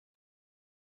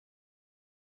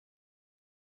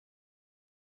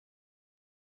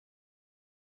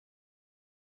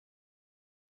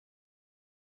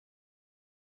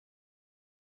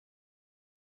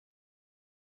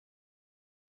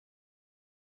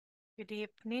Good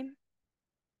evening.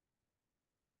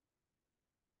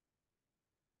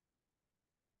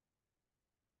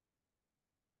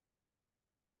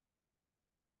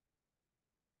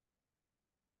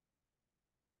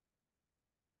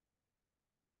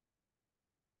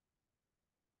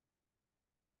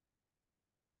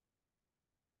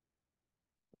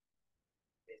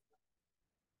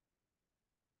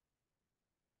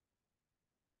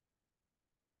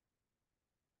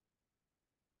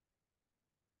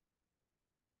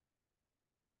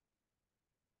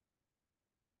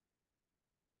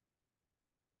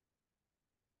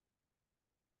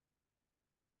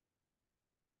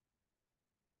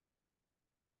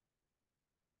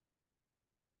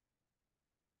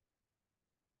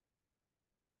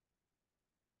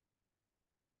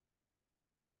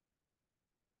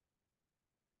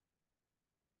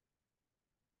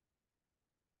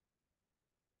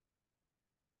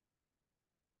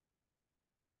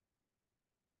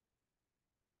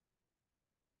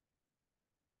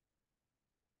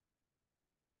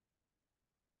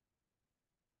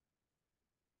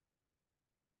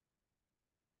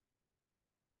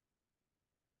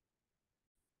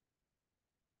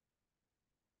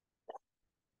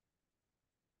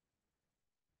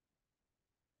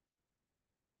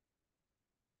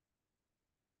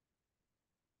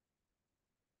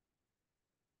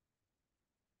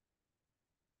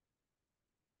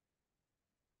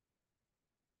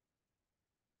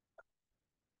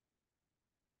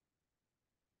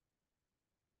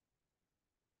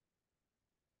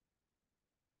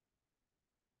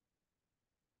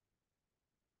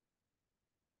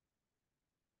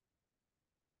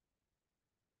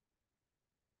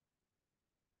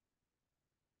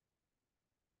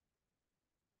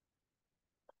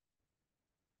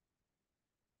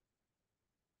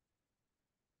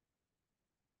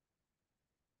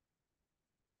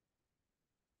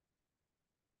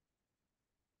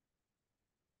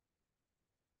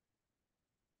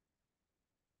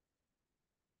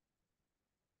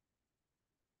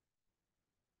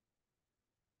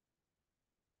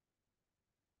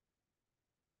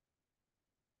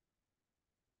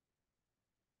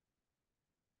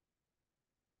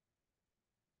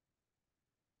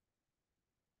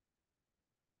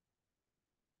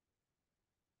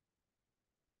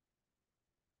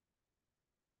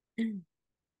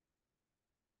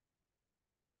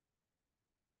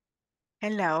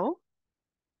 Hello.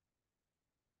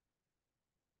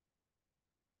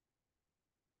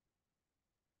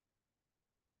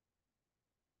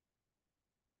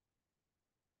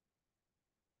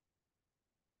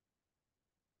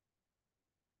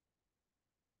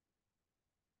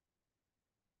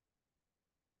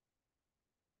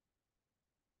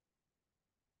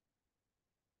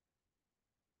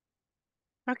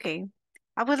 Okay.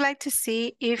 I would like to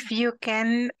see if you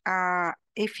can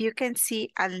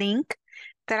see a link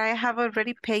that I have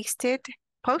already posted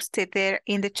there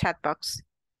in the chat box.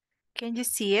 Can you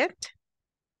see it?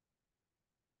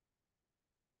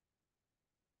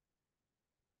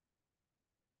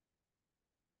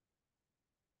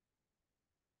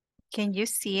 Can you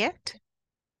see it?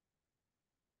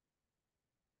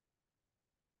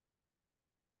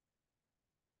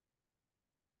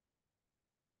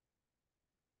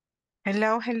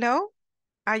 Hello, hello.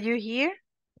 Are you here?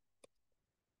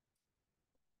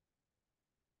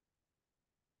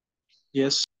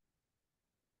 Yes.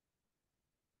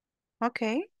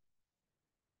 Okay.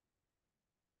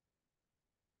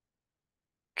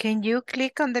 Can you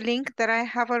click on the link that I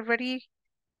have already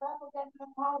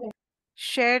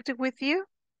shared with you?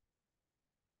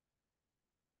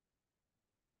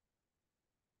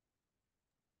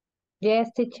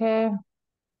 Yes, teacher.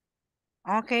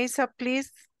 Okay, so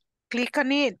please click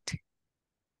on it.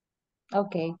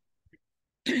 Okay.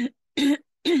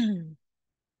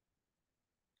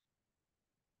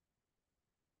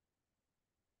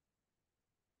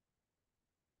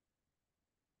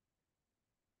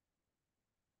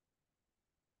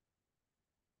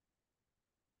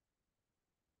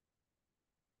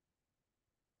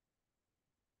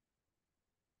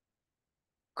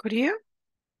 Could you?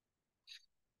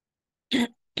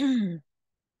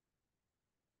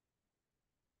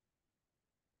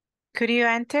 Could you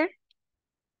enter?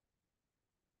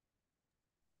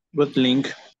 What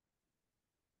link?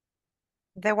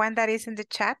 The one that is in the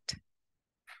chat?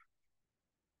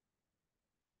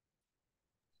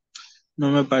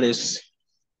 No me parece.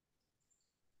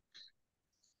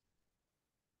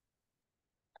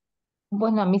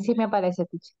 Bueno, a mí sí me parece,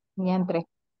 teacher. Ya entré.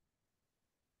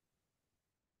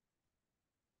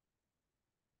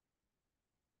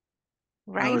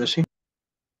 Right? Ahora sí.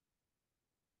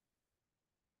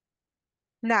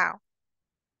 Now,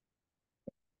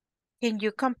 Can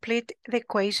you complete the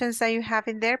equations that you have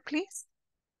in there, please?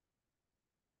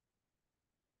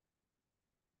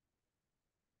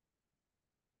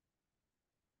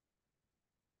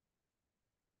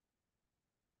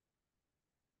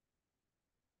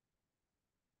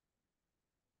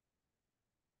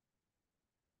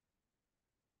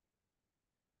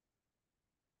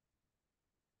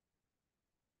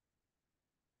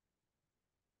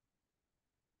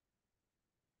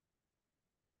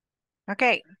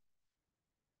 Okay.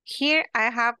 Here I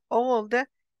have all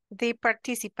the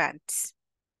participants.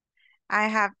 I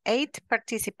have 8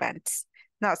 participants.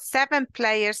 No, 7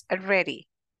 players already.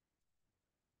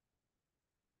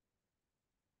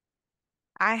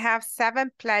 I have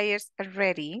 7 players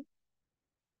already.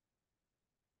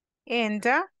 And,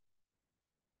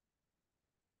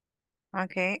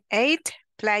 okay, 8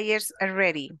 players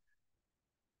already.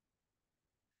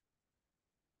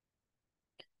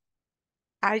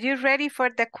 Are you ready for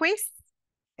the quiz?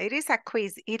 It is a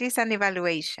quiz. It is an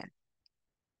evaluation.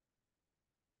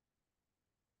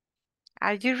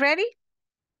 Are you ready?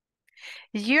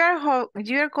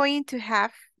 You're going to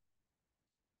have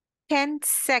 10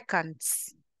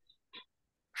 seconds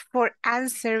for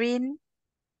answering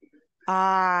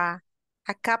a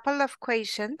couple of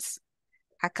questions,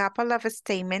 a couple of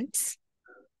statements,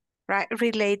 right,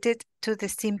 related to the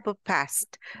simple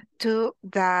past, to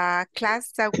the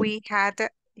class that we had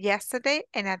yesterday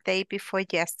and a day before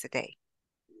yesterday,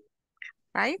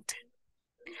 right?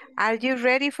 Are you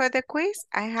ready for the quiz?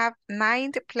 I have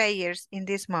 9 players in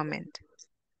this moment.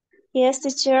 Yes,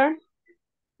 teacher.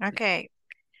 Okay.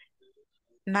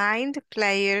 9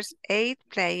 players, 8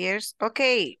 players.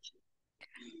 Okay.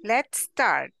 Let's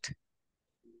start.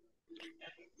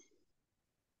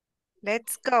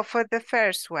 Let's go for the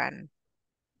first one.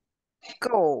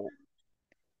 Go.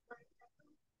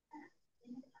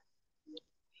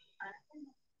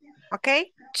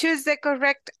 Okay, choose the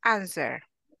correct answer.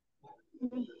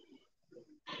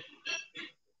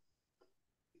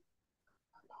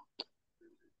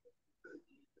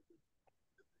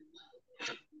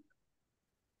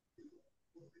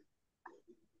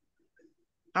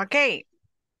 Okay,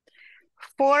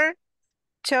 4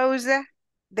 chose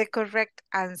the correct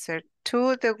answer.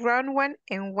 2 the wrong one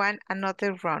and 1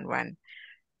 another wrong one.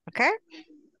 Okay?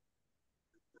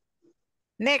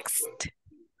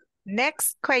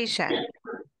 Next question.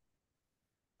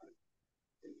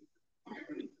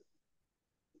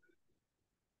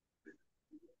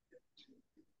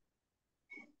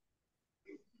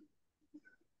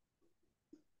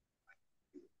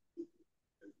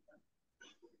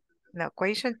 No,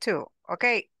 question 2.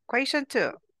 Okay, question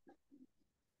 2.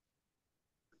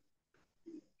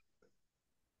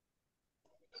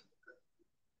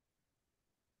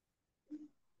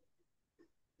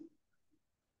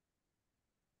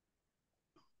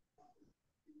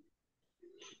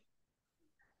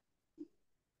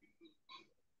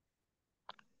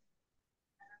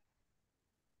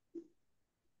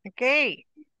 Okay.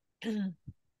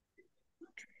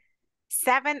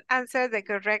 7 answer the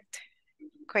correct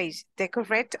question, the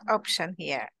correct option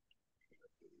here.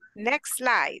 Next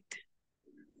slide.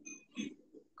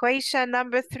 Question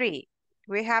number 3.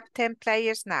 We have 10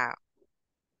 players now.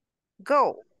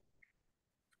 Go.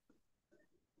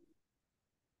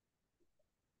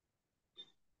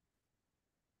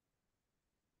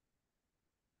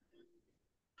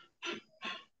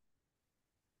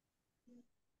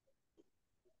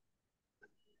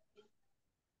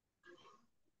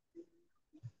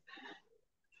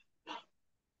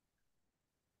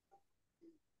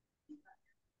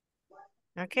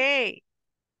 Okay.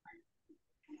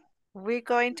 We're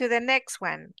going to the next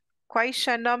one.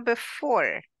 Question number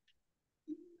 4.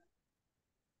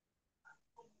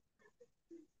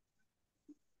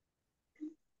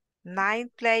 Nine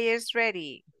players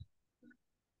ready.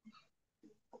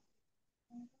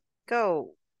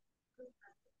 Go.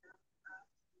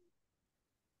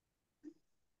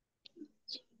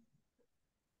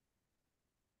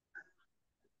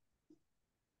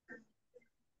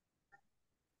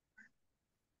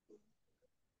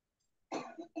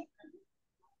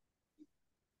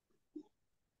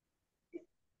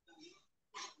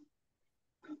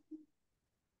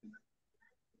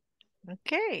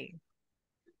 Okay.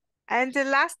 And the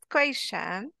last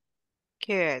question.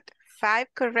 Good. 5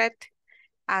 correct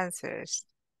answers.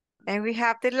 And we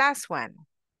have the last one.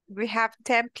 We have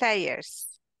 10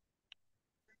 players.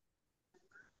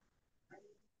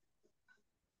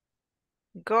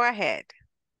 Go ahead.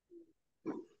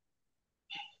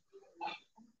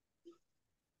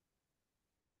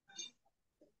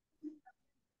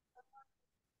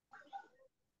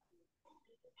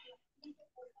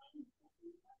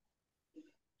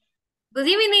 Good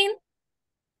evening.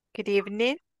 Good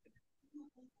evening.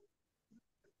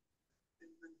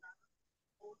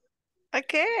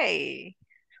 Okay.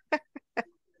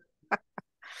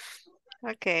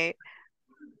 Okay.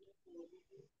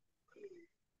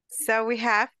 So we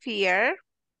have here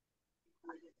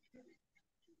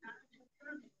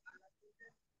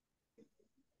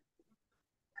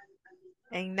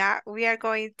and now we are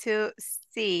going to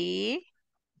see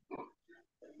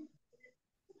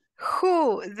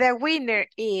who the winner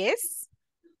is.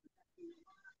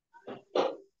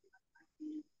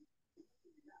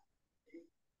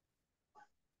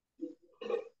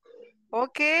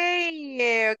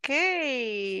 Okay,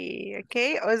 okay,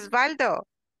 Osvaldo,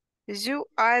 you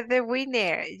are the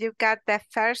winner. You got the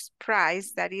first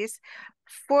prize, that is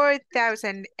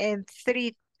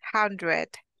 4,300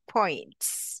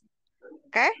 points.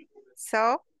 Okay,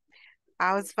 so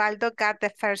Osvaldo got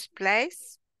the first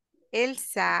place,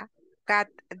 Elsa got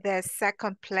the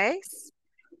second place,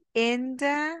 and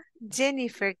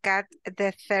Jennifer got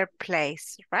the third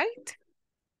place, right?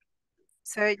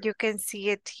 So you can see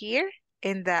it here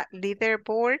in the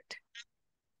leaderboard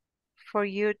for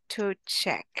you to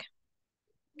check.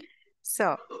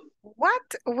 So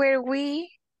what were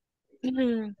we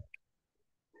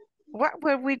what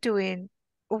were we doing?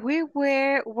 We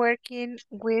were working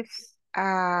with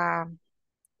a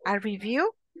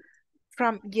review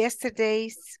from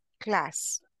yesterday's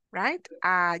class, right?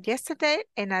 Yesterday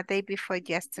and a day before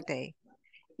yesterday,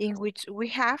 in which we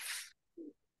have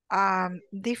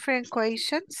different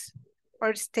questions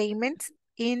or statements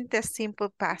in the simple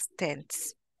past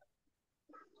tense,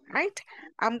 right?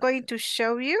 I'm going to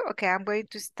show you. Okay, I'm going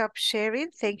to stop sharing.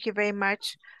 Thank you very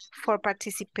much for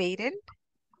participating.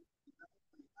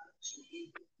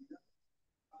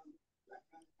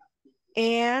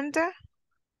 And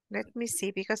let me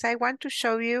see, because I want to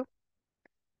show you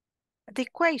the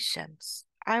questions.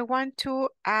 I want you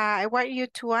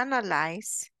to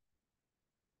analyze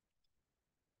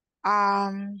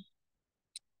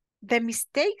the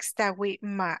mistakes that we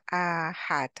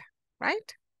had,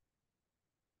 right?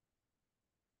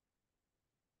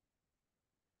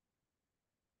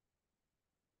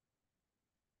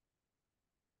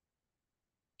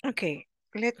 Okay,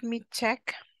 let me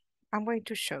check. I'm going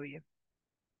to show you.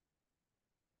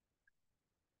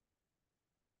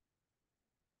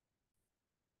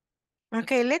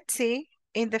 Okay, let's see.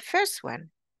 In the first one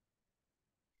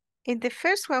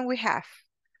we have,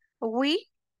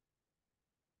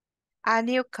 a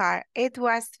new car. It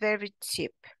was very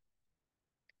cheap.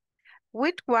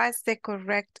 Which was the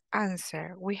correct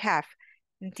answer? We have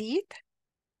did,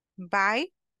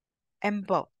 buy, and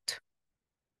bought.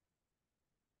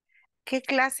 ¿Qué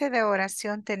clase de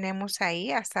oración tenemos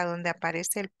ahí hasta donde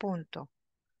aparece el punto?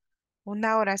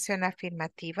 ¿Una oración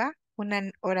afirmativa,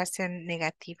 una oración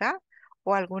negativa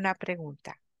o alguna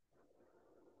pregunta?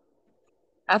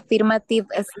 Affirmative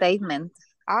statement.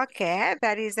 Okay,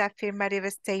 that is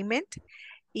affirmative statement.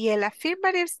 Y el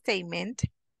affirmative statement,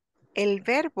 el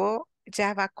verbo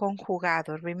ya va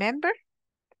conjugado, remember?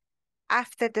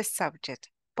 After the subject.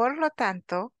 Por lo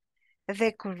tanto,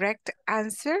 the correct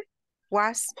answer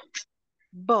was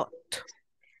bought.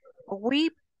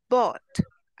 We bought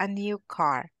a new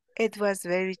car. It was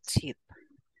very cheap.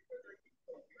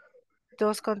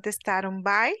 Dos contestaron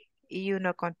buy y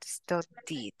uno contestó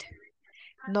did.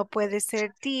 No puede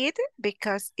ser did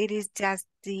because it is just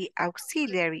the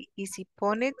auxiliary. Y si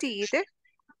pone did,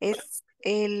 es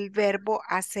el verbo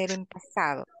hacer en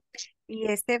pasado.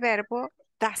 Y este verbo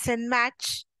doesn't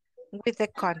match with the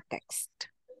context,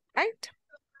 right?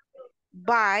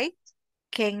 Buy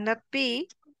cannot be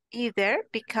either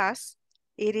because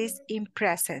it is in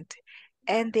present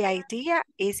and the idea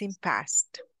is in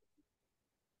past.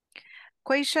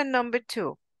 Question number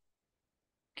 2.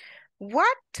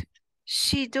 What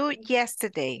she do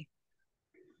yesterday?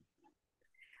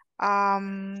 La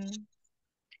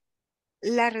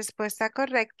respuesta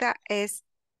correcta es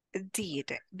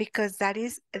did, because that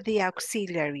is the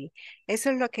auxiliary.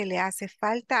 Eso es lo que le hace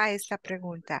falta a esta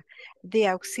pregunta. The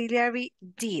auxiliary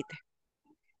did.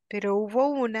 Pero hubo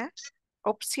una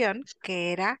opción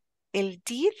que era el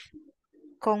did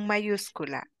con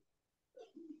mayúscula.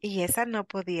 Y esa no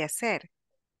podía ser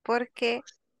porque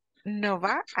no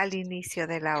va al inicio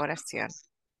de la oración,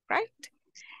 right?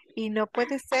 Y no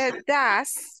puede ser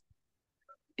does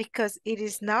because it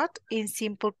is not in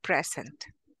simple present.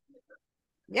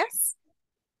 Yes?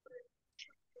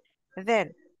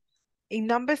 Then, in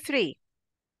number 3,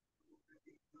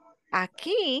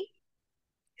 aquí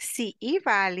sí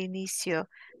iba al inicio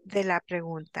de la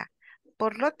pregunta.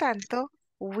 Por lo tanto,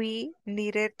 we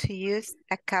needed to use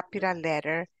a capital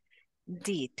letter,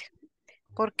 did.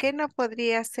 ¿Por qué no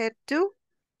podría ser do?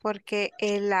 Porque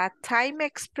en la time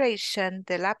expression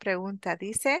de la pregunta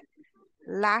dice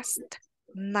last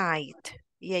night.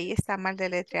 Y ahí está mal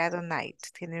deletreado night.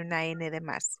 Tiene una N de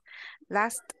más.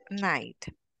 Last night.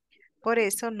 Por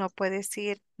eso no puede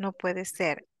ser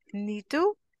ni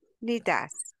do ni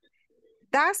das.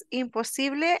 Das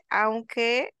imposible,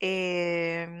 aunque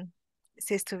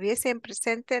si estuviese en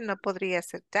presente no podría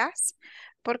ser das,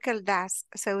 porque el das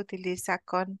se utiliza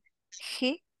con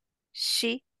he,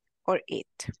 she, or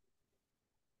it.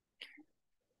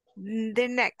 The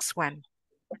next one.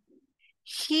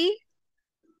 He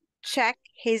checked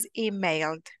his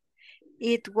email.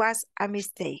 It was a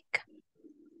mistake.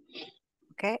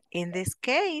 Okay. In this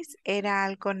case, era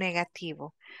algo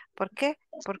negativo. ¿Por qué?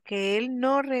 Porque él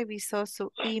no revisó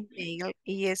su email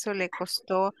y eso le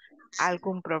costó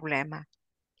algún problema.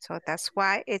 So that's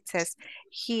why it says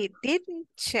he didn't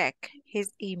check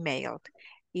his email.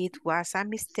 It was a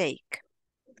mistake.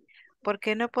 ¿Por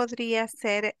qué no podría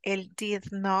ser el did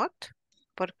not?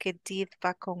 Porque did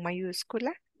va con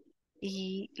mayúscula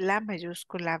y la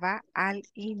mayúscula va al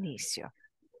inicio.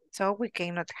 So we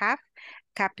cannot have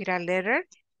capital letter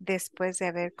después de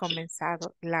haber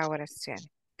comenzado la oración.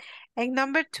 En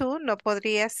number 2 no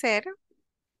podría ser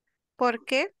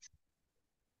porque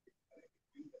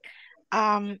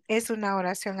es una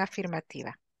oración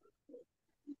afirmativa.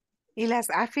 Y las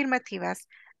afirmativas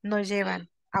no llevan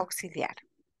auxiliar.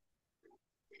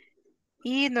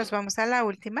 Y nos vamos a la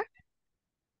última.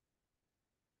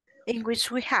 In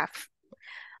which we have.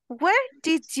 Where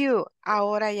did you?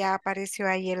 Ahora ya apareció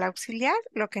ahí el auxiliar.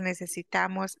 Lo que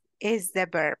necesitamos es the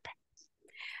verb.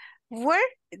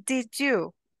 Where did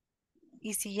you?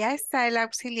 Y si ya está el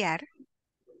auxiliar,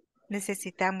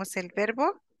 necesitamos el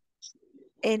verbo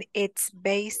en its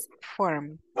base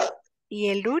form. Y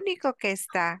el único que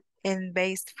está en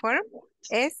base form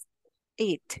es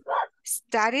it.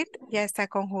 Started ya está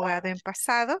conjugado en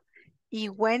pasado y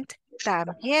went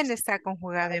también está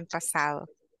conjugado en pasado.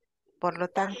 Por lo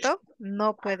tanto,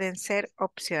 no pueden ser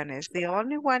opciones. The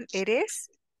only one it is,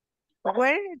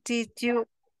 where did you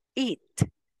eat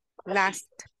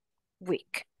last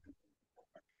week?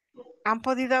 ¿Han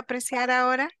podido apreciar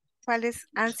ahora cuáles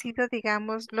han sido,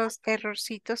 digamos, los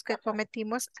errorcitos que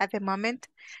cometimos at the moment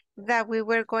that we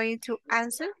were going to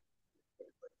answer?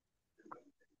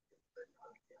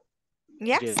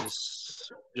 Yes?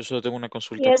 Yes. Yo solo tengo una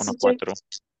consulta Yes, con la teacher.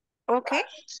 4. Okay,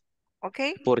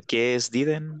 okay, ¿Por qué es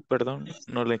didn't? Perdón,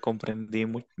 no le comprendí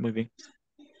muy bien.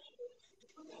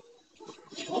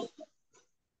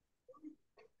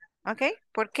 okay.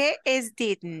 ¿Por qué es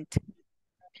didn't?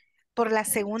 Por la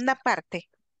segunda parte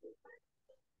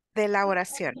de la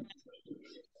oración.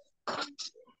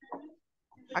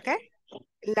 ¿Ok?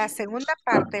 La segunda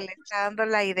parte le está dando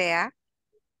la idea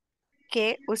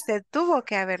que usted tuvo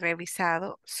que haber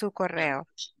revisado su correo.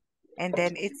 And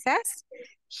then it says,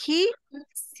 he,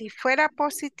 si fuera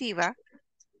positiva,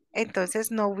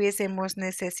 entonces no hubiésemos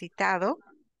necesitado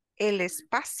el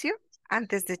espacio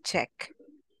antes de check.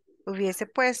 Hubiese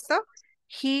puesto,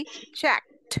 he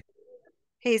checked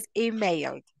his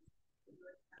email.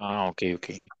 Ah, ok.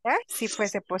 ¿Ya? Si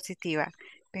fuese positiva.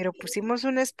 Pero pusimos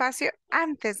un espacio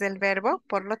antes del verbo,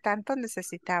 por lo tanto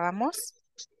necesitábamos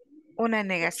una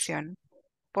negación.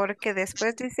 Porque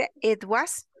después dice, it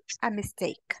was a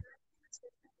mistake.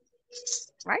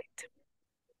 Right?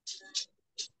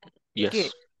 Yes.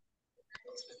 Good.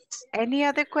 Any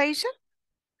other question?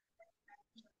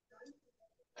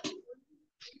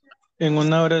 En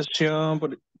una oración,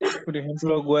 por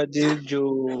ejemplo, what did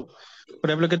you... Por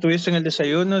ejemplo, que tuviste en el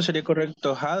desayuno, ¿sería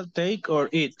correcto have, take, or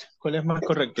eat? ¿Cuál es más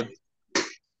correcto?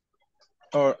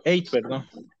 Or ate, perdón.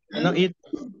 No, eat.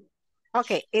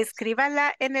 Ok,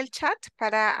 escríbala en el chat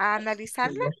para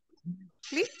analizarla,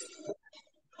 please.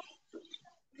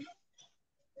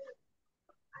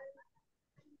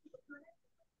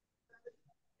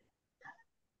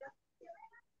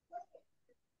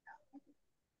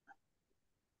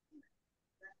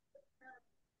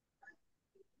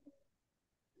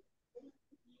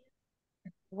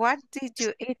 What did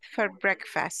you eat for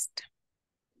breakfast?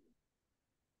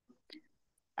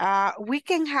 We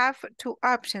can have two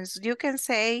options. You can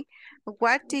say,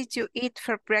 what did you eat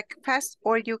for breakfast?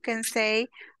 Or you can say,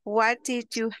 what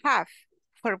did you have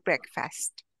for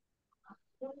breakfast?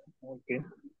 Okay.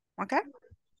 Okay?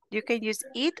 You can use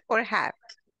eat or have.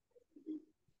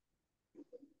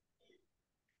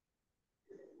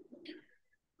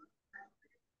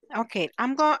 Okay,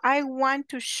 I want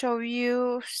to show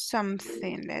you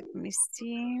something. Let me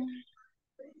see.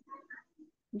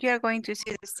 You're going to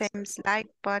see the same slide,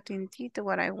 but indeed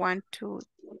what I want to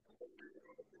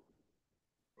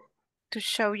to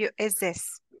show you is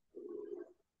this.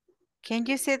 Can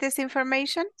you see this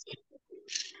information?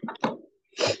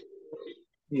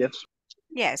 Yes.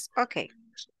 Yes, okay.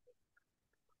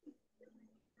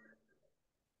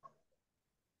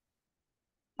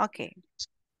 Okay.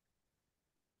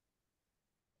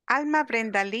 Alma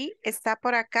Brenda Lee está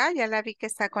por acá, ya la vi que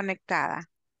está conectada.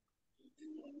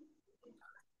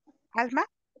 Alma.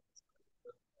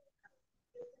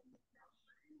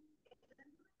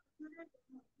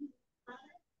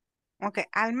 Ok,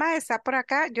 Alma está por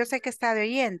acá, yo sé que está de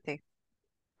oyente.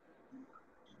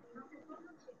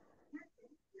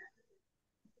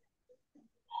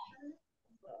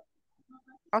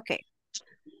 Ok.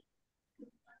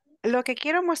 Lo que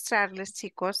quiero mostrarles,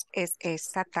 chicos, es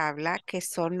esta tabla que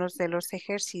son los de los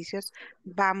ejercicios.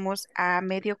 Vamos a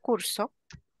medio curso.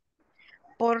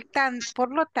 Por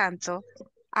lo tanto,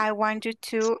 I want you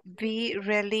to be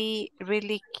really,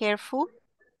 really careful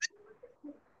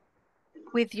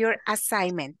with your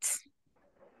assignments.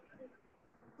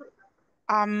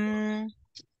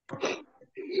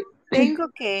 Tengo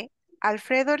que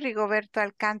Alfredo Rigoberto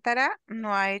Alcántara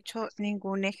no ha hecho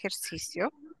ningún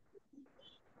ejercicio.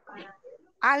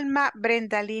 Alma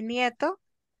Brendalí Nieto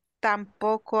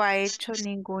tampoco ha hecho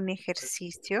ningún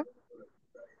ejercicio.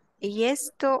 Y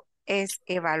esto es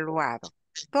evaluado.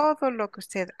 Todo lo que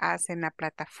usted hace en la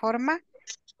plataforma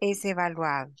es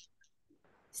evaluado.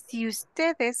 Si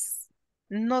ustedes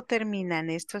no terminan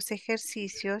estos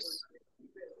ejercicios,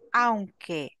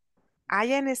 aunque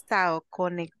hayan estado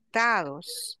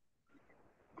conectados,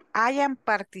 hayan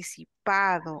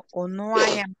participado o no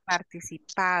hayan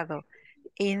participado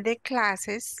en the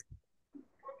classes,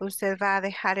 usted va a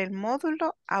dejar el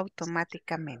módulo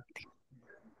automáticamente.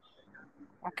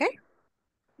 ¿Ok?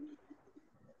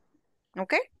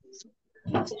 ¿Ok?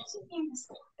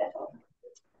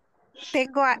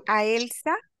 Tengo a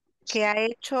Elsa que ha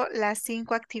hecho las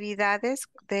 5 actividades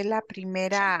de la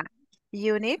primera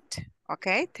unit. ¿Ok?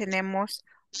 Tenemos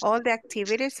all the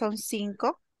activities, son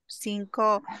 5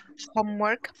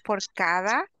 homework por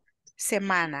cada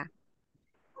semana.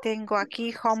 Tengo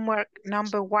aquí homework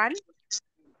number 1,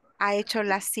 ha hecho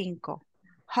las 5.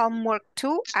 Homework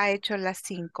 2 ha hecho las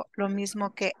 5, lo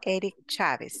mismo que Eric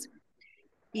Chávez.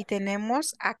 Y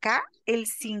tenemos acá el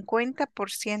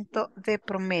 50% de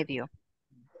promedio.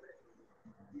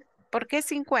 ¿Por qué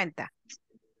 50?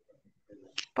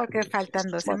 Porque faltan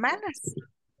 2 semanas.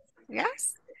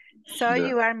 Yes. So Yeah.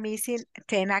 you are missing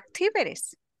 10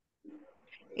 activities.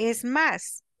 Es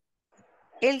más,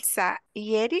 Elsa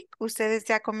y Eric, ustedes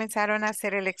ya comenzaron a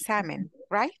hacer el examen,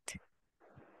 right?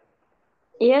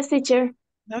 Yes, teacher.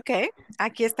 Ok,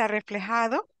 aquí está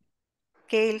reflejado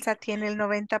que Elsa tiene el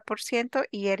 90%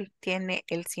 y Eric tiene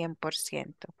el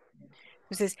 100%.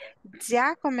 Entonces,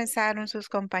 ya comenzaron sus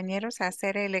compañeros a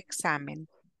hacer el examen.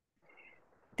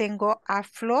 Tengo a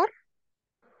Flor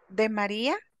de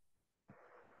María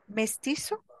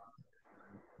Mestizo.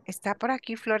 ¿Está por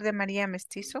aquí Flor de María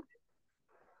Mestizo?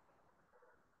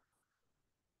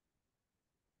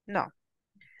 No.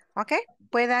 ¿Ok?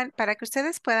 Para que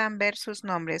ustedes puedan ver sus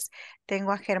nombres.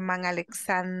 Tengo a Germán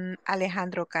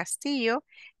Alejandro Castillo,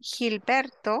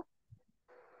 Gilberto.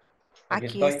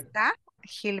 Aquí está,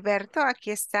 Gilberto,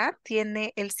 aquí está.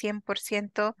 Tiene el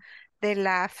 100% de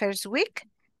la first week.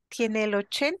 Tiene el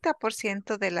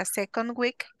 80% de la second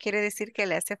week. Quiere decir que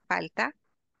le hace falta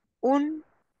un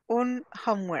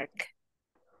homework,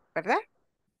 ¿verdad?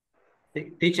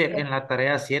 Teacher, en la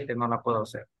tarea 7 no la puedo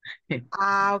hacer.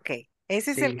 Ah, ok.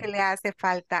 Ese es el que Sí, le hace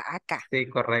falta acá. sí,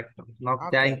 correcto. No,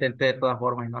 Ok, ya intenté de todas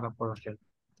formas y no la puedo hacer.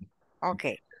 ok,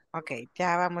 ok.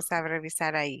 Ya vamos a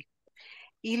revisar ahí.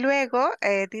 Y luego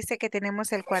dice que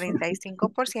tenemos el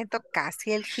 45%,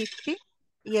 casi el 50%,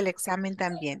 y el examen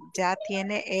también. Ya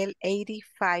tiene el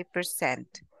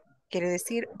 85%, quiere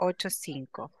decir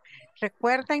 8.5.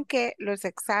 Recuerden que los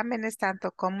exámenes,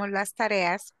 tanto como las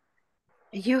tareas,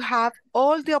 you have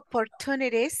all the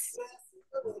opportunities,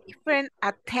 different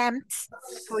attempts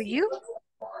for you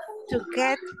to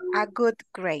get a good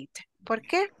grade. ¿Por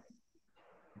qué?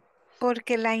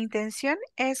 Porque la intención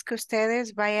es que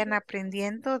ustedes vayan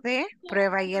aprendiendo de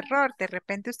prueba y error. De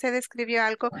repente usted escribió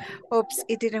algo, oops,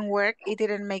 it didn't work, it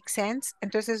didn't make sense.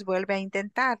 Entonces vuelve a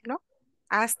intentarlo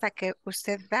hasta que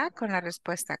usted da con la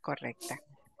respuesta correcta.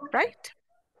 Right?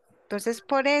 Entonces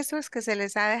por eso es que se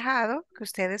les ha dejado que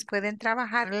ustedes pueden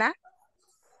trabajarla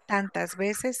tantas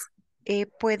veces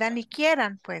puedan y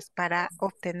quieran, pues, para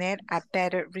obtener a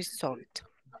better result.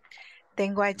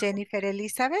 Tengo a Jennifer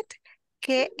Elizabeth,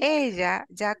 que ella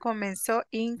ya comenzó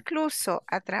incluso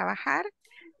a trabajar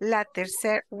la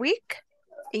tercer week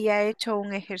y ha hecho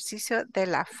un ejercicio de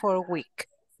la 4 week.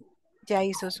 Ya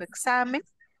hizo su examen,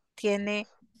 tiene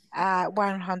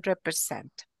 100%.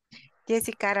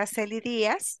 Jessica Araceli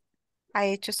Díaz ha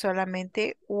hecho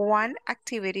solamente one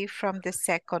activity from the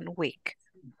second week.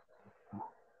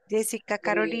 Jessica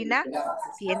Carolina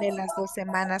tiene las 2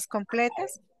 semanas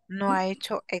completas, no ha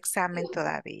hecho examen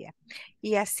todavía.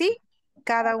 Y así,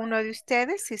 cada uno de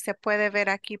ustedes, si se puede ver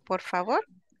aquí, por favor,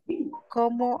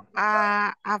 cómo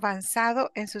ha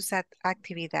avanzado en sus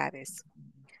actividades.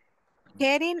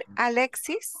 Kerin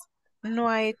Alexis no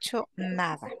ha hecho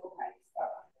nada.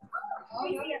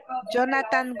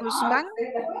 Jonathan Guzmán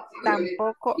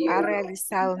tampoco ha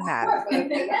realizado nada.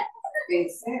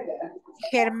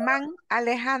 Germán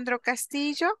Alejandro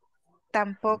Castillo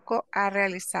tampoco ha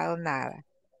realizado nada.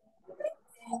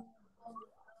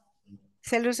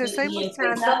 Se los estoy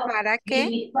mostrando para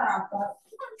que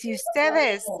si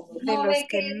ustedes de los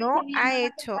que no ha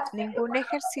hecho ningún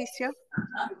ejercicio,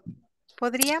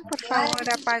 ¿podrían por favor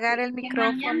apagar el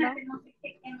micrófono?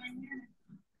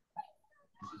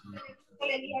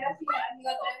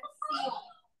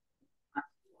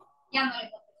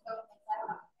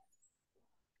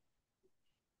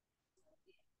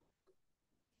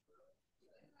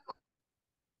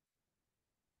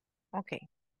 Ok.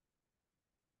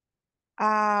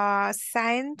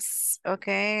 Science, ok,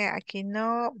 aquí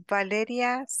no.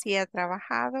 Valeria sí ha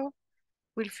trabajado.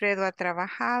 Wilfredo ha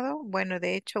trabajado. Bueno,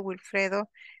 de hecho, Wilfredo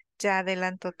ya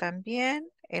adelantó también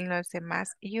en los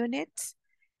demás units.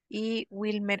 Y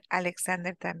Wilmer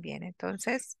Alexander también.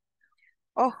 Entonces,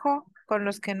 ojo con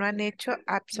los que no han hecho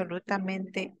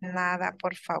absolutamente nada,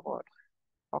 por favor.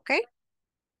 ¿Ok?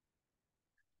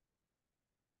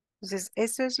 Entonces,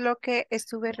 eso es lo que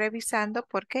estuve revisando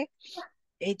porque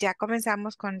ya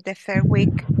comenzamos con the third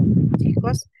week,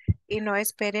 chicos, y no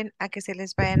esperen a que se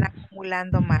les vayan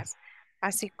acumulando más.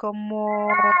 Así como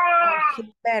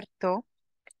Gilberto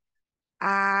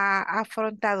ha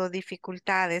afrontado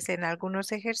dificultades en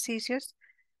algunos ejercicios,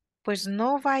 pues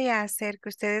no vaya a hacer que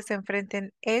ustedes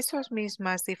enfrenten esas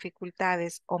mismas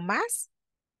dificultades o más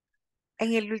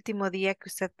en el último día que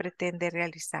usted pretende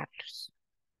realizarlos.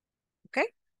 ¿Ok?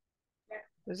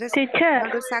 Entonces, Teacher,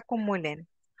 no los acumulen.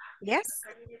 Yes?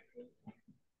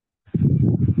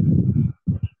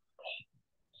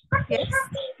 Yes?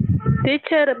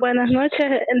 teacher, buenas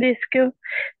noches.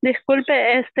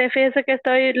 Disculpe, fíjese que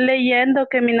estoy leyendo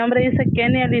que mi nombre dice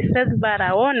Kenia Lizeth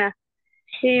Barahona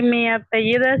y mi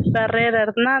apellido es Barrera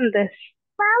Hernández.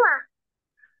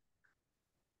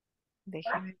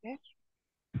 Déjeme ver.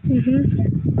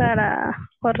 Para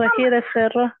corregir ese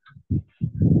error.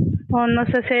 O no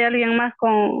sé si hay alguien más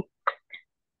con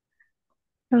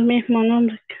el mismo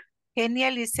nombre. Kenia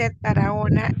Lizeth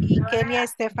Barahona y Kenia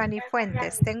Stephanie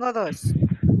Fuentes. Tengo 2.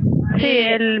 Sí,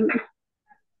 el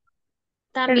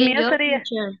También mío yo, sería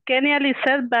teacher. Kenia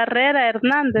Lizeth Barrera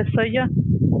Hernández, soy yo.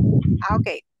 Ok.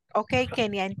 Ok,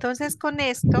 Kenia. Entonces, con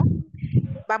esto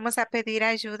vamos a pedir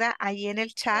ayuda ahí en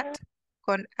el chat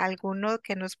con alguno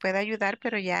que nos pueda ayudar,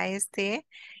 pero ya es de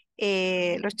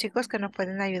los chicos que nos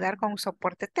pueden ayudar con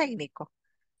soporte técnico,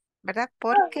 ¿verdad?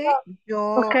 Porque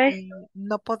yo Ok,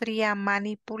 no podría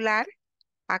manipular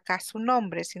acá su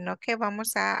nombre, sino que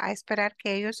vamos a esperar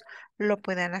que ellos lo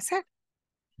puedan hacer.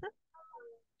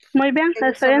 muy bien,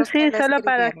 Ellos está son bien, los que sí, la solo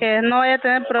para escribieron. que no vaya a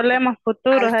tener Ok. problemas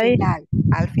futuros ahí.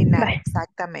 Al final, Bye.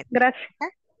 exactamente. Gracias.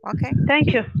 Ok, Thank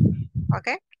you. ok,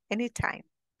 anytime.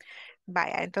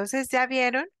 Vaya, entonces ya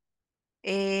vieron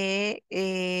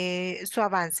su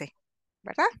avance,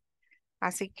 ¿verdad?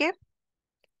 Así que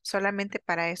solamente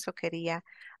para eso quería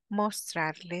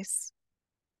mostrarles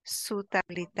su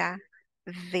tablita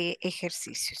de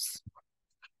ejercicios.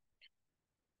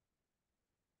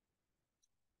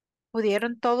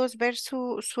 ¿Pudieron todos ver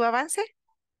su avance?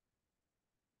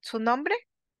 ¿Su nombre?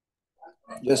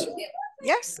 Yes.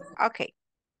 Yes? Okay.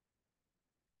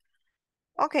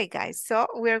 Okay, guys, so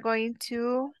we're going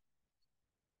to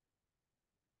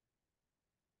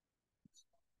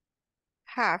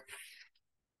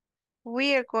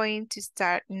we are going to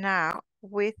start now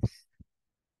with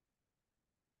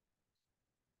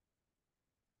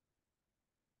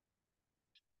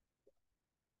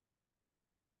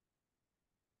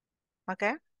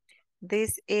okay.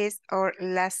 This is our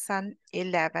lesson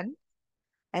 11,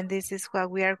 and this is what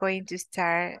we are going to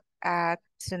start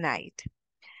tonight.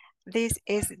 This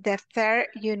is the third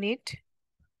unit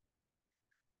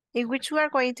in which we are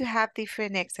going to have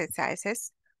different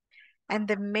exercises. And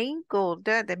the main goal,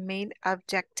 the main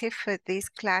objective for this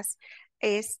class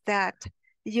is that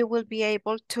you will be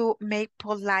able to make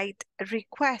polite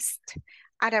requests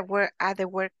at the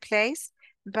workplace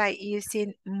by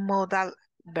using modal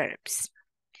verbs.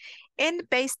 And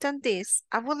based on this,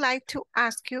 I would like to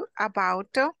ask you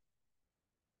about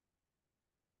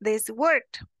this word.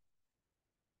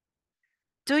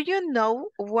 Do you know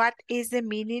what is the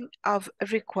meaning of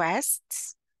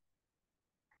requests?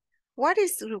 What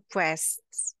is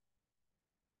requests?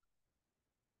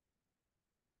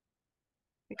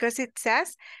 Because it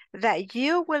says that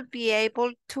you will be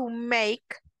able to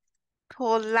make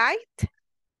polite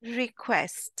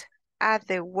requests at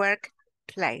the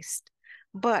workplace.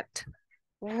 But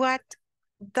what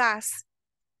does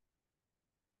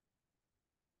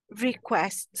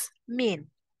requests mean?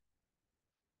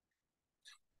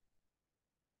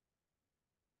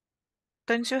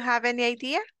 Don't you have any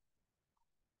idea?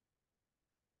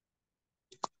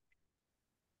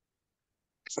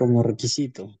 Como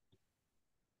requisito.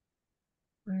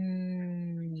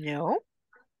 No.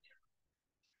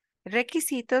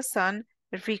 Requisitos son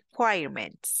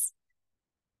requirements.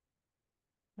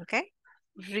 Okay?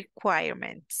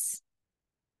 Requirements.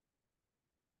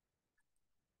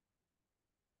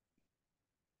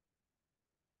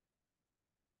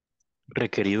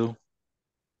 Requerido.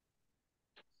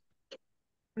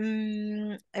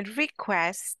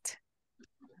 Request.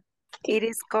 It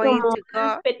is going Como to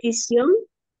go. petición.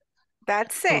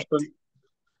 That's it.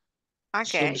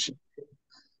 Okay.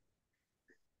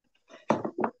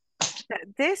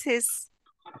 This is,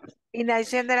 in a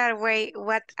general way,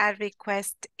 what a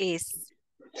request is.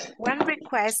 One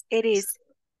request, it is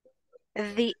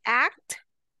the act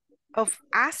of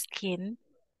asking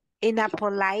in a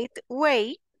polite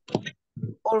way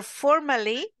or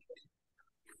formally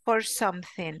for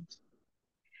something.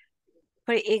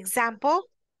 For example,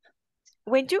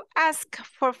 when you ask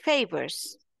for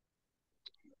favors,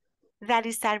 that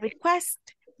is a request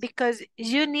because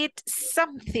you need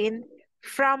something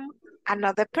from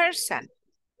another person.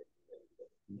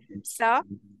 So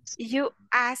you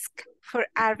ask for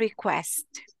a request,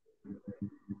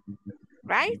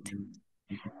 right?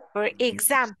 For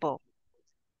example,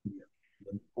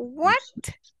 what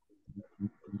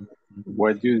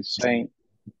you saying,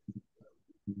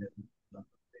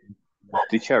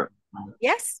 teacher?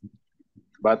 Yes.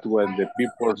 But when the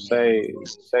people say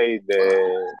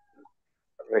the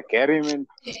requirement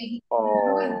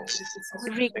or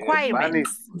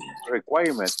requirements,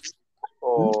 requirement,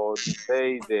 or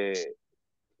say the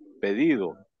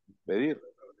pedido, pedir.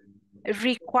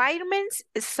 Requirements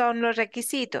son los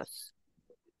requisitos.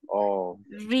 O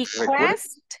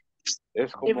request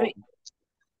es como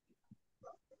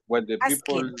when the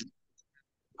people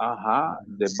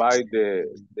they buy the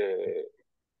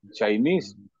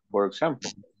Chinese, for example.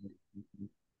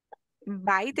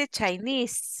 Buy the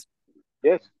Chinese.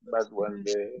 Yes, but when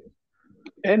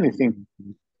anything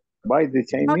buy the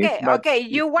Chinese. Okay, but okay.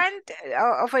 You want,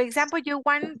 for example, you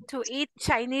want to eat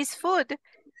Chinese food,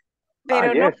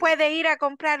 pero no yes. puede ir a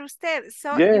comprar usted.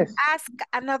 So Yes. you ask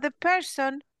another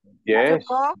person to Yes.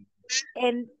 go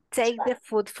and take the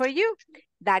food for you.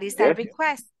 That is a Yes.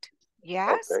 request.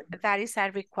 Yes, Okay. that is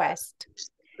a request.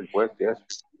 Request, yes.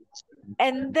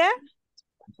 And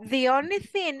the only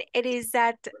thing it is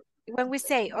that when we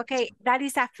say, okay, that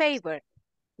is a favor.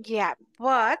 Yeah,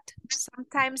 but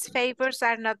sometimes favors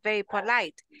are not very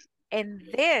polite. And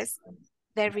this,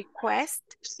 the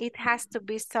request, it has to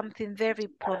be something very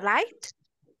polite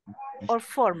or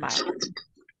formal.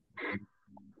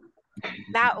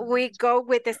 Now we go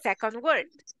with the second word.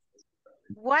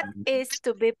 What is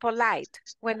to be polite?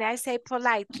 When I say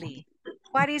politely,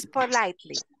 what is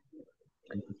politely?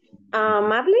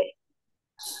 Amable.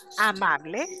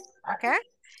 Amable, okay?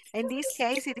 In this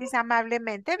case, it is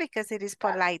amablemente because it is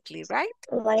politely, right?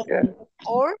 Yeah.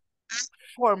 Or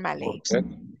formally. Okay.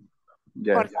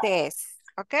 Yes. Cortés,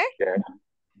 okay? Yes.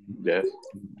 Yes.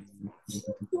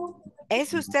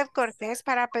 ¿Es usted cortés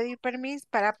para pedir permiso,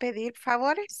 para pedir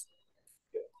favores?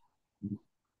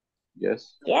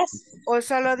 Yes. Yes. ¿O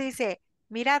solo dice,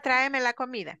 mira, tráeme la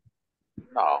comida?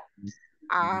 No.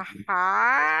 Ajá,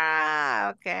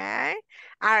 okay.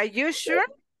 Are you sure?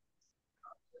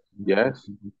 Yes.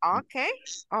 Okay,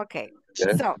 okay.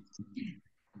 Yes. So,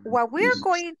 what we are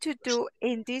going to do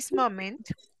in this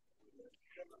moment,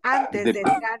 antes de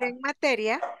entrar en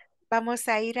materia, vamos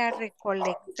a ir a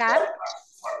recolectar.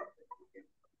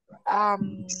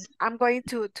 I'm going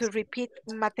to repeat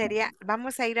materia.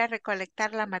 Vamos a ir a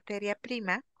recolectar la materia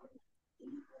prima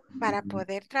para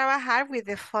poder trabajar with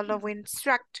the following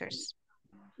structures.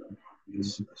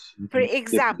 For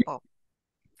example,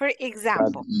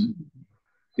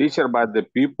 Teacher, but the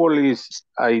people is,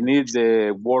 I need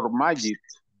the word magic.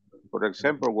 For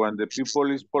example, when the people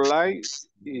is polite,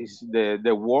 is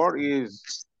the word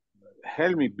is,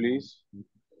 help me, please.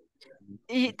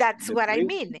 That's what I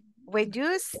mean. When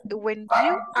you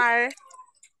are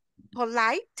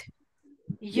polite,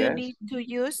 you Yes. need to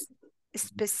use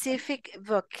specific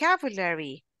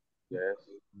vocabulary Yes.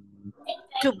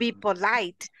 to be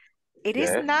polite. It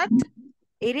is Yes.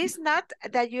 not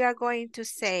that you are going to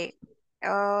say,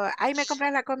 ahí me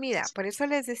compras la comida. Por eso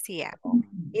les decía,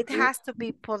 it has to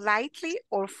be politely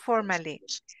or formally.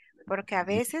 Porque a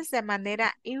veces de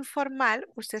manera informal,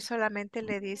 usted solamente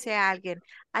le dice a alguien,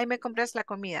 ahí me compras la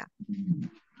comida.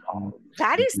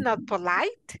 That is not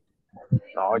polite.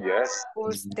 No, yes.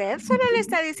 Usted solo le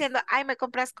está diciendo, ay, me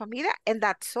compras comida, and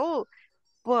that's all.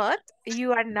 But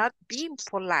you are not being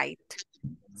polite.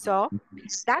 So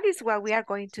that is what we are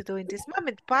going to do in this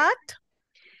moment. But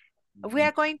we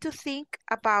are going to think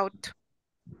about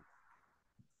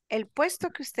el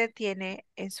puesto que usted tiene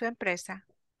en su empresa,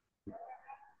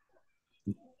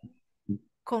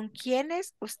 con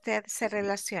quienes usted se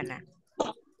relaciona.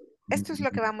 Esto es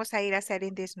lo que vamos a ir a hacer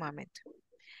en this moment.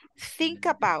 Think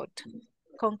about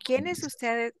con quienes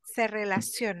usted se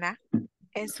relaciona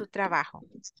en su trabajo.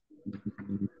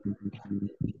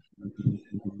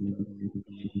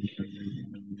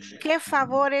 ¿Qué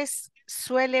favores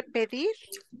suele pedir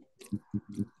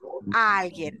a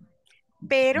alguien?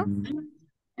 Pero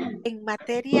en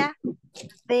materia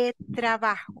de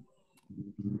trabajo.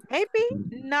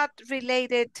 Maybe not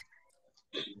related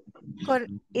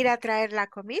con ir a traer la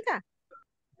comida,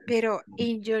 pero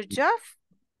in your job,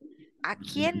 ¿a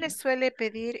quién le suele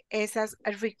pedir esas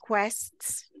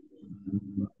requests?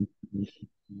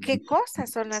 ¿Qué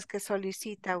cosas son las que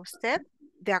solicita usted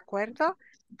de acuerdo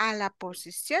a la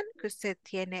posición que usted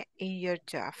tiene en your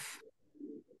job?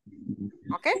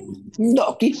 ¿Ok? No,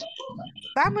 aquí.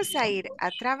 Vamos a ir a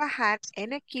trabajar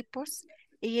en equipos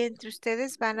y entre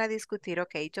ustedes van a discutir,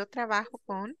 ok, yo trabajo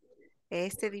con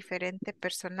este diferente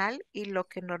personal y lo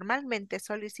que normalmente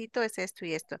solicito es esto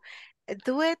y esto.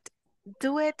 Do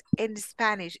it in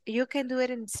Spanish. You can do it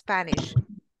in Spanish.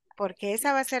 Porque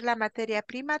esa va a ser la materia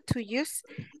prima to use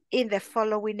in the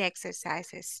following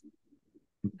exercises.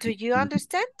 Do you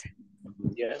understand?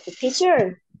 Yes.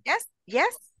 Teacher, Yes?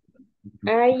 Yes?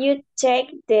 are you check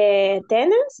the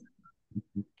attendance?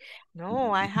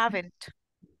 No, I haven't.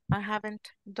 I haven't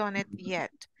done it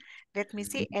yet. Let me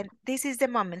see. And this is the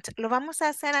moment. Lo vamos a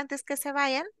hacer antes que se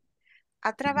vayan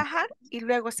a trabajar y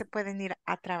luego se pueden ir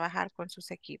a trabajar con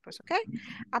sus equipos, ¿ok?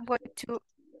 I'm going to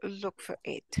look for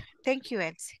it. Thank you,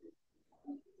 Elsie.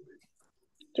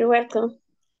 You're welcome.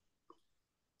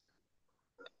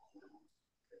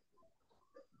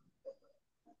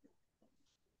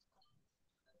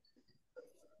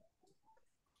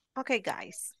 Okay,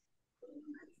 guys.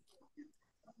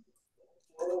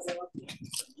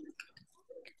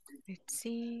 Let's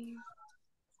see.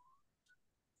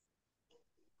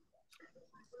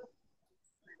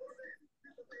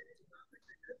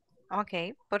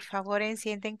 Ok, por favor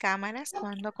encienden cámaras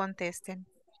cuando contesten.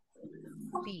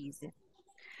 Please.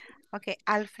 Ok,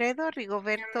 Alfredo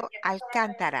Rigoberto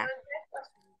Alcántara.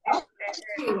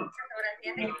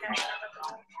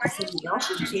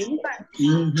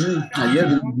 Ayer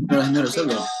la señora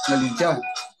Selva, la linchaba.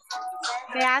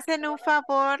 ¿Me hacen un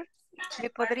favor? ¿Me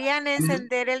podrían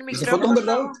encender el ¿Esa foto en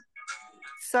verdad? micrófono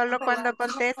solo cuando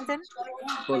contesten?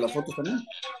 Por la foto también.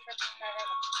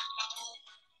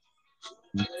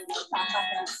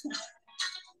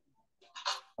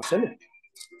 Hacelo.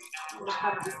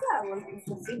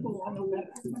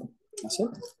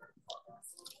 Hacelo.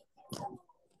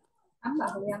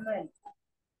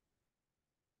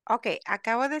 Ok,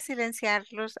 acabo de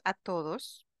silenciarlos a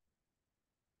todos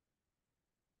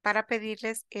para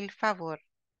pedirles el favor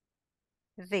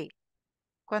de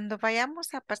cuando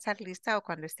vayamos a pasar lista o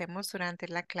cuando estemos durante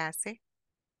la clase,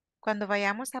 cuando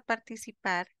vayamos a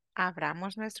participar,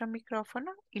 abramos nuestro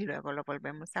micrófono y luego lo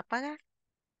volvemos a apagar.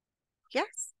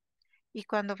 Yes. Y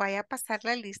cuando vaya a pasar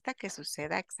la lista, que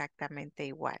suceda exactamente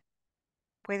igual.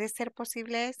 ¿Puede ser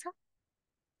posible eso?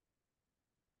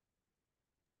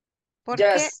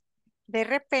 Porque de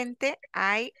repente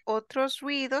hay otros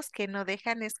ruidos que no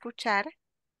dejan escuchar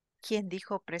quién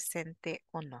dijo presente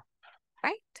o no.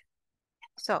 Right?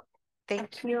 So,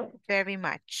 thank you very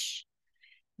much.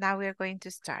 Now we are going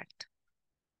to start.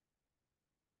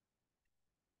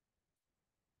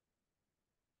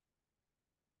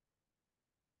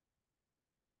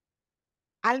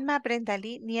 Alma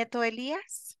Brendalí Nieto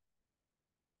Elías.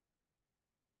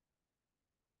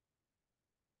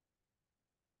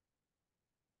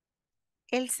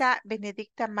 Elsa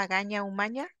Benedicta Magaña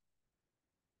Umaña.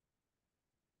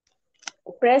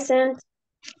 Present.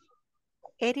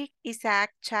 Eric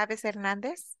Isaac Chávez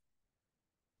Hernández.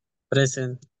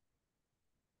 Present.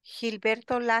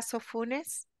 Gilberto Lazo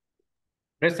Funes.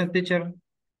 Present, teacher.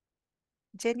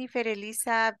 Jennifer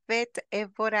Elizabeth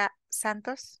Évora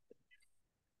Santos.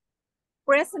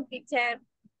 Present, teacher.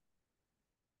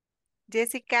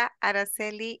 Jessica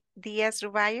Araceli Díaz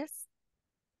Rubayos.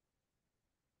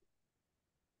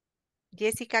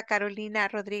 Jessica Carolina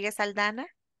Rodríguez Aldana.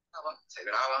 Se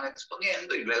graban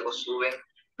exponiendo y luego suben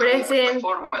Present.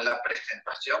 forma en la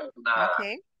presentación. Una Ok.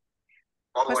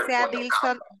 José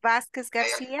Adilson Vázquez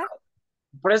García.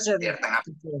 Present.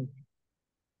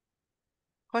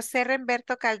 José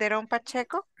Remberto Calderón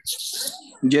Pacheco.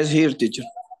 Yes, here, teacher.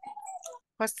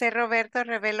 José Roberto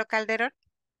Revelo Calderón.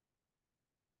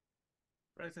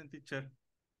 Present, teacher.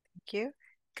 Thank you.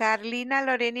 Carlina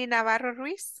Loreni Navarro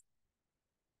Ruiz.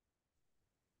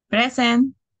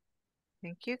 Present.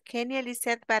 Thank you. Kenia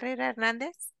Lisette Barrera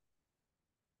Hernández.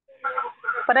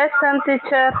 Present,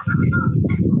 teacher.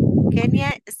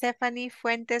 Kenia Stephanie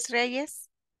Fuentes Reyes.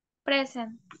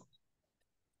 Present.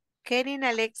 Kerin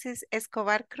Alexis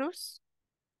Escobar Cruz.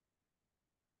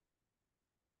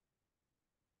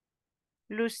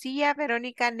 Lucía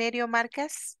Verónica Nerio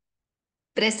Márquez.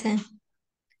 Present.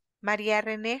 María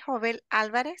René Jovel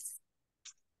Álvarez.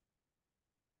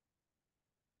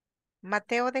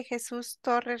 Mateo de Jesús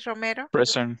Torres Romero.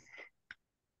 Present.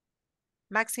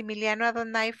 Maximiliano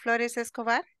Adonai Flores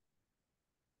Escobar.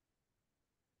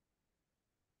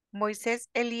 Moisés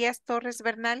Elías Torres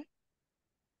Bernal.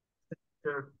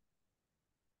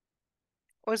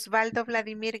 Osvaldo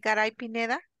Vladimir Garay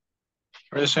Pineda.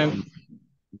 Present.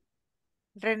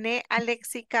 René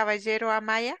Alexi Caballero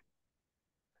Amaya.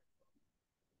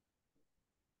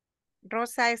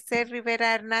 Rosa Esther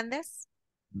Rivera Hernández.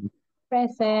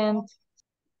 Present.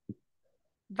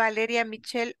 Valeria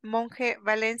Michelle Monge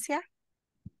Valencia.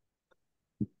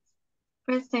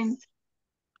 Present.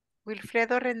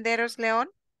 Wilfredo Renderos León.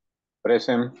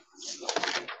 Present.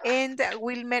 And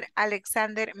Wilmer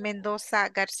Alexander Mendoza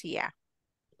García.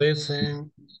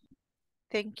 Present.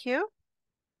 Thank you.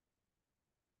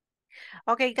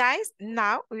 Okay, guys,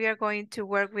 now we are going to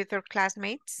work with our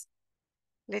classmates.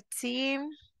 Let's see.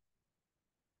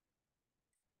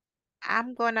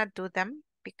 I'm gonna do them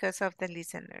because of the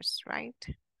listeners, right?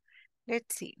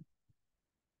 Let's see.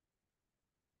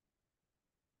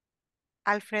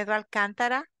 Alfredo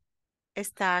Alcántara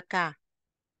está acá.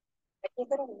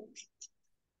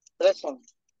 Present.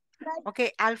 Ok,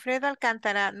 Alfredo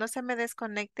Alcántara, no se me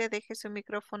desconecte, deje su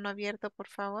micrófono abierto, por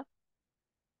favor.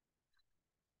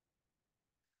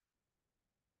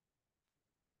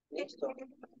 Listo.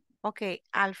 Ok,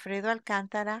 Alfredo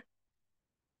Alcántara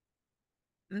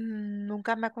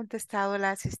nunca me ha contestado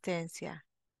la asistencia.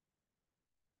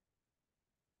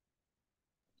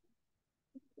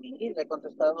 Y le he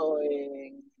contestado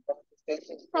en las asistencias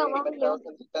que he estado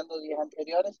solicitando días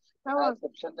anteriores, a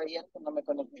excepción de ayer que no me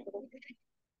conecté.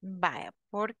 Vaya,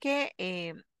 porque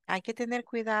hay que tener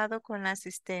cuidado con la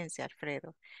asistencia,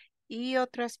 Alfredo. Y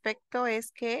otro aspecto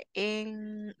es que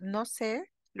no sé,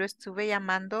 lo estuve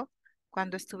llamando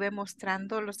cuando estuve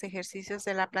mostrando los ejercicios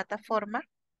de la plataforma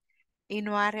y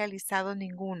no ha realizado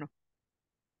ninguno.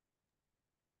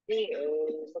 Sí,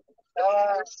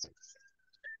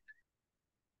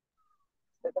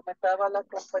 le comentaba a la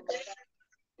compañera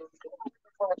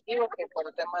objetivo que por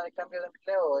el tema de cambio de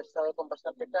empleo he estado con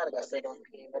bastante carga, pero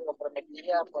que me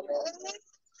comprometía a poner.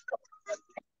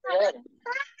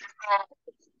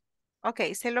 Ok,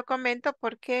 se lo comento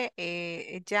porque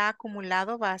ya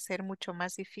acumulado va a ser mucho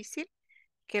más difícil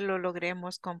que lo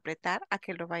logremos completar a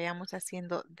que lo vayamos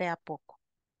haciendo de a poco.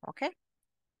 ¿Ok?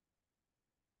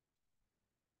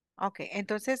 Ok,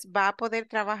 entonces ¿va a poder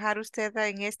trabajar usted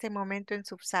en este momento en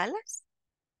sus salas?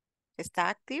 ¿Está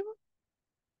activo?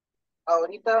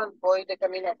 Ahorita voy de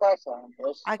camino a casa,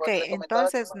 entonces Ok, pues, le comentaba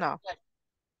que entonces no.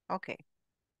 Ok.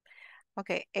 Ok,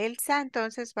 Elsa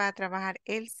entonces va a trabajar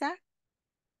Elsa,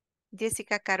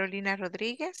 Jessica Carolina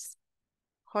Rodríguez,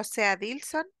 José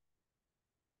Adilson,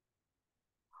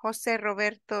 José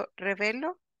Roberto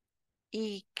Revelo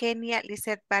y Kenia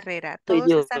Lisette Barrera.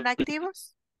 ¿Todos están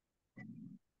activos?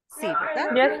 Sí, ¿verdad?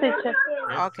 Yes, teacher.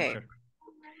 Yes, Ok. teacher.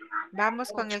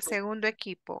 Vamos con el segundo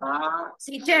equipo.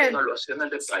 Evaluaciones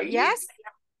de país Yes.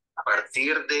 a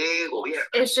partir de gobierno.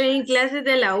 Estoy en clases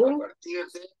de la A U. partir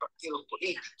de partidos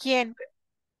políticos. ¿Quién?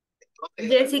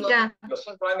 Jessica. Los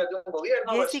 5 años de un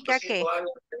gobierno. Jessica, versus los 5 ¿qué?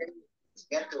 años del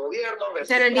siguiente gobierno. versus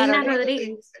Carolina los 5 años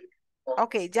Rodríguez.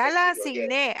 Ok, ya la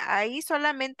asigné. Ahí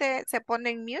solamente se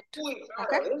pone en mute. Muy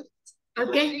Ok. raro, ¿eh?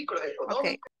 Ok. Los ciclos Ok.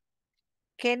 económicos.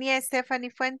 Kenia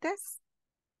Stephanie Fuentes.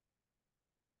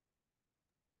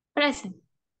 Present.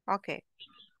 Ok.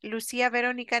 Lucía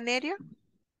Verónica Nerio.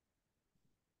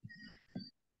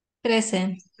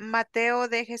 Present. Mateo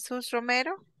de Jesús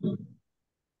Romero.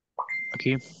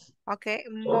 Aquí. Ok.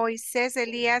 Moisés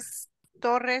Elías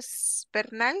Torres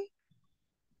Bernal.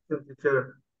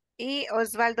 y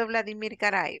Osvaldo Vladimir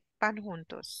Garay. Van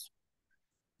juntos.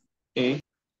 Sí.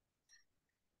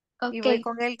 Y voy Ok.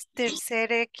 con el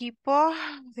tercer equipo.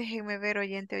 Déjenme ver,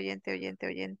 oyente, oyente, oyente,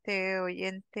 oyente,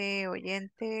 oyente,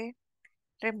 oyente.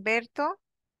 Remberto,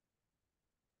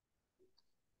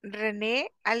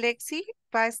 René, Alexi,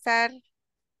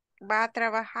 ¿va a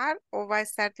trabajar o va a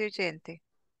estar de oyente?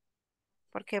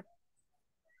 Porque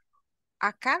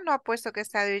acá no ha puesto que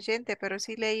está de oyente, pero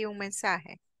sí leí un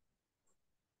mensaje.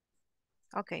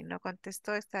 Ok, no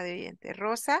contestó, está de oyente.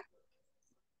 Rosa,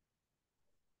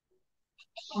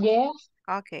 Yes.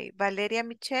 ok. Valeria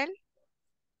Michelle,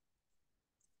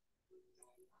 Sí.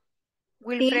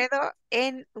 Wilfredo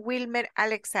en Wilmer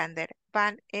Alexander.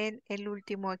 Van en el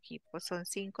último equipo. Son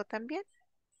 5 también.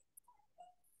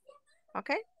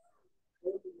 Ok.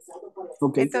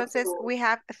 Ok. Entonces, we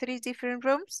have 3 different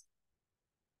rooms.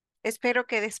 Espero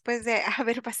que después de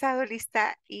haber pasado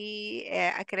lista y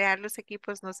a crear los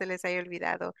equipos no se les haya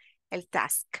olvidado el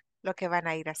task, lo que van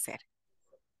a ir a hacer.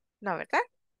 ¿No, verdad?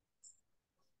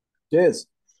 Yes.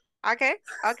 Okay,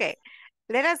 okay.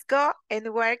 Let us go and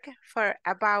work for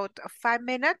about 5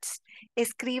 minutes.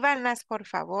 Escríbanlas, por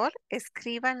favor.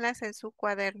 Escríbanlas en su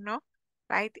cuaderno,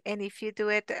 right? And if you do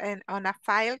it on a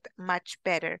file, much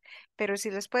better. Pero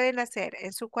si los pueden hacer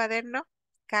en su cuaderno,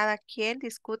 cada quien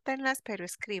discútanlas, pero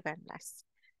escríbanlas.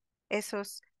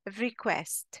 Esos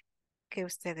requests que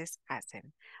ustedes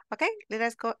hacen. Okay, let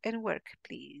us go and work,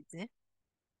 please.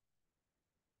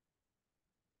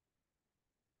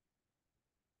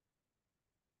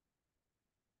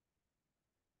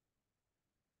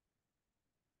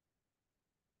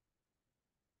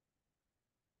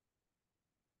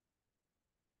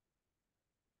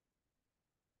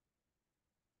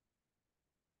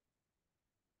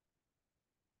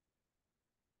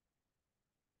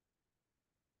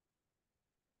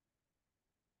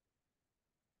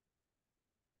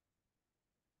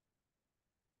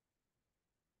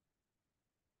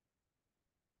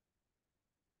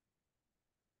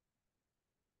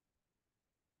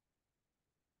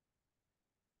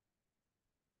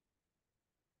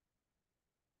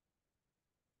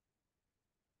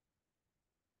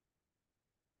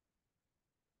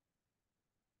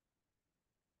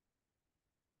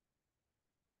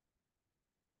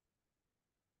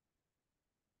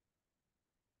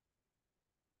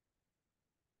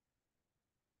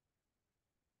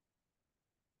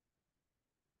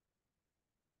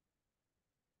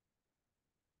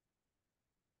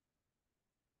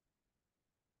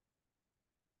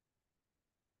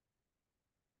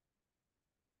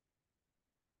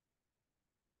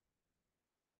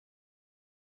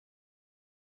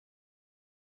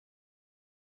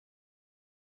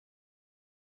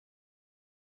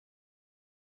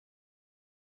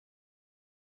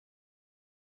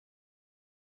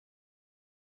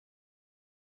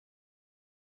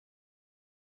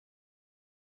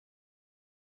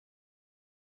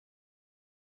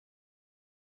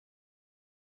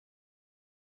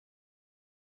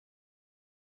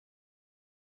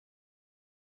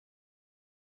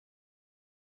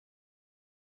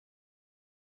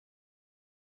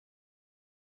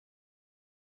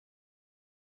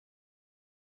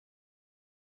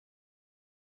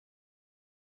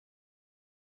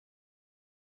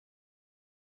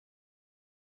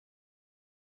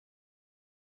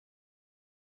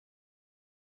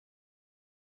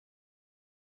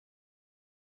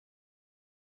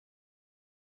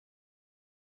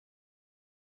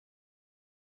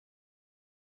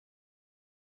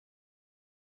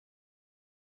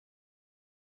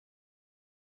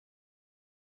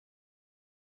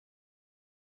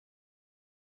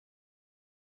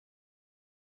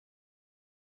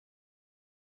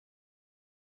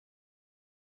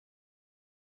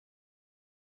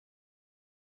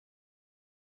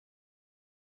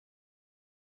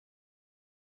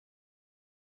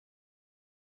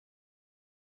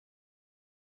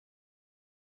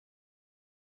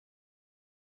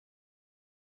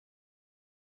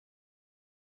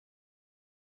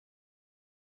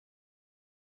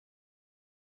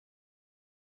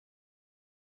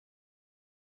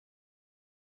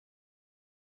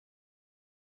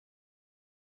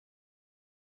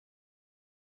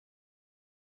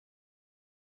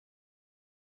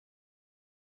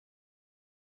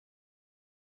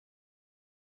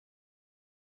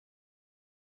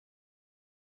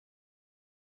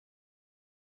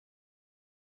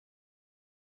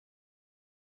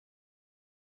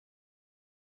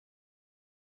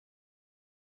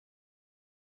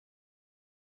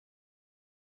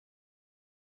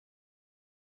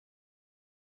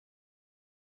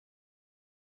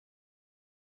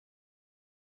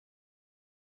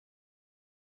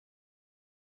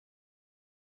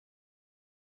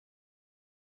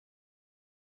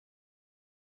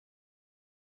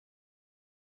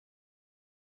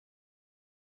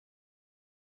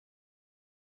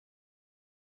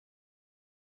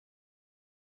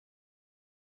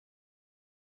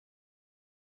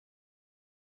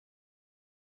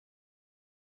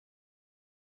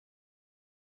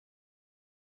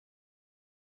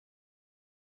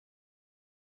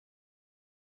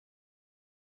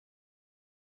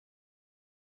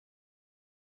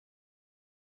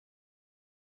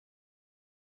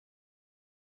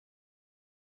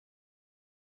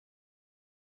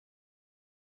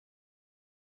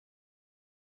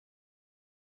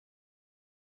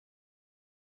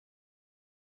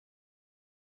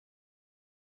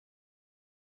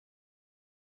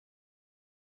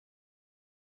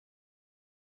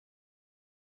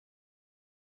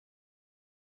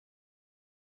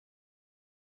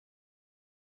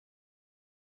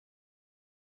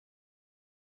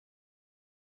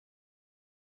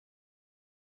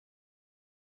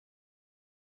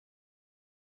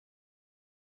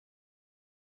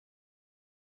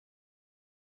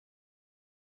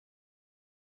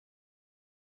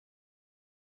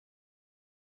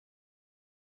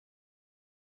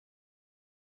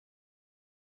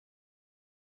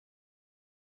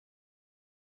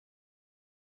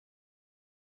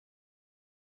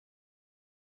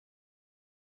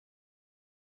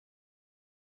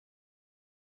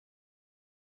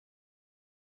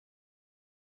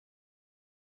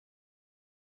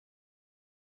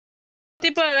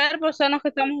 tipo de verbos son los que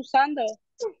estamos usando?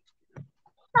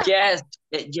 Yes,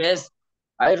 yes.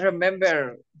 I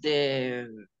remember the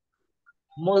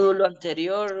módulo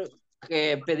anterior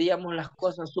que pedíamos las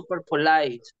cosas super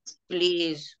polite.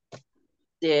 Please.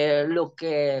 De lo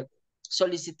que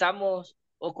solicitamos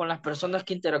o con las personas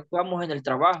que interactuamos en el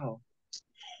trabajo.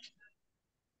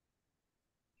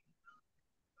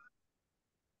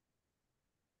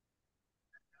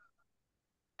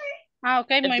 Ah, ok,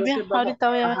 muy bien. Entonces vamos, Ahorita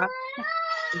voy a ver. ajá.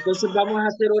 Entonces vamos a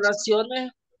hacer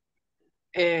oraciones,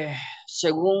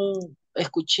 según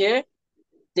escuché,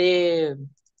 de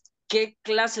qué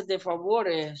clases de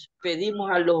favores pedimos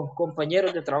a los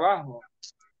compañeros de trabajo.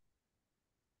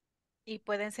 Y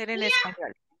pueden ser en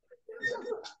español.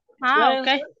 Ah, ok.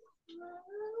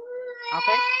 Ok.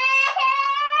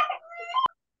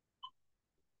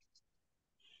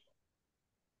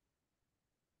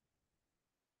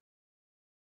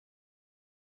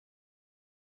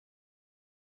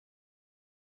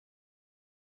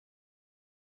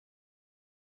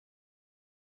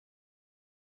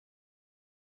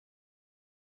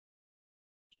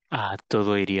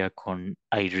 Todo iría con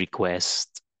I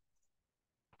request.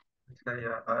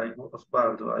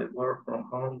 Osvaldo, I work from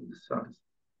home.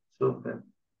 Super.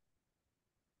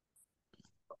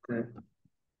 Okay.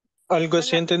 Algo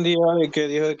así entendía de que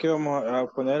dijo de que íbamos a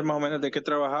poner más o menos de qué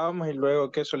trabajábamos y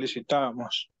luego qué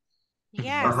solicitábamos. Yes,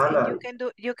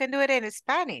 and you can do it in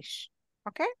Spanish.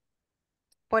 Okay.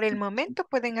 Por el momento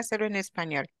pueden hacerlo en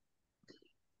español.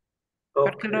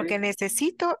 Porque lo que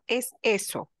necesito es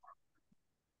eso.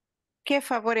 ¿Qué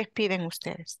favores piden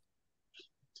ustedes?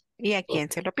 ¿Y a quién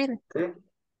se lo piden? Okay.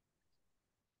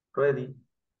 Ready.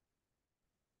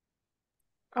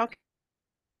 Ok.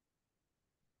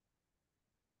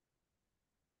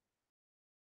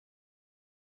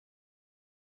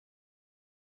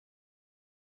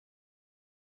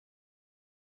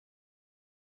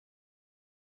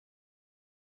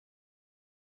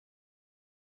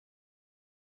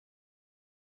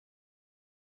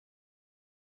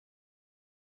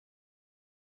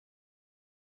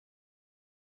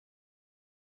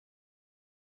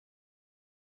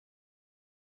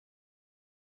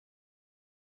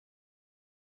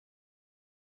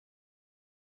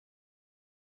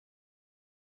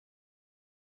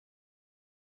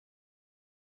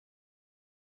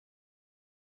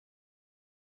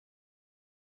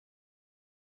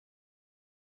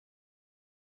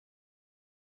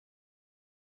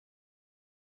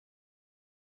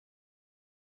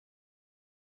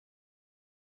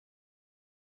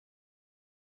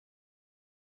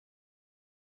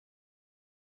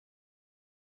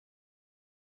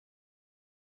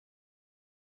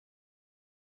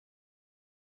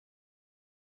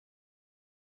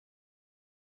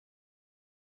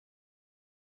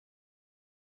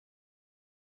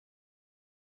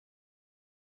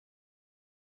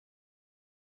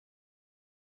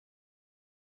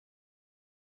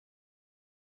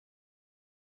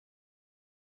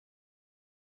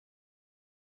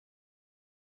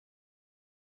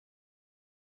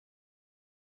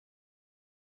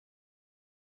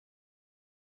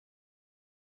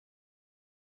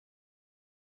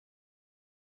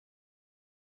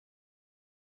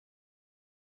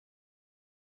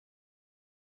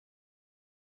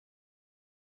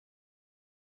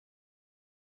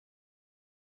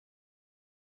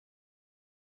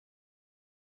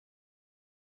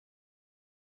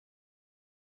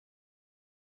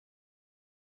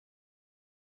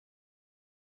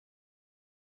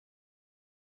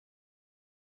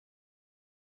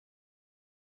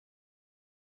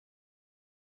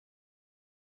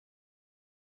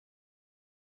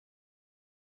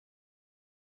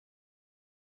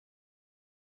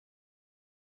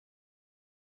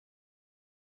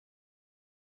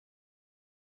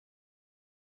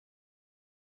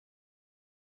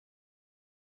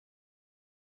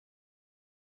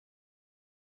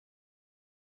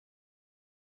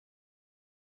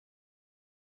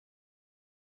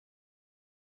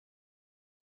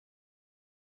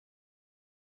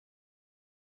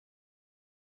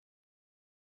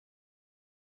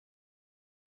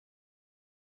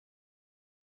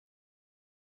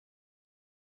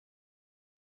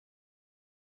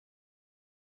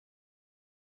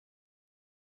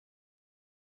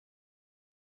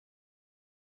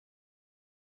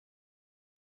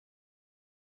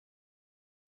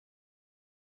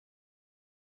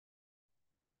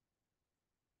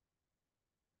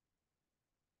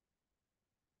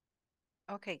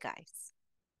 Okay, guys.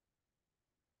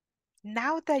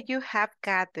 Now that you have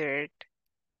gathered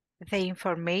the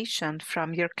information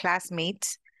from your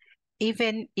classmates,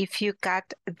 even if you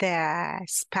got the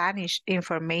Spanish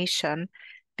information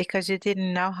because you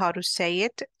didn't know how to say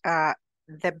it,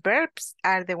 the verbs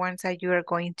are the ones that you are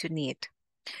going to need.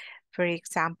 For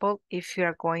example, if you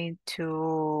are going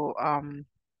to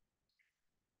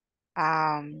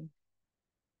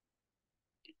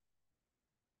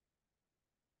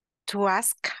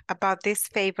ask about this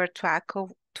favor to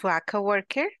a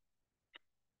coworker,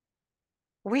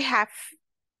 we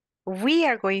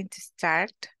are going to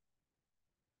start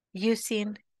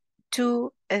using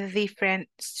two different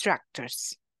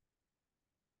structures.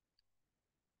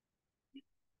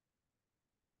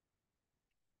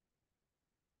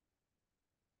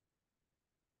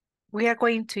 We are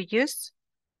going to use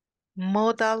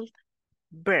modal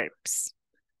verbs.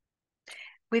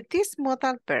 With these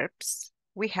modal verbs,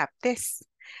 we have this.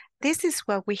 This is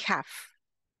what we have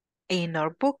in our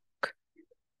book.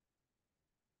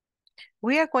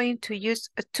 We are going to use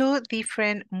two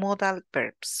different modal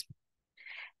verbs.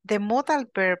 The modal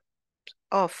verb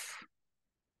of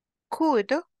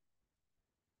could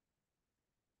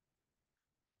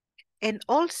and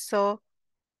also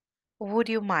would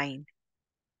you mind.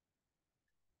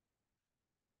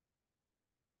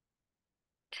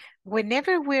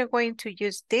 Whenever we are going to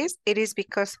use this, it is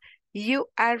because you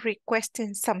are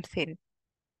requesting something.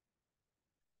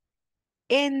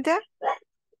 And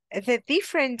the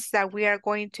difference that we are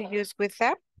going to use with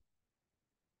them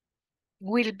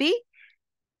will be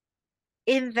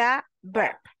in the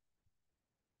verb.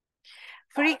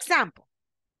 For example,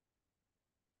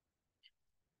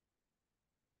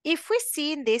 if we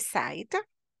see in this side,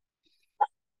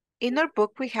 in our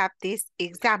book, we have these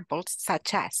examples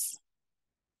such as,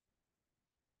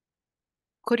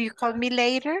 could you call me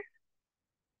later?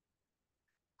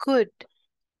 Could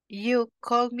you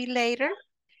call me later?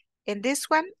 En this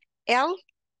one, L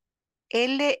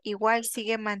igual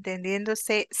sigue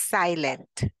manteniéndose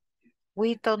silent.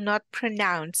 We do not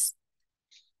pronounce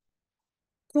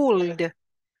could.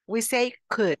 We say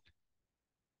could.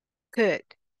 Could.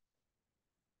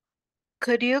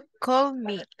 Could you call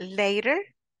me later?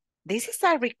 This is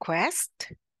a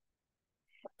request.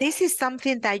 This is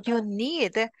something that you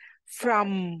need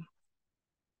from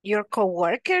your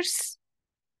coworkers.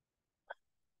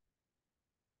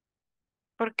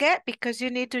 ¿Por qué? Because you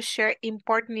need to share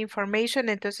important information.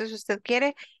 Entonces usted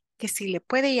quiere que si le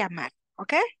puede llamar,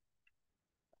 ¿ok?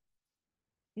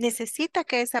 Necesita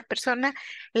que esa persona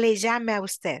le llame a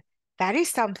usted. That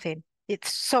is something.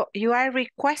 It's so you are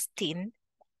requesting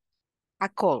a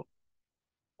call.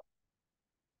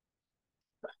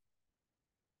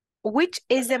 Which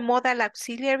is the modal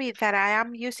auxiliary that I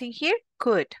am using here?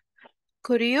 Could.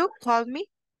 Could you call me?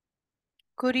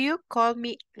 Could you call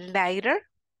me later?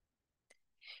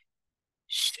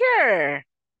 Sure.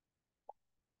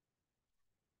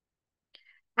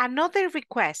 Another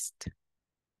request.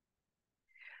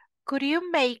 Could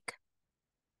you make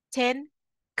 10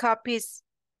 copies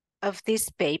of this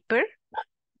paper?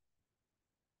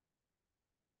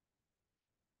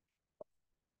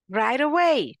 Right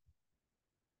away.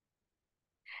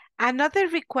 Another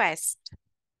request.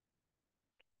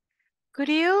 Could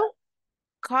you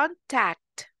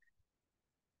contact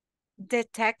the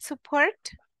tech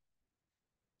support?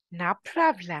 No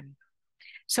problem.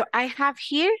 So I have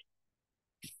here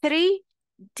 3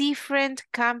 different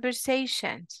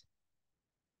conversations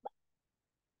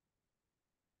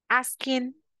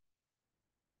asking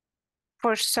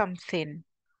for something,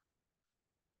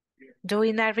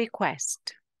 doing a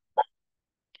request.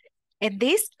 And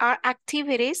these are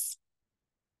activities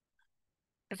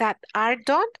that are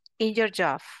done in your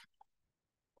job.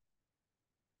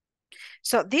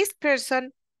 So this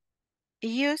person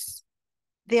used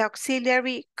the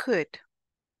auxiliary could.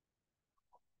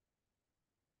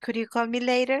 Could you call me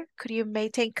later? Could you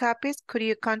make 10 copies? Could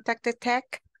you contact the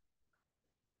tech?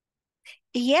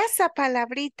 Y esa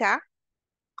palabrita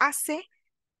hace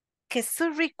que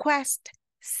su request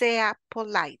sea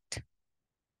polite.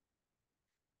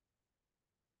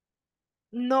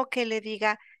 No que le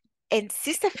diga, en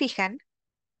si se fijan,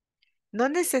 no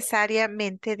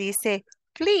necesariamente dice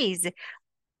please,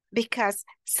 because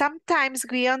sometimes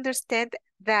we understand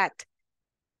that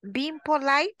being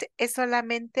polite es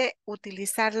solamente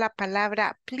utilizar la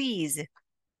palabra please.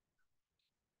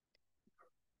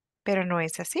 Pero no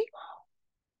es así.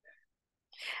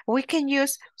 We can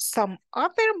use some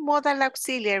other modal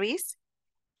auxiliaries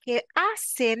que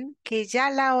hacen que ya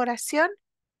la oración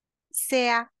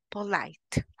sea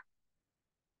polite.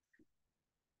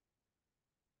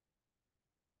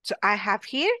 So I have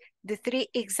here the 3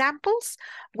 examples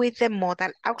with the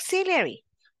modal auxiliary.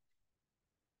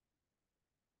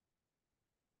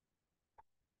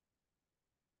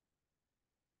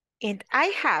 And I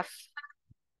have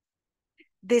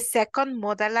the second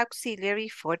modal auxiliary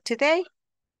for today.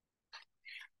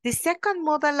 The second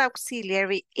modal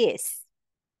auxiliary is,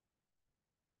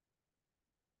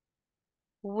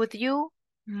 would you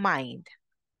mind?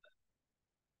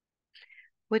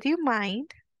 Would you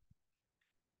mind?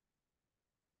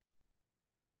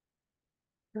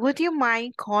 Would you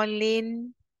mind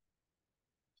calling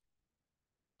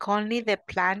the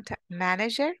plant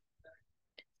manager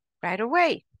right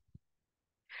away?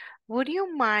 Would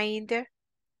you mind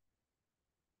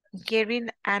getting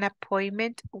an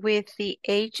appointment with the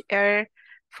HR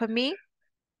for me?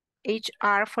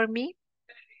 HR for me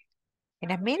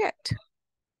in a minute.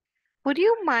 Would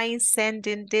you mind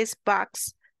sending this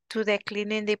box to the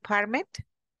cleaning department?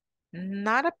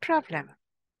 Not a problem.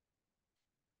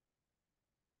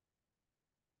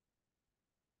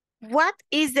 What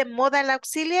is the modal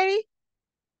auxiliary?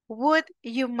 Would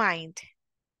you mind?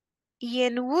 Y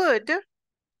en would,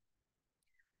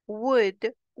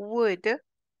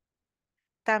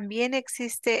 también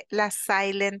existe la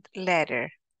silent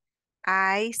letter.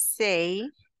 I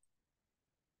say,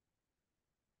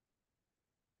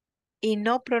 y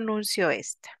no pronuncio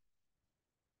esta.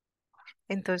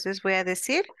 Entonces voy a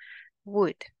decir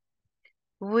would.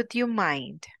 Would you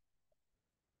mind?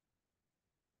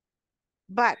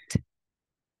 But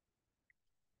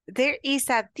there is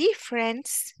a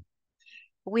difference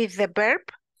with the verb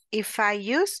if I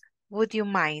use would you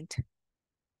mind.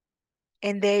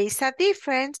 And there is a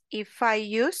difference if I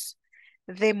use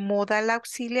the modal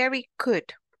auxiliary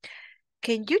could.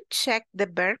 Can you check the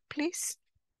verb, please?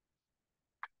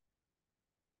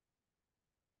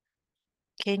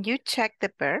 Can you check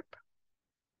the verb?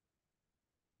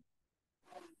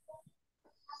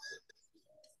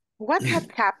 What has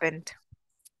happened?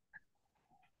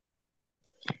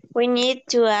 We need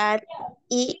to add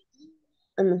ing.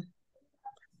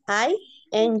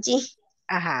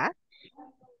 Ajá.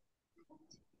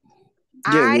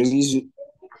 Yeah,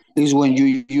 is when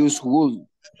you use would.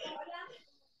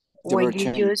 When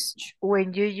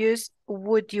you use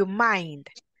would you mind,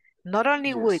 not only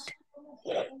Yes. would.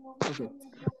 Okay.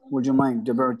 Would you mind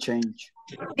the verb change?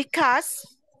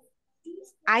 Because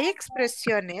hay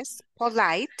expresiones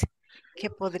polite que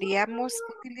podríamos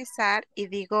utilizar y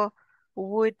digo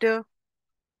would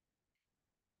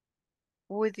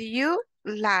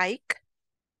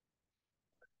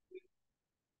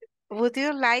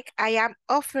you like I am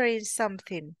offering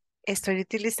something. Estoy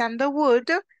utilizando would,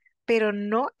 pero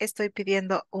no estoy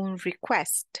pidiendo un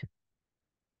request.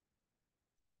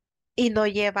 Y no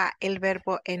lleva el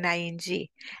verbo en ing.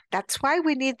 That's why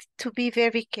we need to be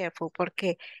very careful,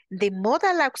 porque the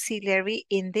modal auxiliary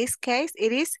in this case,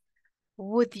 it is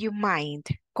would you mind.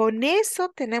 Con eso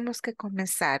tenemos que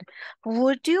comenzar.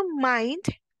 Would you mind?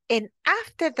 And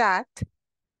after that,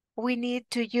 we need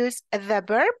to use the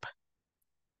verb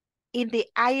in the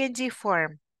ing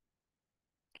form.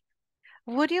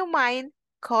 Would you mind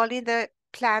calling the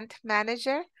plant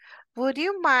manager? Would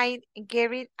you mind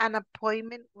getting an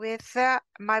appointment with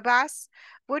my boss?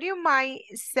 Would you mind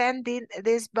sending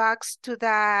this box to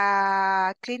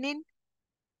the cleaning?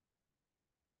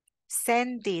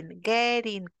 Sending,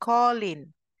 getting,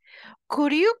 calling.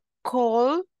 Could you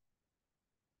call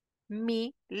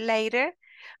me later?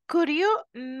 Could you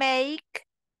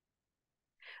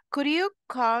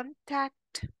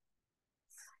contact?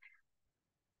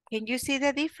 Can you see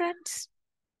the difference?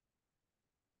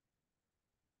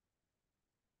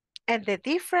 And the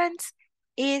difference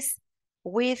is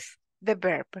with the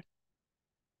verb.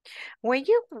 When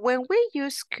we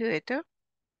use could,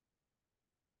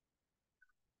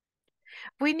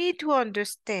 we need to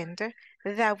understand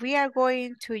that we are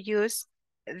going to use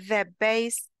the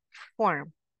base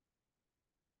form,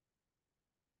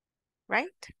 right?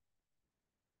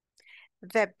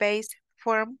 The base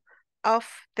form of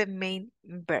the main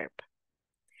verb.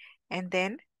 And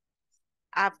then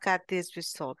I've got this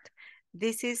result.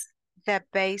 This is the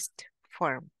based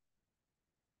form.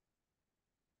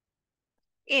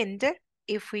 And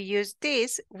if we use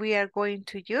this, we are going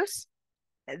to use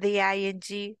the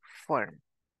ing form.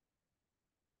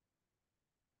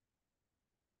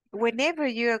 Whenever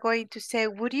you are going to say,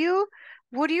 would you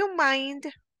mind?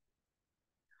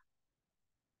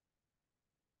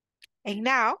 And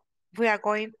now we are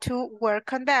going to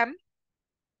work on them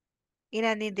in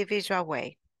an individual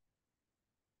way.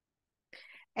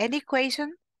 Any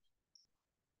question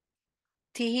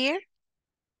to hear?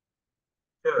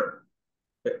 Sure.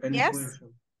 Any Yes?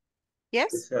 question?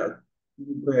 Yes? It's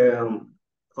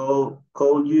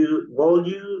call you, will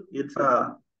you, it's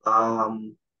a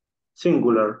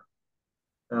singular.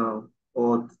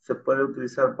 O se puede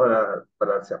utilizar para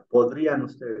o sea, podrían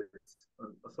ustedes,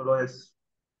 o solo es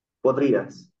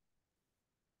podrías.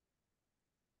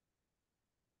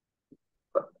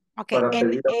 Ok, Para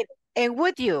pedir, en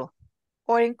would you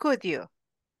o en could you.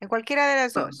 En cualquiera de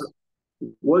las dos.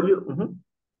 will you? Ujú.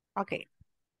 Ok.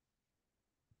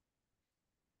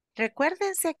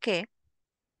 Recuérdense que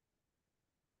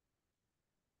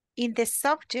in the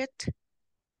subject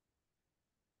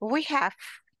we have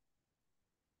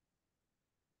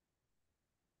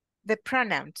the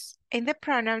pronouns. In the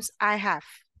pronouns I have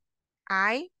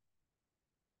I,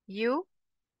 you,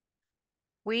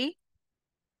 we,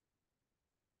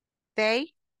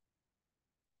 they,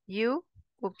 you,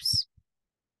 oops,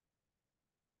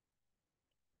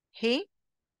 he,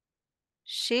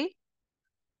 she,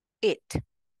 it.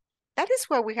 That is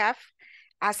what we have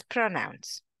as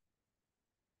pronouns.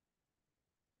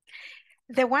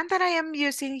 The one that I am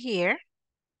using here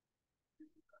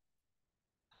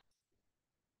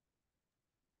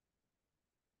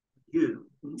You.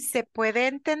 se puede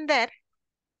entender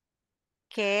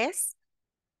que es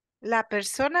la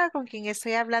persona con quien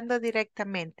estoy hablando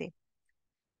directamente.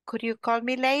 Could you call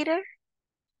me later?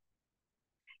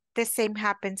 The same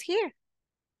happens here.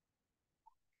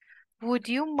 Would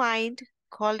you mind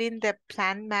calling the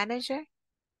plant manager?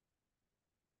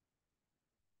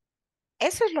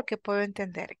 Eso es lo que puedo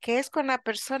entender, que es con la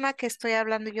persona que estoy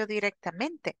hablando yo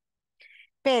directamente.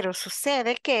 Pero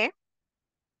sucede que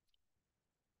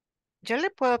yo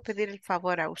le puedo pedir el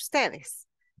favor a ustedes.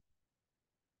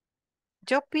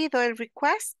 Yo pido el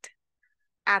request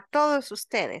a todos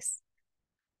ustedes.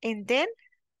 And then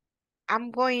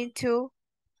I'm going to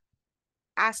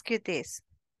ask you this.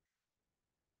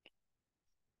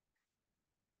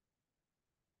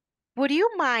 Would you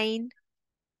mind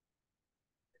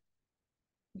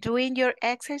doing your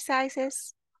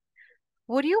exercises?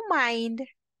 Would you mind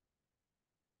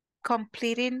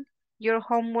completing your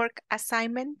homework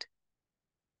assignment?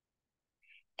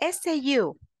 Ese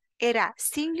you era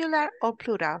singular o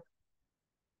plural.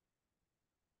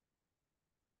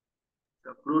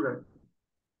 Plural.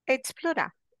 It's plural.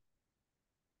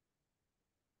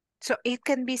 So it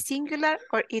can be singular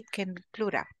or it can be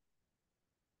plural.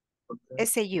 Okay.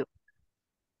 Ese you.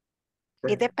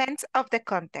 It depends of the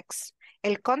context.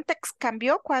 El context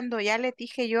cambió cuando ya le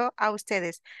dije yo a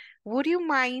ustedes, would you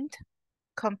mind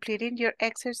completing your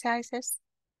exercises?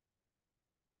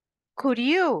 Could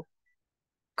you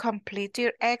complete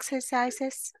your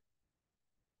exercises?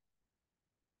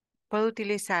 Puedo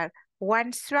utilizar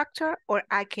one structure or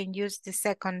I can use the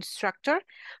second structure,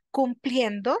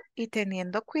 cumpliendo y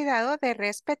teniendo cuidado de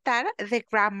respetar the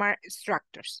grammar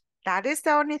structures. That is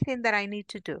the only thing that I need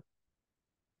to do.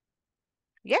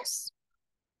 Yes?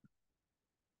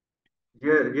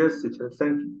 Yeah, yes, teacher.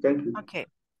 Thank you. Thank you. Okay.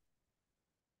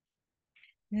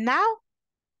 Now,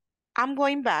 I'm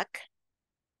going back.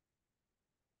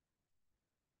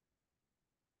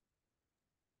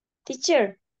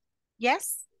 Teacher,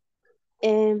 Yes?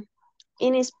 in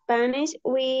Spanish,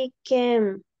 we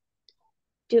can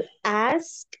to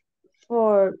ask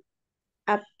for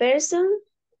a person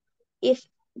if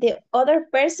the other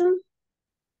person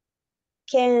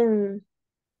can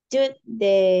do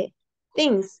the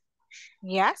things.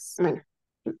 Yes. Bueno,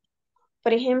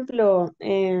 por ejemplo,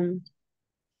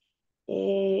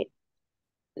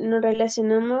 nos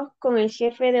relacionamos con el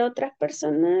jefe de otras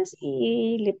personas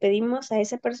y le pedimos a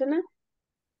esa persona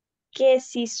que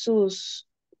si sus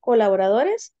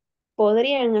colaboradores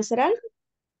podrían hacer algo,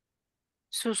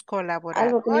 Sus algo que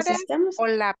colaboradores necesitamos. o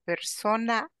la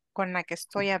persona con la que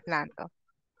estoy hablando.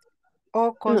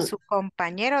 O con No. su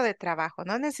compañero de trabajo,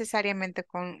 no necesariamente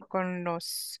con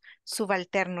los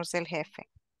subalternos del jefe.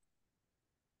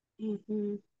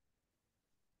 Ujú.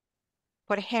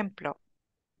 Por ejemplo,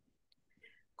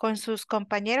 con sus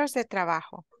compañeros de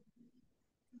trabajo.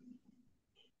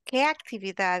 ¿Qué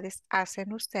actividades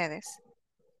hacen ustedes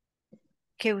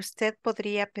que usted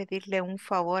podría pedirle un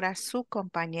favor a su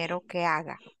compañero que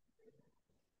haga?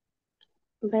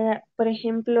 Vea, por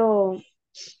ejemplo,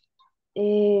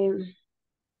 eh,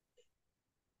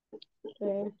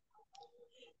 eh,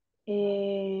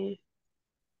 eh,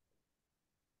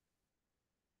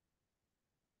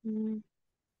 mm,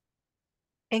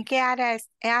 ¿En qué área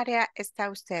está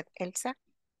usted, Elsa?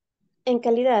 en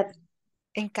calidad.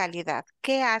 En calidad.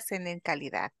 ¿Qué hacen en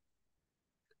calidad?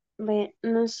 Vea,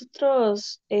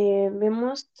 nosotros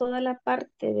vemos toda la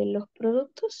parte de los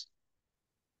productos,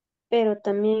 pero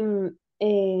también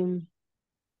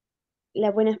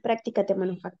las buenas prácticas de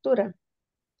manufactura,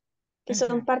 que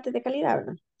son Ujú. parte de calidad,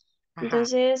 ¿verdad? Ajá.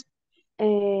 Entonces,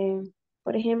 eh,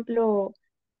 por ejemplo,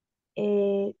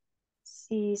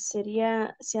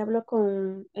 si hablo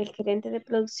con el gerente de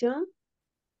producción,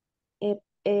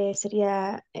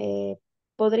 sería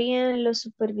 ¿podrían los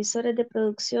supervisores de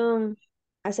producción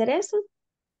hacer eso?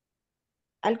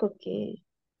 Algo que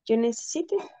yo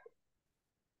necesite.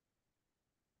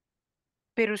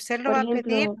 Pero usted lo Por va a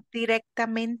pedir ejemplo,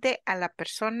 directamente a la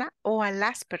persona o a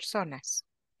las personas.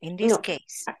 In this no,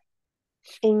 case.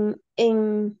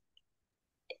 en,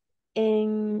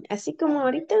 en, así como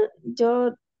ahorita,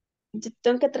 yo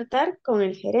tengo que tratar con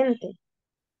el gerente,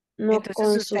 no Entonces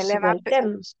con sus usted le va a,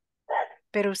 subalternos.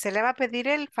 pero usted le va a pedir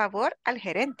el favor al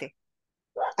gerente.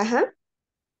 Ajá.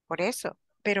 Por eso.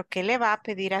 Pero ¿qué le va a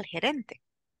pedir al gerente?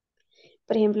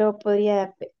 Por ejemplo,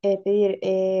 podría pedir,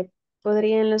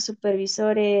 podrían los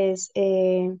supervisores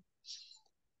eh,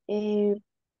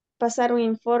 pasar un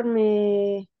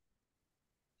informe,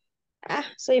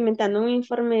 estoy inventando, un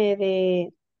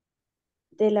informe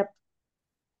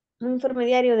un informe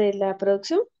diario de la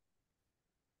producción.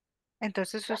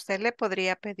 Entonces usted le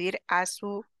podría pedir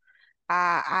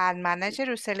al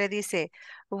manager, usted le dice,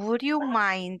 would you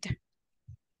mind,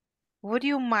 would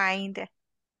you mind,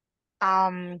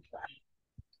 um,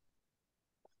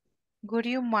 would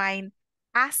you mind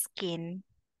asking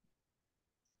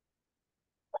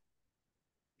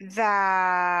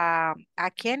 ¿a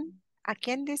quién? ¿A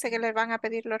quién dice que le van a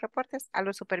pedir los reportes? A los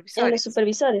Los supervisores.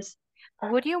 supervisores.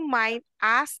 Would you mind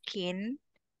asking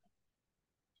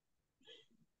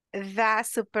the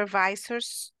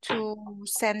supervisors to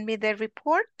send me the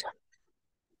report?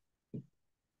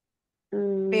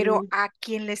 Pero a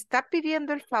quien le está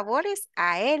pidiendo el favor es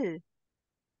a él,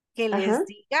 que les Ajá.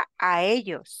 diga a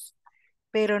ellos.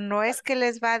 Pero no es que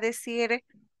les va a decir,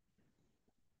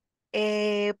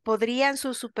 podrían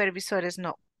sus supervisores,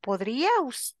 no. Podría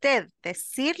usted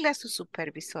decirle a sus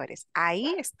supervisores,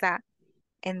 ahí está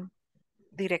en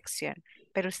dirección.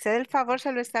 Pero usted el favor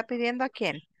se lo está pidiendo ¿a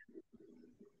quién?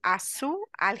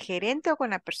 Al gerente o con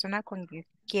la persona con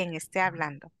quien esté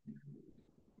hablando.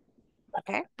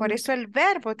 ¿Ok? Por eso el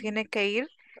verbo tiene que ir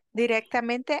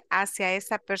directamente hacia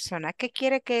esa persona. ¿Qué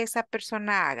quiere que esa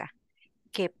persona haga?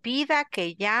 Que pida,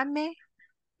 que llame,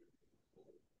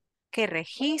 que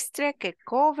registre, que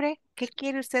cobre. ¿Qué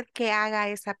quiere usted que haga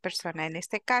esa persona? En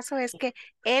este caso es que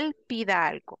él pida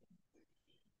algo.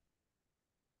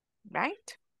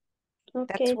 Right?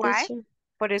 That's Ok, why. teacher.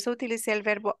 Por eso utilicé el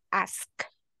verbo ask.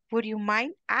 Would you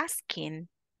mind asking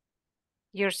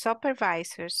your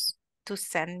supervisors to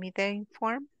send me the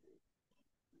form?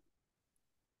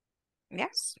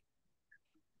 Yes.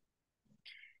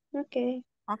 Okay.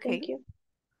 Okay. Thank you.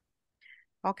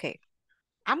 Okay.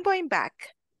 I'm going back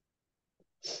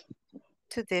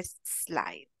to these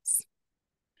slides.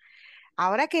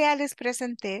 Ahora que ya les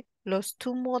presenté los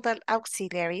two modal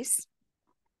auxiliaries,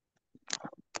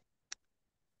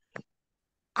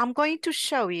 I'm going to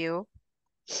show you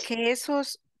que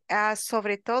esos,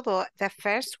 sobre todo the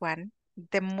first one,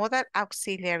 the modal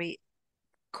auxiliary,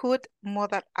 could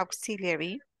modal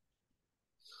auxiliary,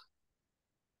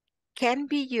 can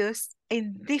be used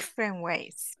in different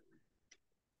ways.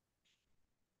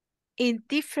 In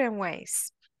different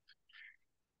ways.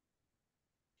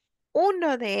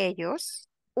 Uno de ellos,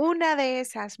 una de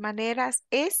esas maneras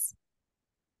es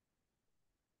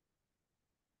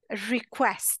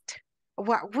request.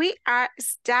 What we are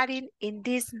studying in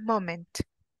this moment.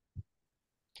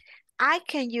 I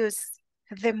can use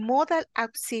the modal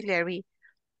auxiliary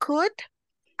could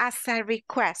as a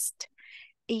request.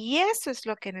 Y eso es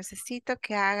lo que necesito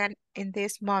que hagan in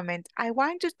this moment. I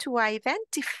want you to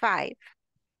identify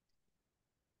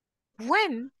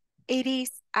when it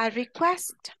is a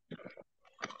request.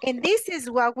 And this is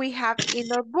what we have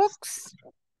in our books.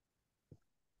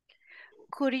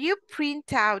 Could you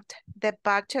print out the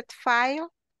budget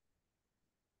file?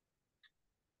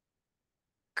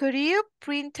 Could you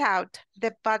print out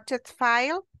the budget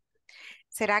file?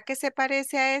 ¿Será que se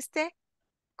parece a este?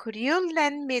 Could you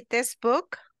lend me this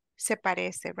book? Se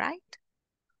parece, right?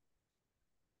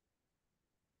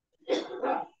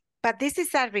 But this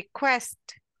is a request.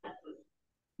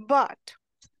 But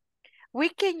we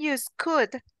can use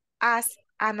could as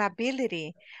an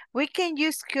ability. We can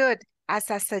use could as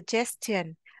a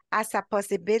suggestion, as a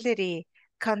possibility,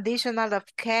 conditional of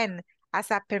can,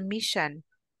 as a permission.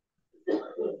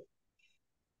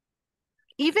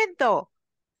 Even though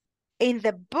in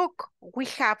the book we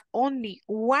have only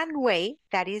one way,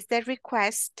 that is the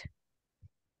request,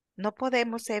 no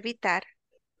podemos evitar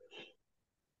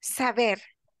saber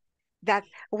that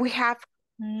we have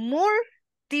more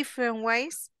different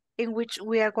ways in which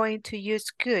we are going to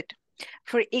use could.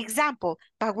 For example,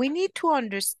 but we need to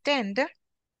understand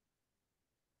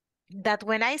that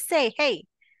when I say, hey,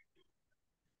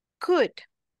 could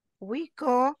we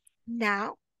go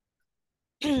now?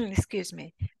 Excuse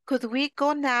me. Could we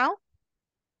go now?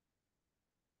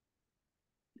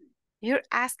 You're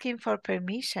asking for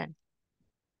permission.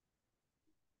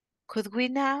 Could we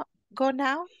now go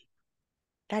now?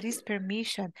 That is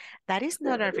permission. That is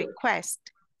not a request.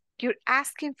 You're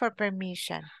asking for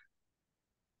permission.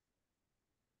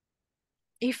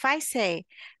 If I say,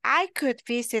 I could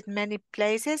visit many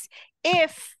places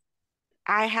if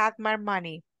I had more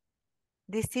money,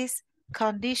 this is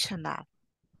conditional.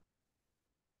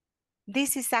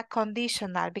 This is a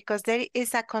conditional because there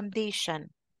is a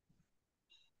condition.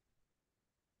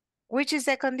 Which is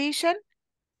the condition?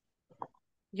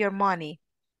 Your money.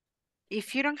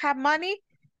 If you don't have money,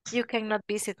 you cannot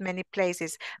visit many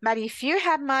places. But if you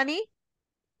have money,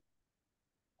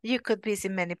 you could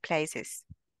visit many places.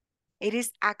 It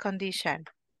is a condition.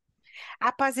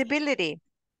 A possibility.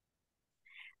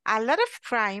 A lot of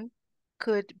crime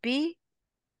could be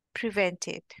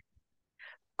prevented.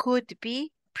 Could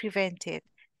be prevented.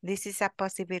 This is a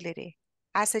possibility.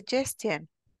 A suggestion.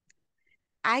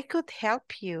 I could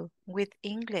help you with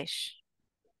English.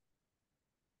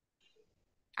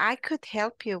 I could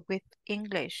help you with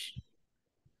English.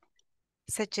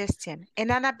 Suggestion.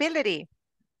 And an ability.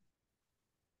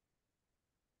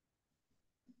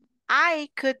 I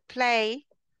could play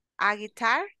a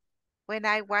guitar when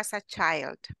I was a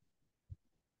child.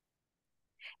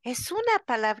 Es una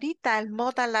palabrita el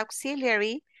modal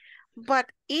auxiliary,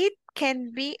 but it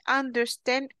can be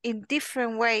understood in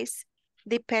different ways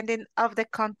depending of the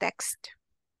context.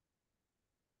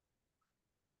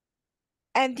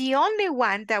 And the only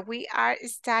one that we are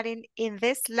studying in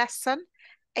this lesson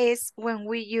is when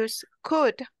we use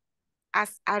could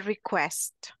as a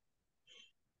request.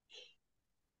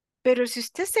 Pero si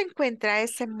usted se encuentra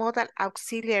ese modal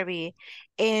auxiliary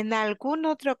en algún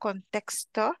otro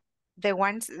contexto, the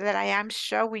ones that I am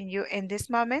showing you in this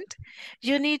moment,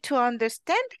 you need to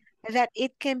understand that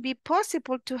it can be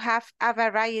possible to have a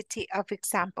variety of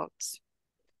examples.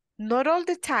 Not all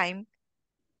the time,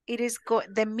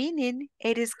 the meaning,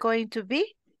 it is going to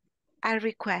be a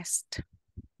request.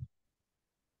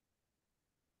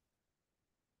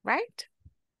 Right?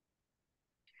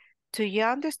 Do you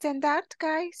understand that,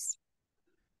 guys?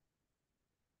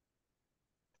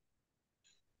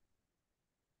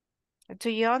 Do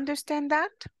you understand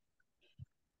that?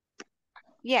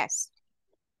 Yes.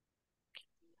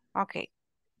 Okay.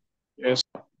 Yes.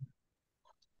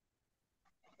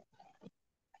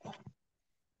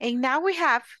 And now we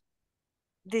have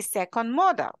the second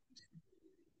model.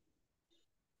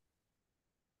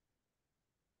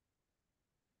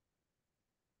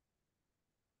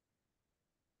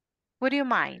 Would you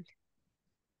mind?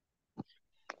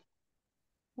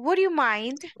 Would you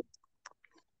mind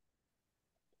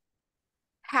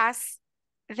has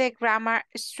the grammar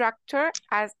structure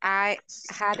as I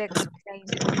had explained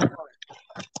before.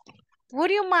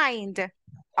 Would you mind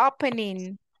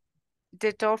opening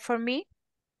the door for me?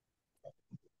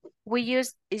 We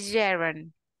use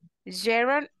gerund.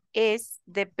 Gerund is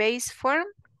the base form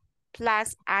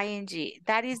plus ing.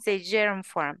 That is the gerund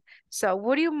form. So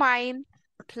would you mind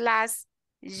plus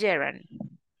gerund?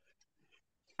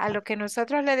 A lo que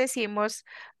nosotros le decimos,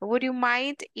 would you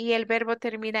mind, y el verbo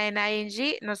termina en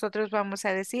ing, nosotros vamos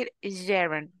a decir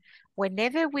gerund.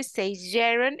 Whenever we say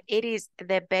gerund, it is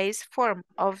the base form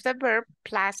of the verb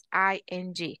plus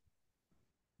ing.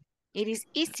 It is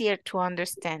easier to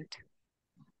understand,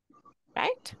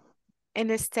 right?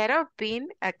 And instead of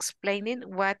explaining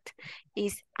what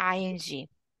is ing.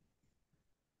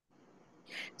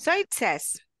 So it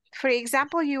says, for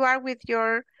example, you are with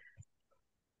your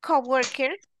coworker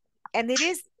and it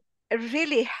is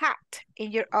really hot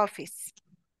in your office.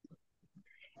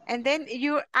 And then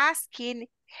you're asking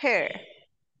her,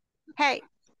 hey,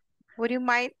 would you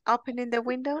mind opening the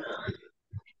window?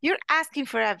 You're asking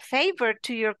for a favor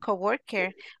to your coworker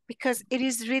because it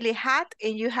is really hot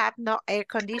and you have no air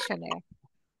conditioner.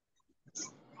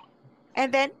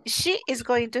 And then she is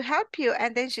going to help you.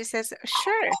 And then she says,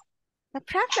 sure, no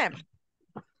problem.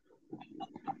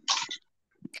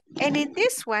 And in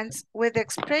these ones, with the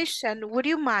expression, would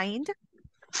you mind?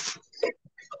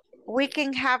 We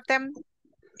can have them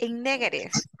in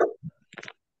negative.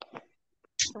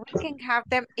 We can have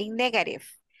them in negative.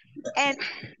 And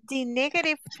the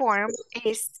negative form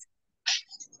is,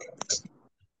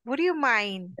 would you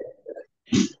mind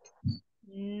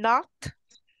not?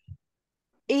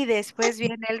 Y después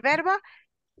viene el verbo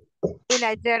in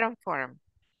a gerund form.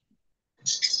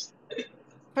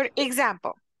 For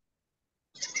example,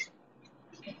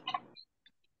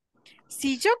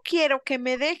 si yo quiero que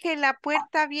me deje la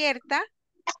puerta abierta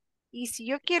y si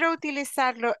yo quiero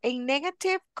utilizarlo en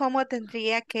negative, ¿cómo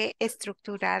tendría que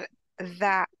estructurar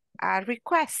the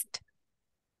request?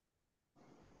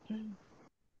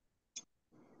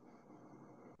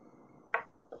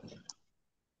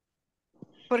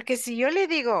 Porque si yo le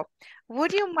digo,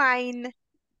 would you mind,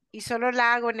 y solo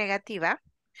la hago negativa,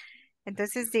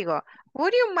 entonces digo,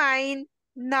 would you mind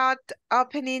not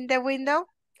opening the window?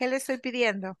 ¿Qué le estoy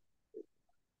pidiendo?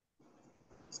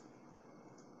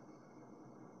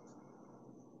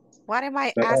 What am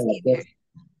I asking her?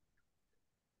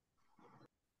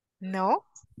 No.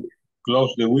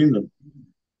 Close the window.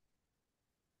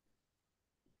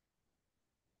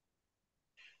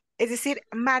 Es decir,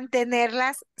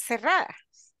 mantenerlas cerradas.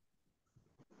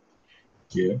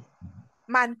 Yeah.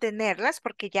 Mantenerlas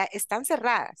porque ya están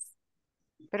cerradas.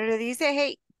 Pero le dice,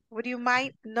 hey, would you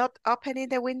mind not opening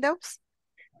the windows?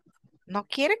 No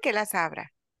quiere que las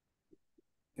abra.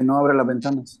 Que no abre las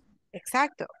ventanas.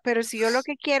 Exacto. Pero si yo lo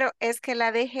que quiero es que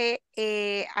la deje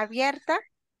abierta,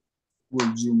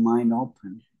 Would you mind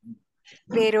open?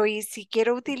 pero y si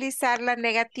quiero utilizarla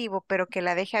negativo, pero que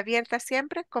la deje abierta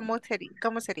siempre, ¿cómo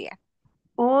sería?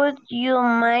 Would you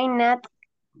mind not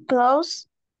close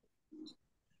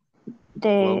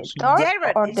the Closing. door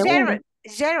Jaron, or the window?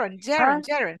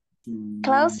 Jaron.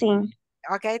 Closing.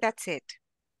 Okay, that's it.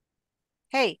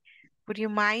 Hey, would you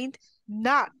mind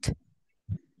not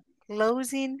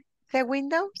closing the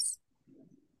windows?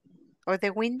 Or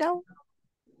the window?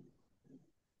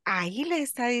 Ahí le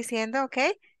está diciendo,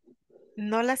 ok,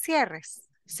 no la cierres.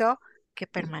 So, que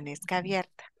permanezca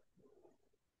abierta.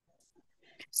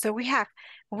 So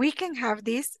we can have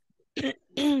this,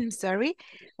 sorry,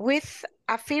 with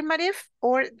affirmative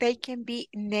or they can be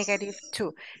negative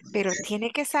too. Pero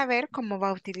tiene que saber cómo va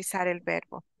a utilizar el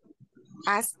verbo.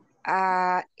 As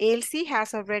Elsie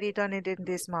has already done it in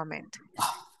this moment.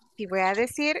 Si voy a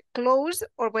decir close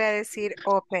o voy a decir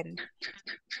open.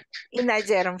 In a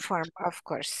gerund form, of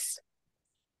course.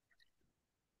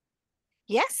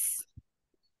 Yes?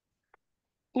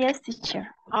 Yes, teacher.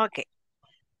 Okay.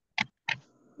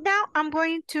 Now I'm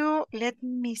going to, let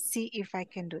me see if I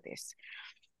can do this.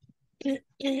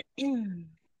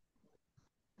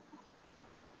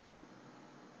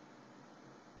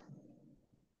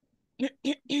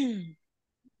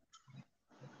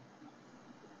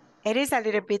 It is a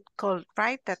little bit cold,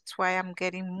 right? That's why I'm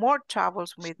getting more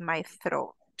troubles with my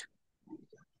throat.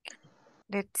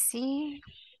 Let's see.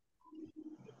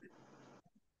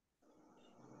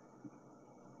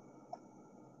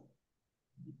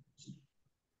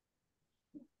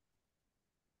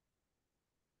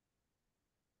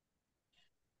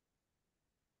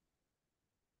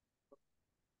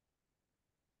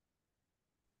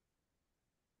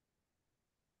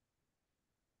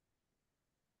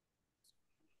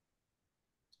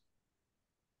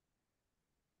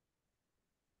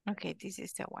 Okay, this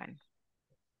is the one.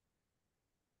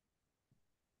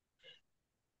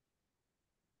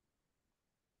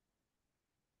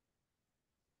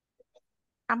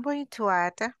 I'm going to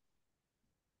add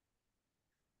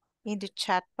in the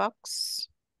chat box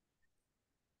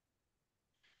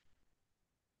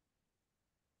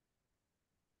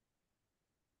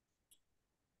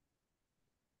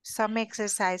some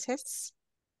exercises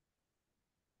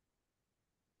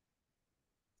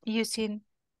using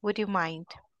would you mind.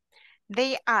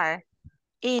 They are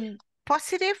in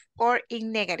positive or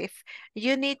in negative.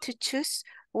 You need to choose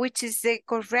which is the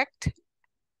correct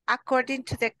according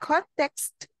to the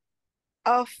context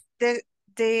of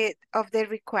the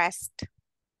request.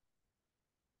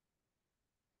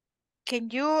 Can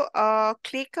you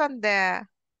click on the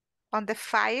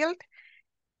file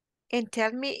and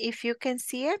tell me if you can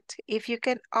see it, if you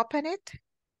can open it?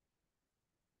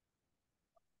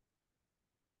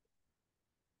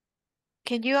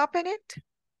 Can you open it?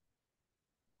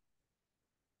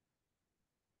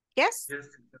 Yes?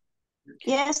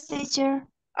 Yes, teacher.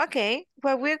 Okay,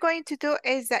 what we're going to do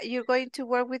is that you're going to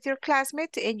work with your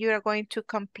classmates and you are going to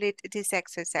complete these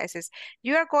exercises.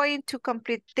 You are going to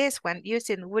complete this one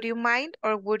using would you mind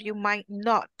or would you mind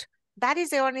not? That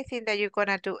is the only thing that you're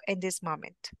gonna do in this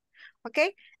moment.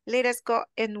 Okay, let us go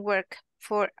and work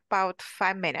for about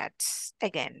 5 minutes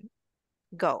again.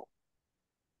 Go.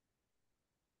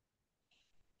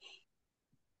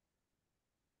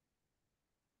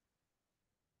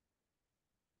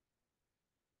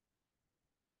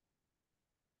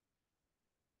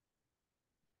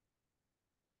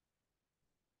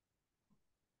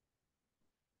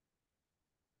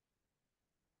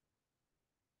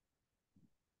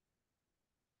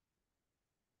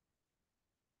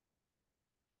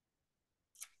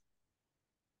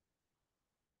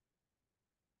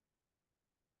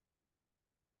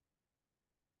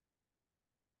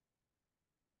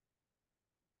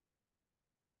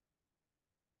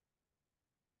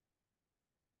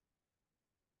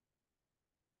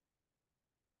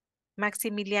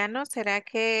 Maximiliano, ¿será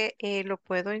que lo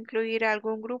puedo incluir a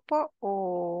algún grupo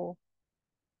o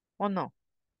 ¿O no?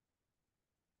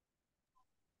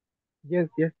 Yes,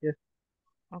 yes, yes.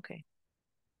 Okay.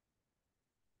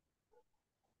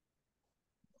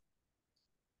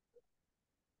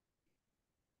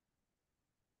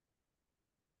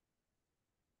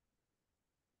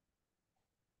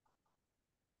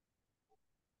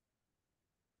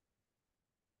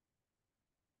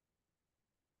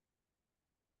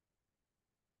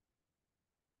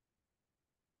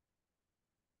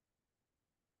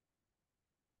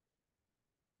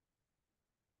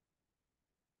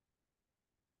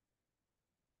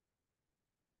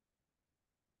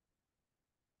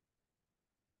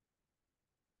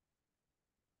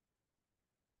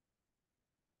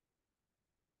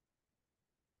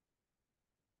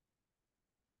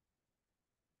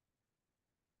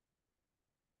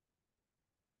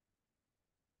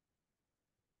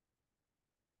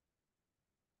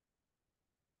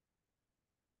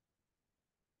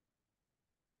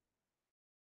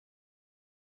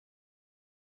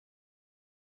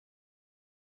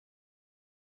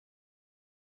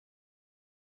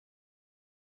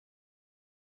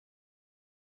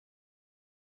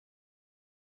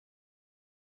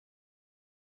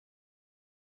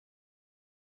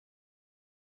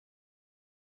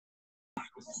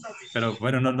 Pero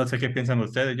bueno, no sé qué piensan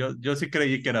ustedes. Yo sí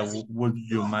creí que era would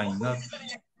you mind not,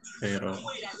 pero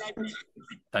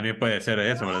también puede ser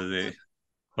eso, ¿verdad?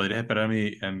 Podrías esperar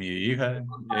a mi hija,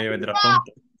 ella vendrá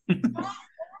pronto.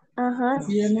 Ajá.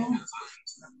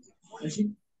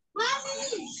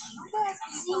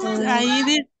 Ahí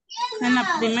en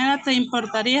la primera te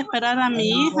importaría esperar a mi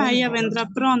hija, ella vendrá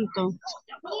pronto.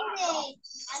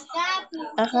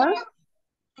 Ajá.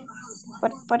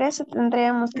 Por eso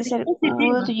tendríamos que ser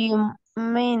would you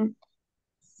mind?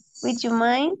 Would you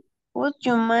mind? Would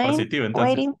you mind Positivo,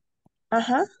 entonces. waiting?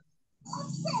 Ajá.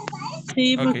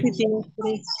 Sí, Ok. positivo.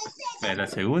 Sí. La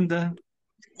segunda,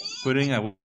 putting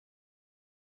a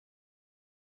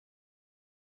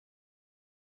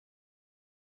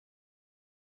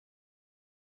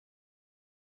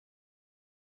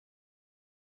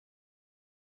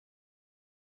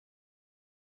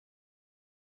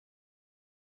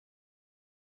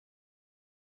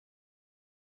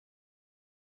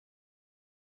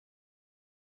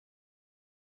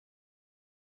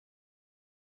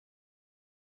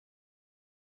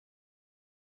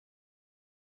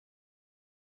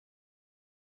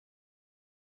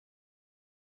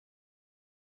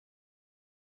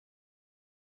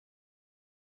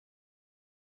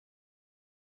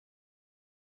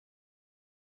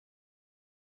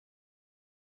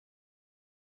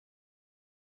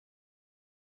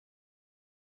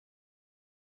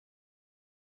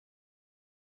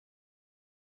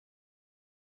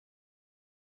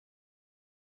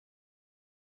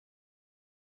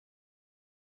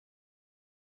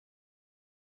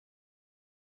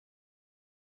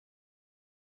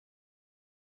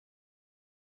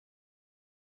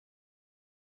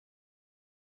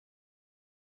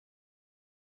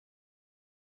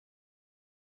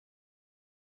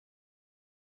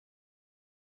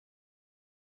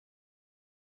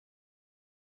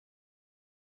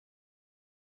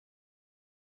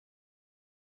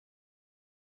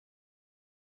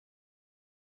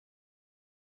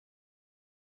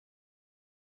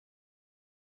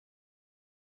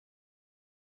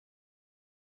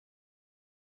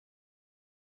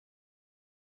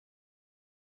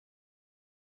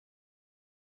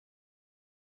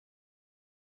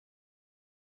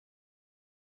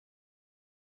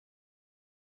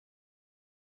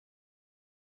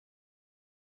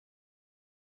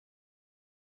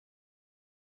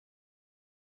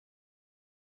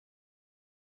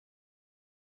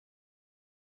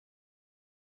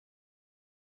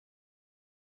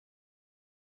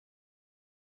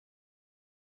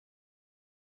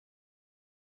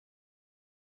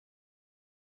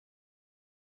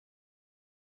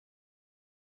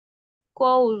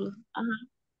Cold.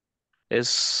 Ajá.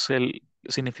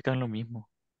 Significan lo mismo.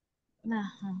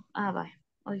 Ajá. Ah, vaya.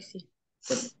 Hoy sí.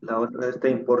 La otra te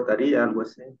importaría algo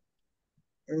así.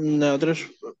 La otra es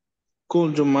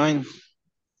could you mind.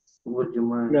 Would you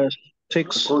mind? Las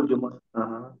six. Could you mind?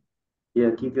 Ajá. Y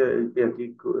aquí que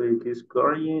es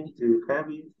carrying the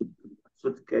heavy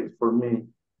suitcase for me.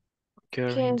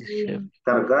 Carrying the ship.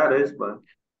 Cargar es, va.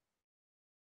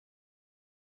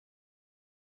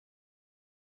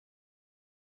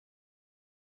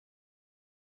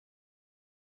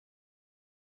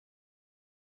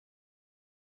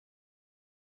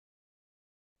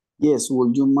 Yes,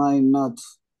 would you mind not?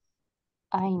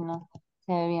 Ay, no.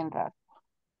 Se ve bien raro.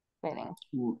 Esperen.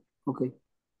 Okay.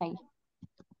 Ahí.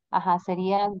 Ajá,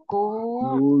 sería Would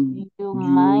you you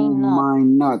mind not.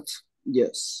 mind not?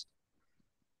 Yes.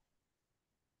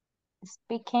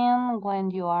 Speaking when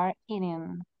you are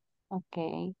eating. Ok.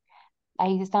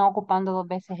 Ahí se están ocupando dos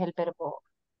veces el verbo,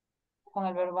 con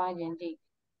el verbo ing.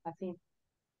 Así.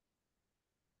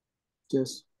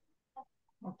 Yes.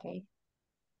 Ok.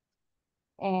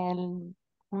 El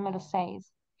número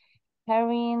 6.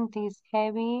 Carrying this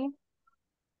heavy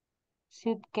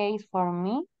suitcase for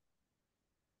me.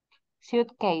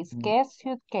 Suitcase. ¿Qué es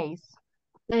suitcase?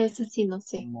 Eso sí, no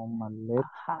sé. Como maleta.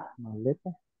 Ajá.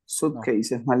 Maleta.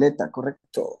 Suitcase es maleta,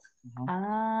 correcto. Ajá.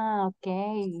 Ah,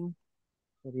 ok.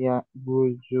 Sería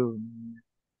would you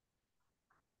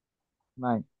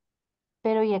mind.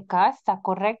 Pero y acá está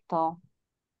correcto.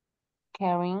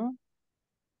 Carrying.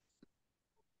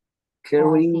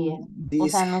 O así es. Carrying O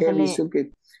this sea, no se heavy le,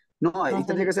 suitcase. No, no ahí se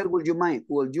tendría le, que ser would you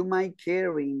mind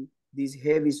carrying this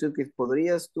heavy suitcase?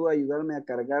 ¿Podrías tú ayudarme a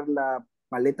cargar la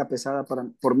maleta pesada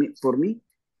por mí? Como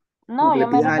no, que le yo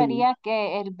me pidas a alguien. refería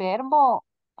que el verbo,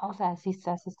 o sea, sí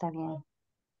está bien.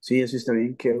 Sí, eso está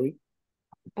bien, carry.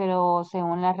 Pero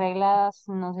según las reglas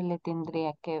no se le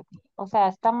tendría que, o sea,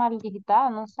 está mal digitada,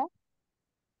 no sé,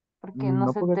 porque no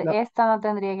No sé, porque esta no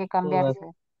tendría que todas,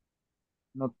 cambiarse.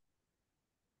 no,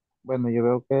 bueno, yo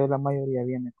veo que la mayoría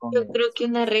viene con Yo creo que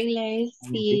una regla es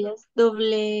ing. si es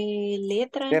doble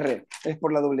letra. R, es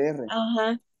por la doble R.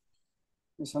 Ajá.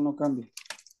 Esa no cambia.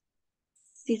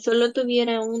 Si solo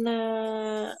tuviera Y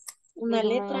una yo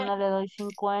letra, mañana le doy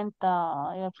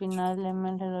 50 y al final de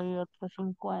mes le doy otro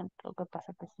 50. Lo que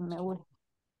pasa es que sí me urge.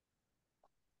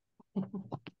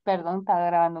 Perdón, estaba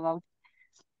grabando un audio.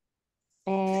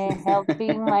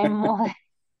 Helping my mother.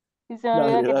 Y se me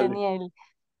olvidó Dale, que dale, tenía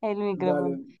el micrófono.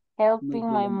 dale. No hay Helping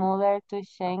my problema. mother to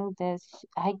change this.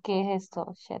 Ay, ¿qué es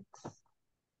esto? Shit.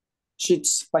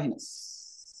 Sheets,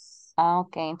 páginas. Ah,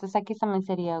 ok. Entonces aquí también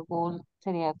sería good,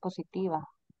 sería positiva.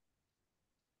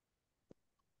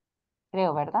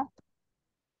 Creo, ¿verdad?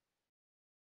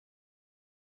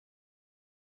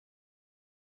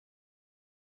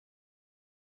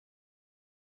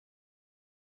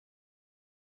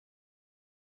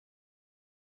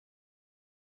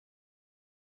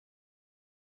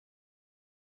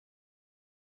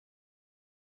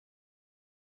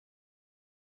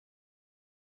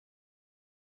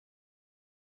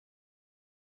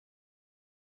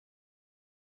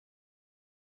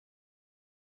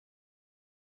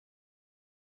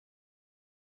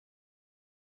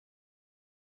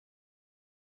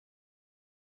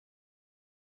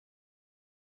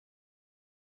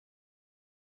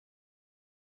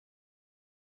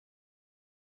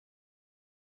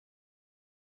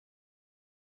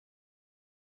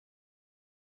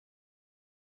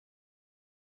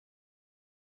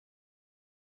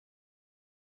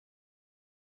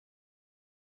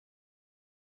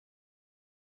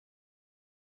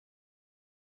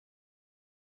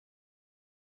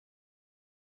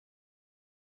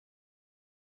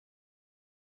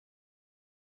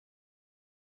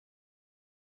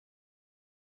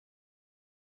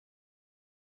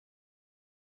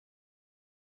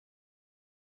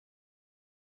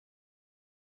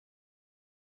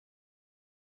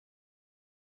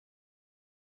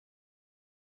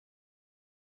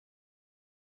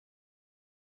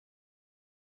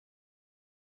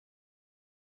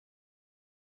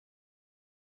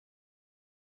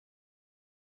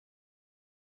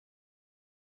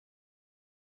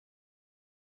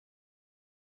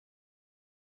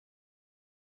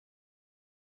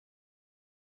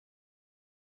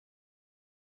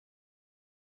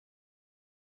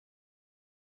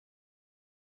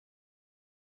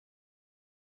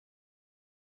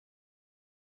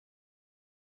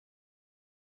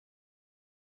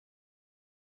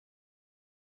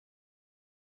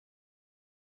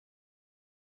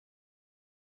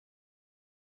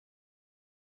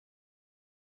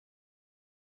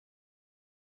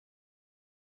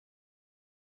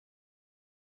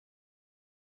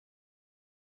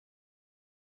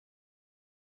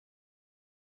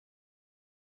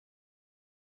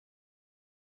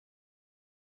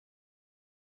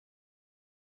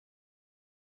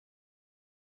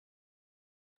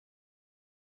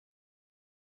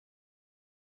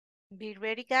 Be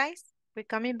ready, guys. We're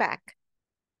coming back.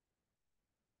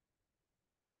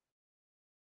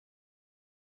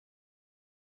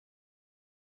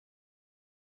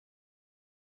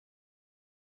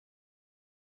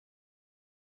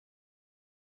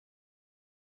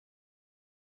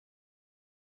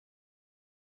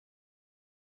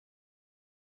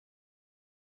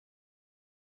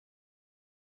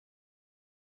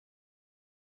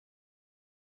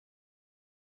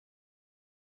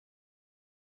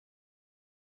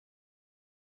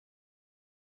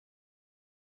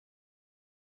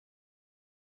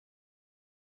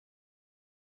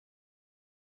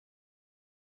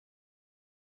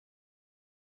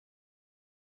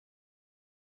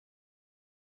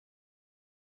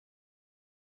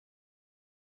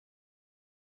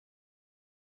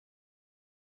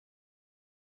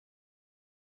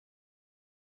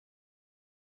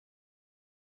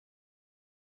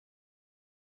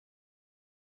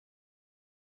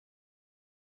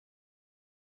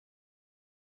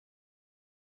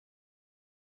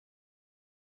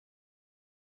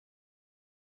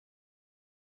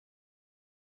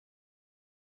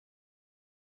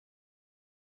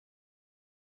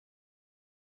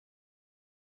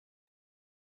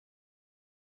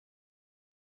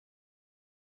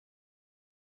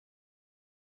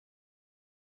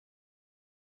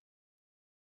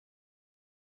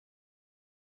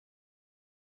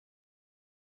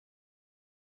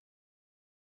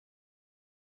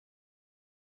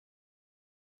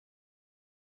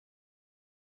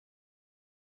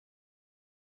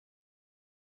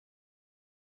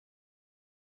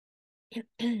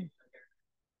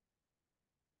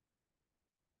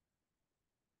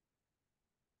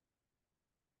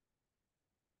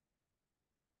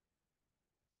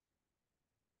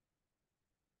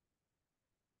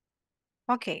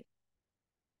 Okay.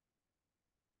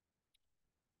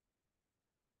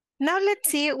 Now let's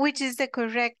see which is the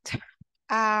correct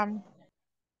answer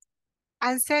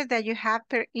that you have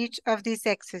per each of these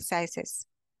exercises.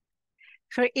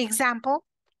 For example,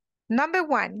 number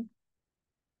 1,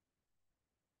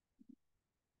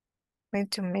 I'm going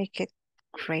to make it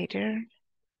greater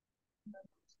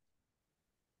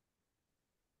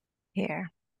here.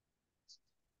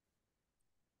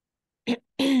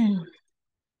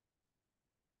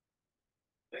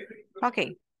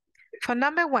 Okay, for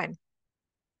number 1,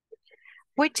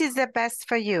 which is the best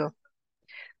for you?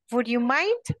 Would you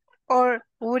mind or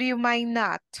would you mind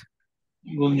not?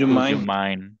 Would you Would you mind?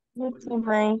 mind? Would you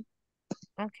mind?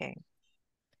 Okay.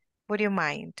 Would you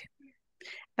mind?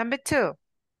 Number 2.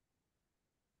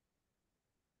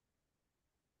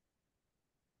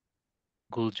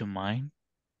 Would you mind?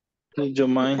 Would you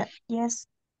mind? Yes.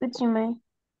 Would you mind?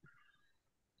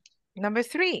 Number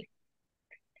 3.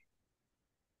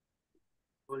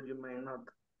 Would you mind not?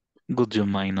 Would you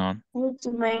mind not? Would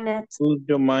you mind not? Would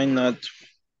you mind not?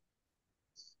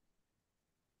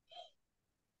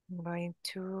 I'm going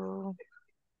to...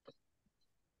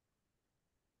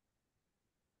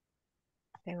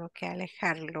 Tengo que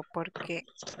alejarlo porque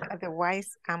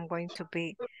otherwise I'm going to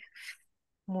be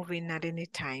moving at any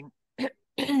time.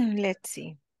 Let's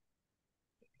see.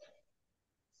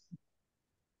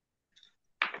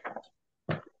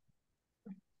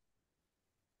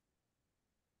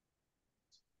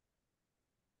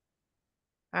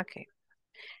 Okay.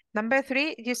 Number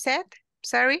 3, you said?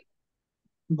 Sorry?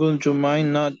 Would you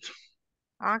mind not?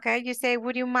 Okay, you say,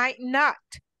 would you mind not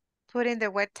putting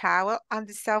the wet towel on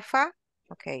the sofa?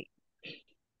 Okay.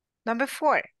 Number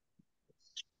 4.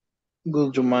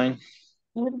 Would you mind?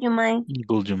 Would you mind?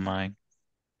 Would you mind?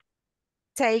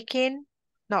 Talking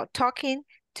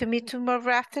to me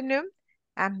tomorrow afternoon.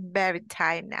 I'm very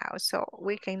tired now, so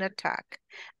we cannot talk.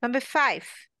 Number 5.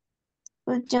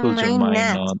 Would you Would you mind mind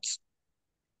not? not?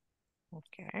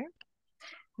 Okay.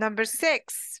 Number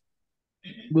 6.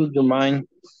 Would you mind?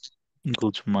 Would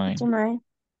you Would mind? you mind?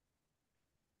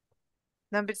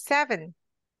 Number 7.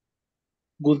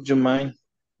 Would you mind?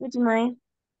 Would you mind?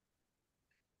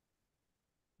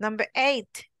 Number 8.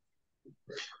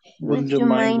 Would Would you you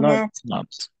mind mind not? not?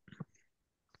 Not.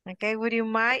 Okay, would you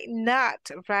mind not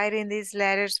writing these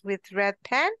letters with red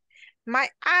pen? My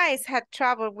eyes had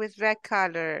trouble with red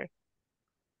color.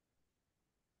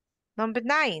 Number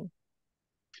 9.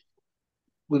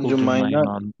 Would Would you you mind mind not?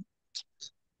 not?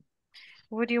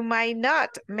 Would you mind not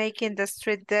making the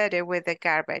street dirty with the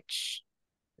garbage?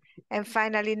 And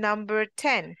finally, number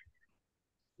 10.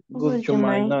 Would you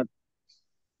mind not?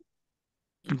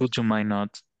 Would you mind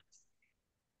not?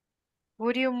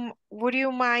 Would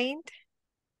you mind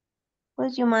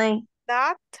Would you mind?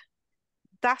 not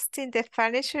dusting the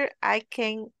furniture? I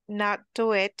cannot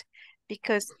do it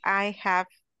because I have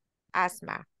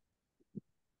asthma.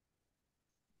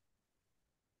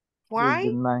 Would you Why?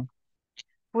 mind?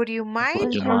 Would you mind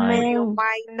Would you or would mind? you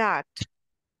mind not?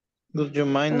 Would you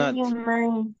mind Would not? you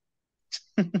mind?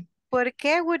 ¿Por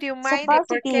qué would you So mind y por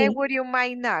qué positive. would you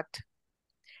mind not?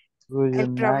 Would you El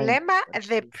mind?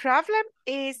 the problem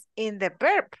is in the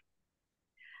verb.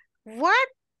 What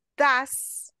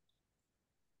does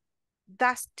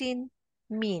dusting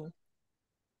mean?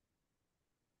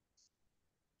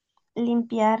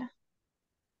 Limpiar.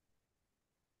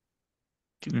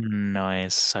 No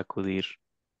es sacudir.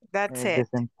 That's it.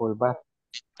 Desempolvar.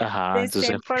 Ajá, The entonces,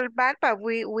 simple verb, but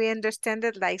we understand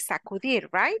it like sacudir,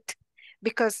 right?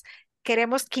 Because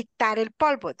queremos quitar el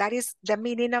polvo. That is the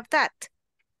meaning of that,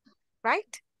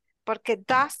 right? Porque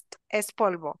dust es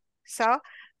polvo. So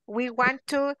we want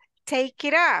to take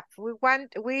it off. We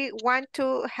want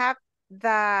to have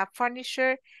the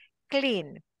furniture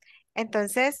clean.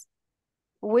 Entonces,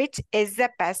 which is the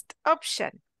best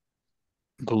option?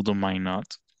 would you mind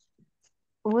not?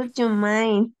 Would you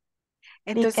mind?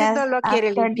 Entonces Because no lo quiere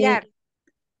after limpiar.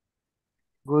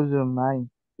 Would you mind?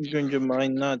 Would you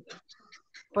mind not?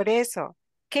 Por eso,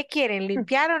 ¿qué quieren?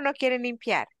 ¿Limpiar o no quieren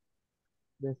limpiar?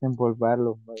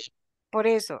 Desempolvarlo. Por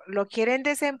eso, ¿lo quieren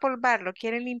desempolvar? ¿Lo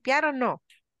quieren limpiar o no?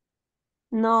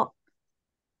 no.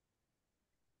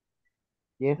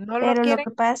 Yes. ¿No lo Pero lo quieren?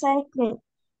 que pasa es que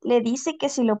le dice que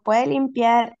si lo puede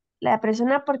limpiar la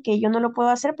persona porque yo no lo puedo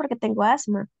hacer porque tengo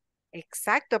asma.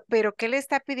 Exacto, pero ¿qué le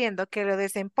está pidiendo? ¿Que lo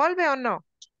desempolve o no?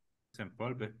 Se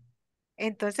envuelve.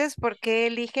 Entonces, ¿por qué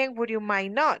eligen would you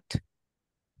mind not?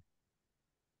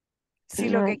 Si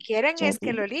lo No que quieren es que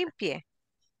entendí. lo limpie.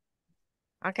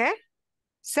 Okay?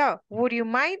 So, would you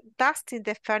mind dusting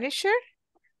the furniture?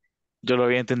 Yo lo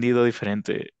había entendido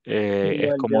diferente. Es Igual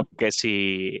yo. como que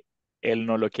si él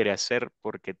no lo quiere hacer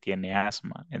porque tiene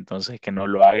asma, entonces que no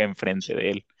lo haga enfrente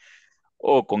de él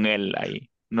o con él ahí.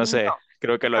 No No, sé,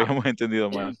 creo que lo no. habíamos entendido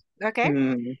mal. Okay?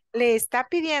 Mm, Le está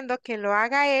pidiendo que lo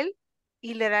haga él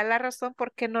y le da la razón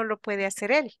por qué no lo puede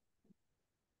hacer él.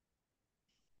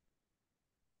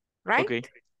 Right? Ok,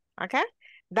 Okay?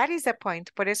 That is the point.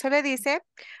 Por eso le dice,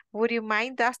 would you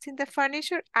mind dusting the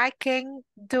furniture? I can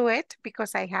do it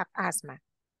because I have asthma.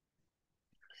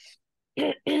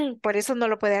 Por eso no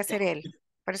lo puede hacer él.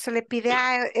 Por eso le pide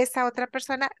a esa otra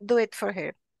persona, do it for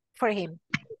her, for him.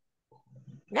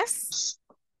 Yes?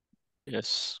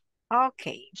 yes.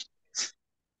 Okay.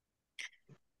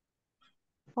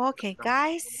 Okay,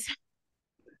 guys.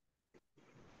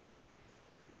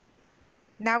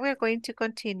 Now we're going to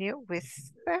continue with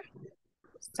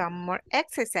some more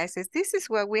exercises. This is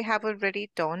what we have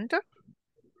already done.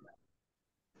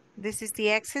 This is the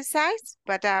exercise,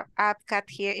 but I've got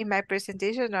here in my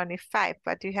presentation only 5,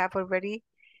 but you have already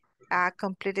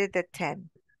completed the 10.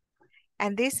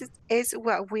 And this is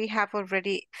what we have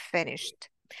already finished.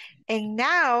 And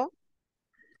now,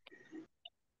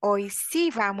 hoy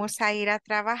sí vamos a ir a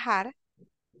trabajar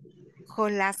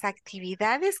con las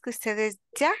actividades que ustedes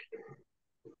ya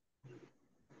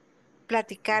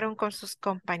platicaron con sus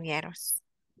compañeros,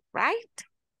 right?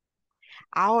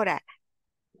 Ahora,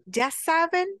 ya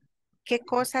saben qué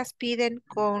cosas piden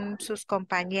con sus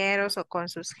compañeros o con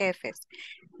sus jefes.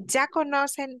 Ya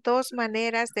conocen 2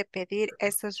 maneras de pedir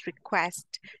esos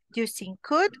requests, using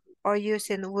could or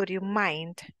using would you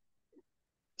mind.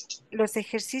 Los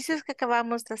ejercicios que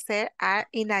acabamos de hacer are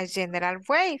in a general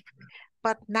way,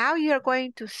 but now you're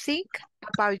going to think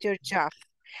about your job.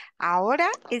 Ahora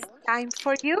it's time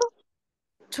for you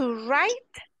to write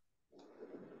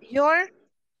your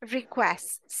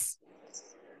requests.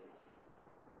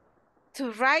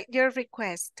 To write your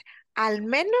request. Al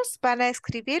menos van a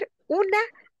escribir una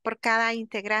por cada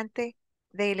integrante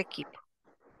del equipo.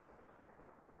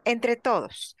 Entre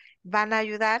todos van a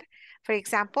ayudar. For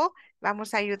example,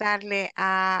 vamos a ayudarle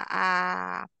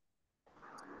a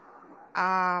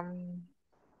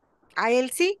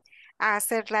Elsie a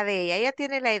hacer la de ella. Ella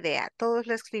tiene la idea. Todos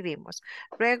lo escribimos.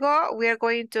 Luego, we are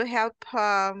going to help,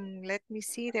 let me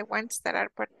see the ones that are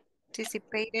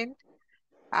participating.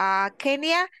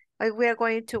 Kenya, we are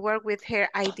going to work with her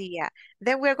idea.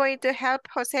 Then we're going to help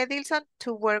Jose Dilson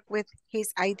to work with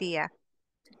his idea.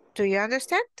 Do you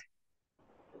understand?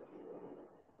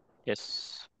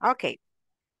 Yes. Okay.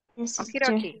 Yes, Okay,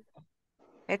 teacher. okay.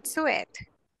 Let's do it.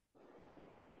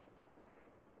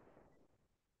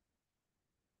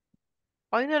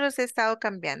 Hoy no los he estado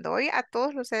cambiando. Hoy a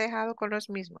todos los he dejado con los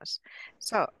mismos.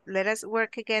 So, let us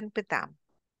work again with them.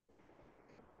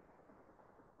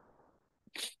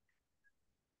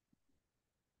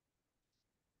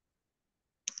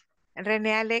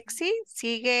 René Alexi,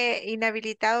 ¿sigue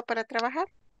inhabilitado para trabajar?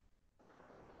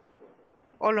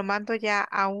 ¿O lo mando ya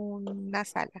a una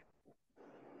sala?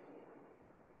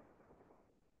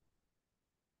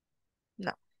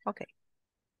 No, ok.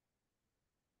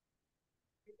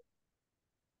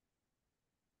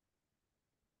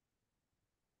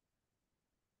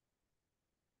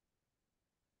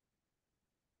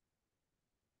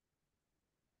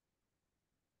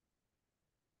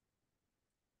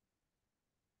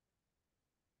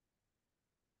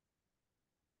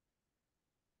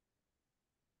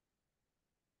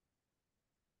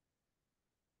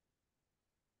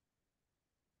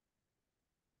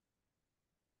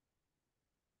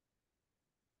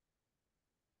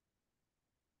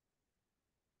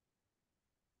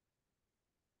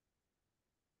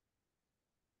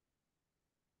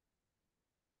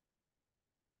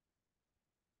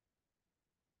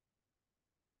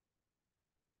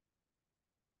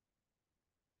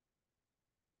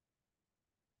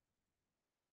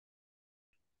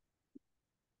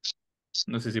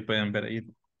 No sé si pueden ver ahí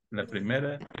la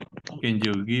primera. Can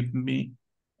you give me...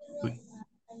 Uy,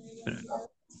 espera.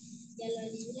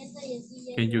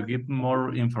 Can you give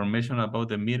more information about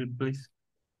the meal, please?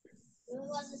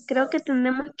 Creo que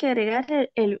tenemos que agregar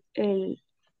 ¿El can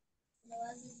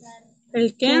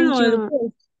can o el you,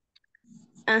 would?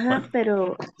 ajá, ¿Cuál?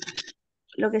 pero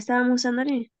lo que estábamos usando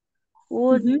ahorita.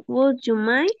 Ujú. Would you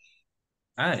mind?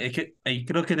 Ah, es que ahí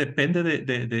creo que depende La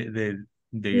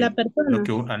de lo persona.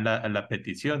 que a la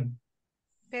petición.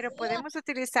 Pero podemos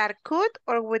utilizar could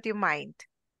or would you mind.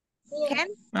 Can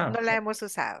Ah, no la hemos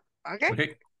usado, ¿ok? ok.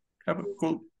 Ah,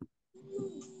 cool.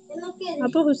 Ah,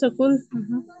 pues está cool.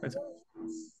 Ajá. Eso.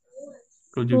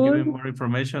 Could you give me more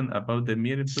information about the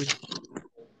meeting, please?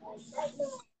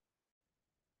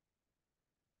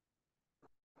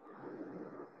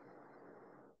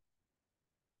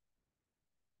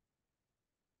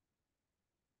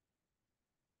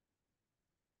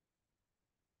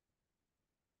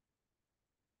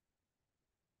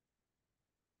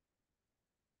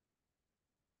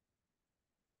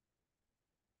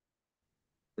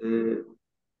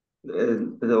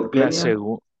 Pero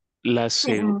La,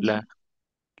 Kenia, la,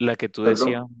 la que tú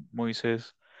decías, perdón,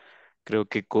 Moisés, creo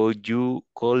que call you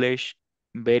college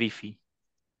verify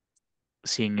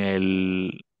sin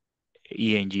el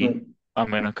ing, sí, a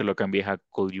menos que lo cambies a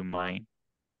call you mine.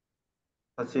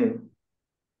 así,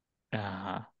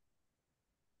 Ajá.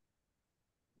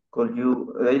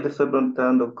 ahí le estoy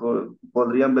preguntando,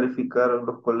 ¿podrían verificar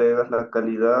los colegas la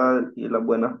calidad y las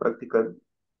buenas prácticas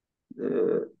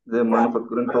de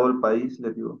manufactura en todo el país?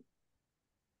 Les digo.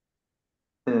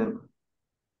 Eh,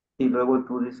 y luego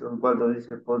tú dices, Osvaldo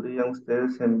dice, ¿podrían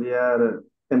ustedes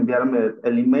enviarme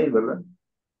el email, ¿verdad?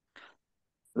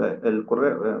 El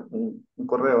correo, un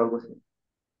correo, algo así.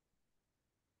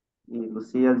 Y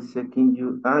Lucía dice,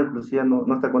 Lucía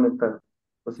no está conectada.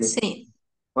 ¿O sí? Sí.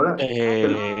 Hola.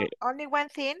 Eh, Only one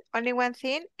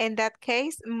thing. In that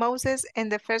case, Moses,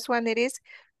 and the first one it is,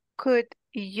 could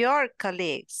your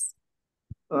colleagues?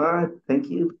 Thank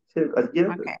you. Sí,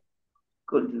 yeah, Okay.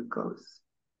 good, you guys.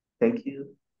 Thank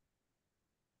you.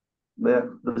 Vea,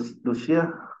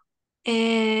 Lucía,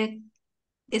 Eh,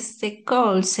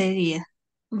 call sería.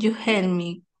 You help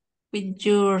me with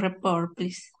your report,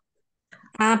 please.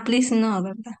 Please no,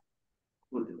 ¿verdad?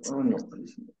 no,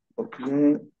 please.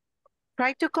 Okay.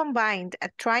 Try to combine.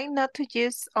 Try not to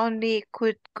use only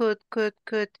could.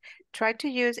 Try to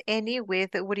use any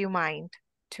with would you mind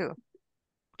too.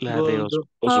 la de Gold,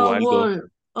 Oswaldo.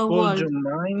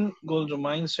 Gold you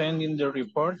mind sending the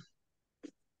report?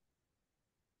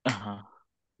 Ajá.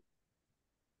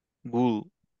 Would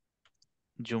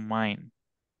you mind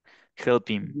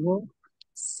helping? O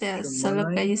sea, You solo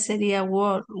que mind? ahí sería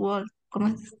word, ¿cómo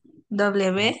es?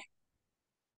 W.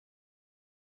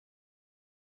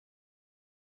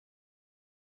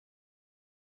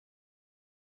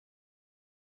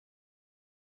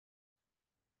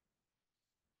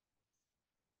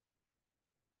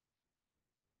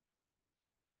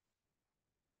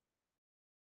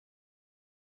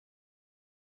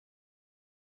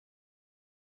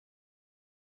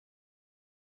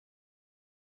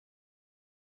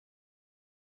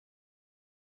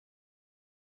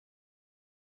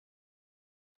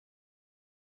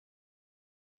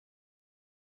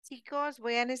 Chicos,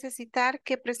 voy a necesitar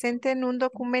que presenten un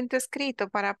documento escrito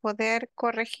para poder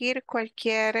corregir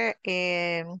cualquier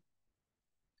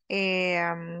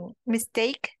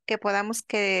mistake que podamos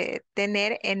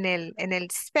tener en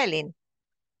el spelling.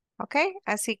 ¿Ok?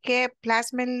 Así que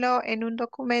plásmenlo en un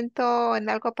documento, en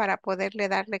algo para poderle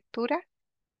dar lectura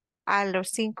a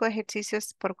los 5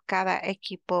 ejercicios por cada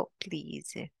equipo,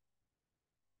 please.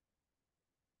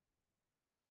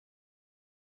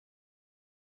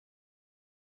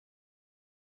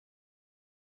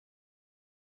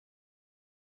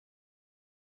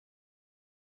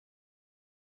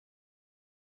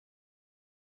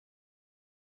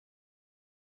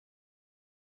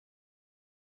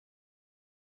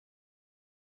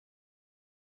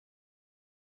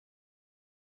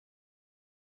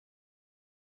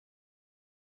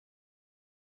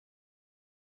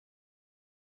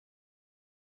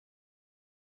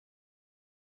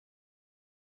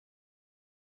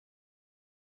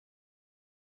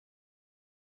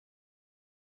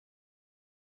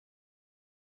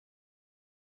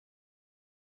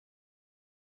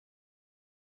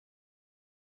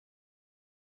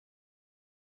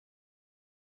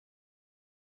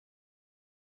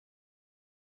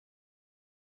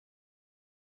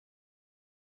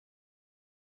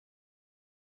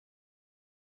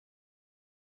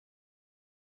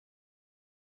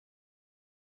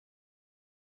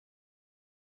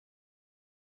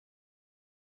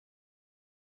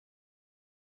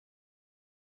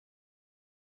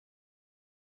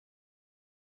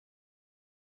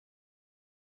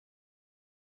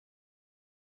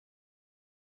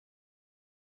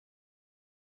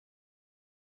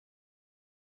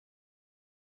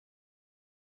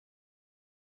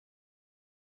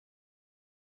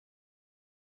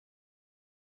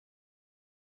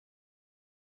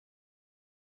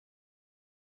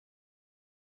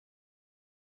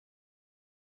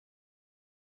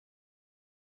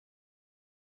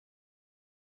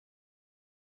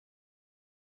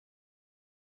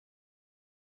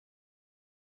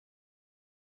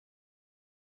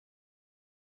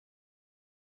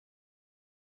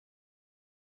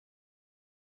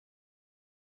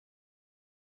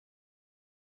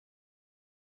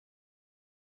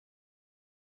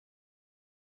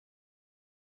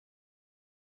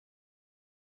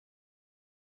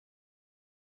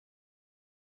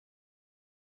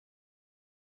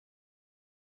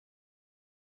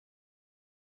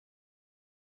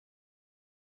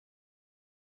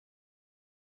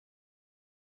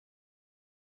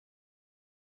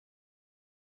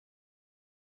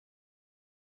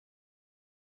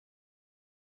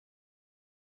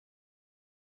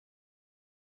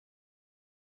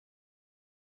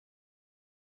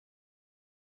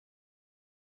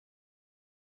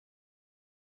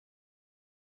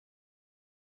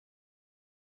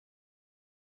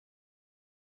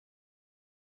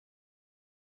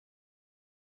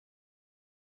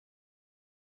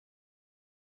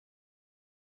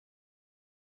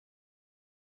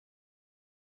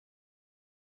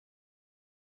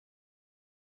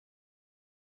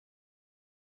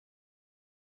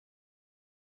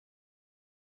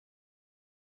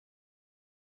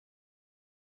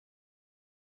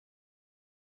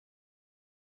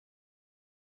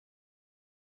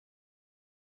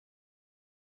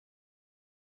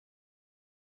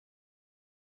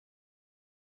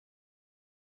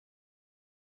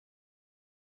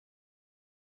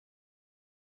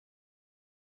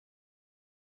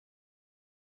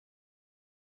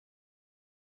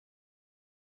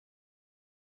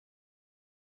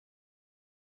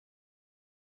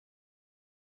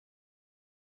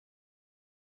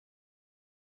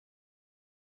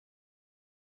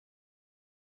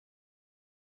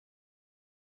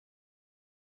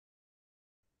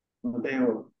 No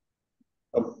tengo,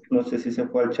 no sé si se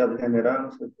fue al chat general,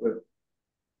 no se fue.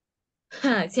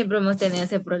 Siempre hemos tenido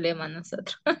ese problema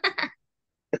nosotros.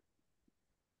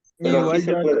 Pero aquí Igual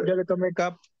se ya, puede. ya le tomé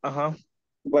cap. Ajá.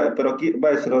 Vale, pero aquí,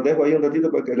 vale, se los dejo ahí un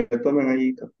ratito para que le tomen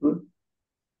ahí captura.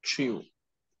 Chivo.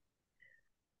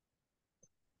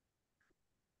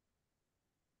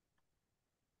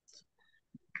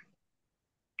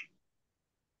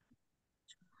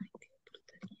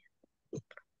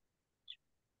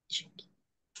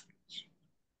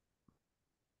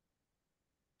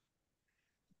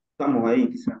 Estamos ahí,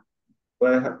 quizá.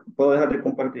 ¿Puedo dejar de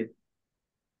compartir?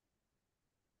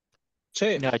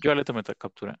 Sí. Ya, yo le tomé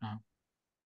captura. Ajá.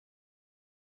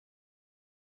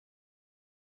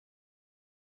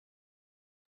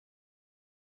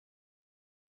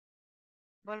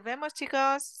 Volvemos,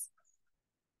 chicos.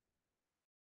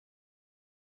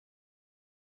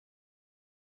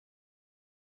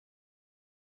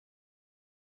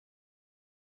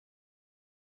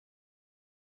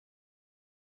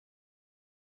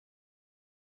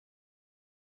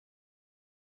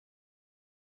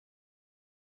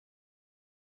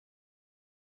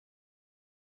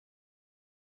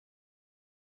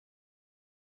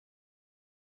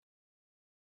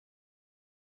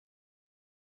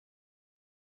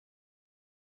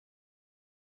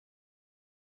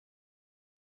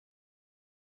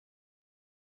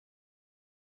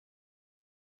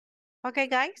 Okay,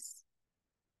 guys.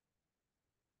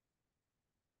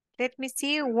 Let me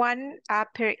see one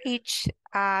per each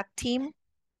team.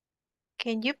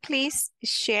 Can you please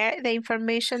share the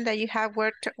information that you have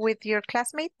worked with your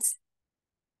classmates?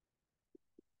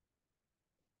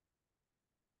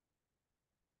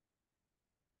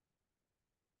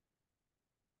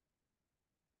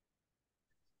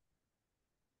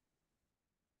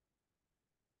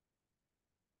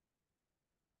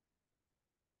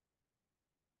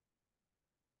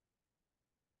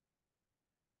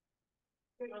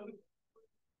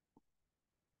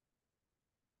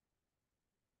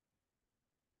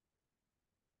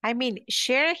 I mean,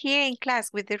 share here in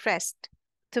class with the rest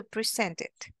to present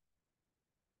it.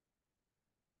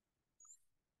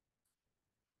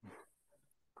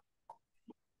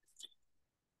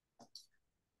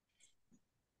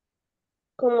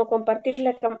 Como compartir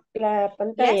la Yes,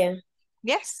 pantalla.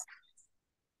 yes.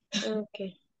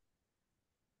 Ok.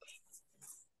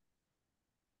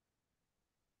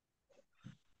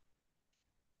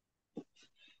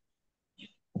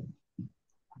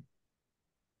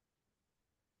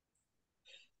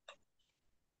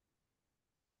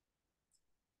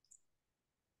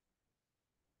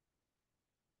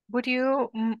 Would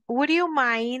you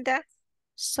mind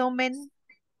zooming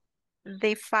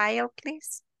the file,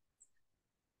 please?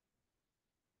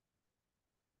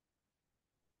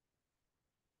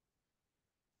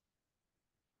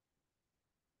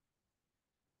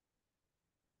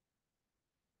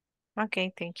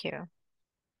 Okay, thank you.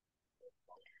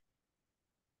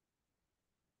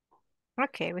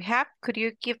 Okay, could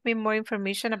you give me more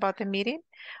information about the meeting?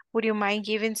 Would you mind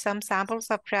giving some samples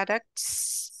of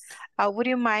products? Would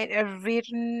you mind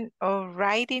reading or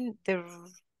writing the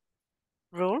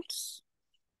rules?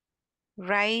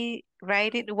 Writing,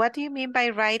 what do you mean by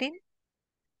writing?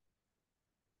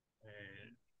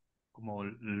 Como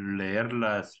leer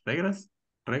las reglas.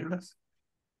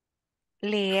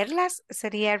 Leerlas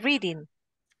sería reading.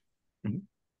 Ujú.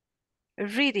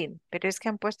 Reading, pero es que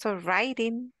han puesto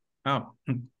writing. Ah,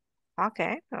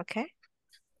 Okay, okay.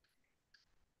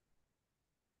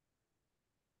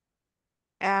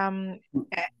 Uh,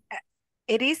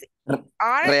 it is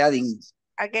R, Reading.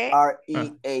 okay.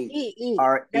 R-E-A.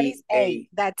 That is A. R-E-A.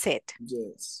 That's it.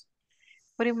 Yes.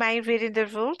 Would you mind reading the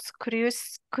rules? Could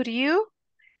you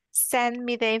send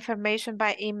me the information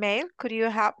by email? Could you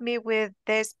help me with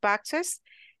these boxes?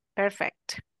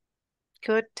 Perfect.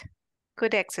 Good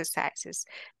exercises.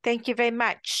 Thank you very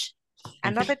much.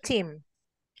 Another team.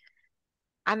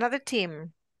 Another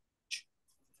team.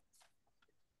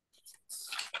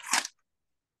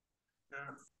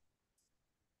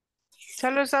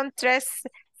 Solo son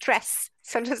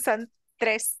solo son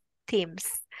tres teams.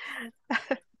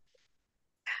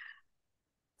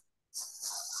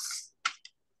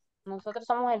 Nosotros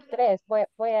somos el 3.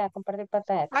 Voy a compartir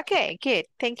pantalla. Okay, good.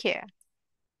 Thank you.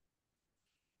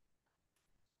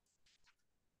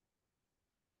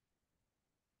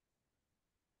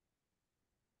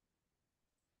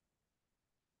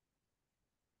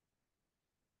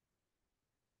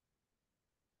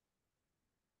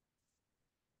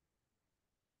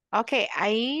 Ok,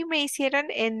 ahí me hicieron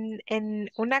en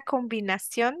una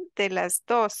combinación de las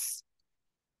dos.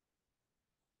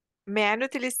 Me han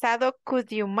utilizado could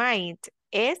you mind.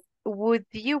 Es would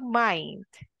you mind.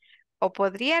 o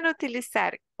podrían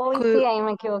utilizar Uy, could, sí, ahí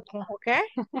me equivoqué. ¿ok?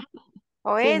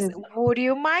 O Sí, es sí, sí. would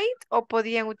you mind o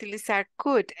podían utilizar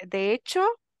could. De hecho,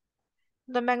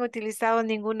 no me han utilizado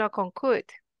ninguno con could.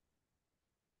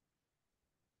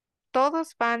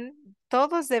 Todos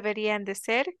deberían de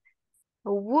ser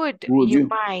would Would you you?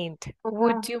 mind?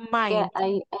 Would you Sí, mind?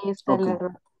 ahí está el Okay.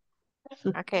 error.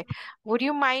 Okay. Would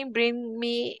you mind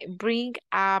bring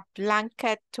a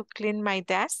blanket to clean my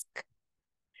desk?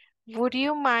 Would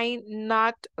you mind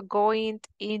not going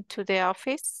into the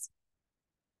office?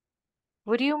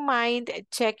 Would you mind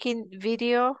checking the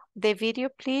video,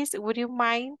 please? Would you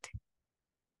mind?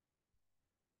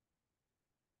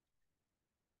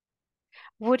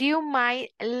 Would you mind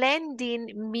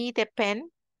lending me the pen?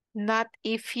 Not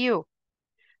if you.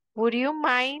 Would you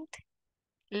mind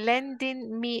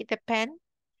lending me the pen?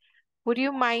 Would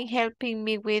you mind helping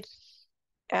me with,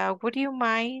 would you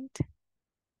mind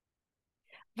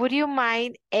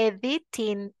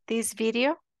editing this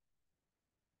video?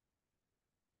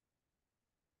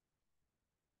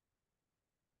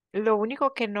 Lo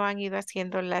único que no han ido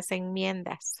haciendo las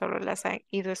enmiendas, solo las han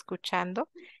ido escuchando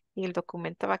y el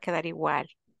documento va a quedar igual.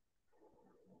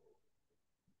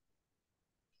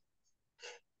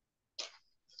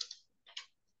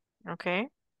 ¿Ok?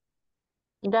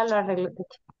 Ya lo arreglé.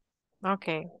 Ok.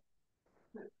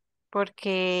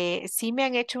 Porque sí me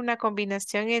han hecho una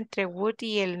combinación entre would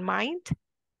y el mind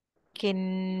que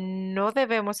no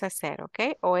debemos hacer,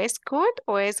 ¿ok? O es could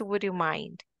o es would you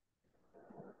mind.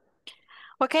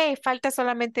 Ok, falta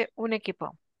solamente un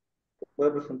equipo.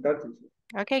 Puede presentarse.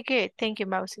 Ok, good. Thank you,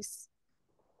 Moses.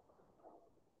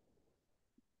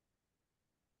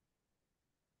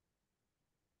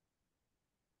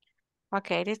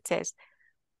 Okay, it says,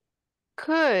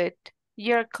 could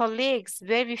your colleagues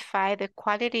verify the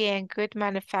quality and good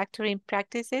manufacturing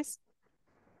practices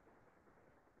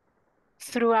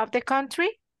throughout the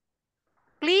country?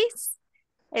 Please.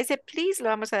 Ese please lo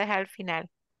vamos a dejar al final.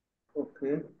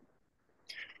 Okay.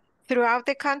 Throughout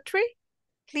the country,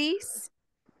 please.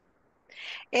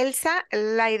 Elsa,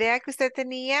 la idea que usted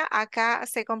tenía acá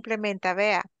se complementa.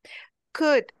 Vea,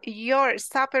 could your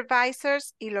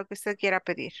supervisors y lo que usted quiera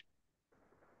pedir.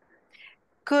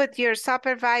 Could your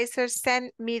supervisors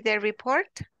send me the report?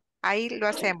 Ahí lo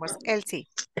hacemos. Elsie.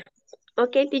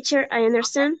 Okay, teacher, I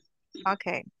understand.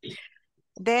 Okay.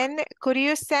 Then could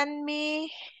you send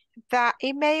me the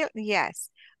email? Yes.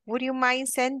 Would you mind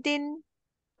sending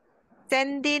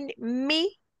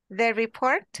me the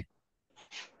report?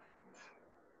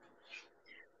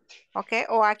 Okay,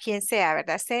 o a quien sea,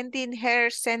 ¿verdad? Sending her,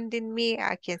 sending me,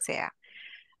 a quien sea.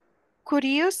 Could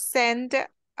you send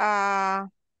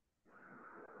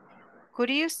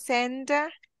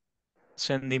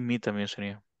Sending me también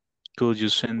sería. Could you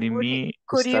sending would, me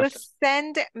could you stuff?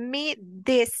 send me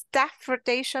the staff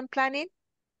rotation planning?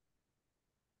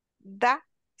 The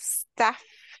staff.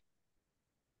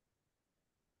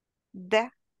 No,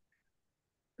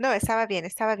 estaba bien,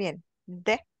 estaba bien.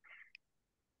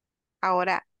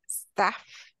 Ahora staff.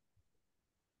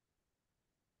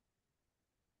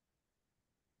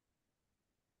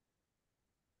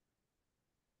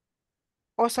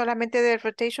 O solamente de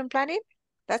rotation planning?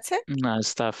 That's it? No,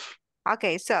 stuff.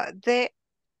 Okay, so the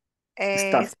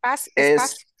Staff.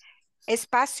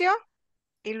 espacio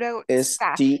y luego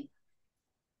staff.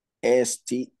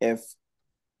 STF.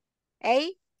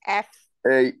 AF.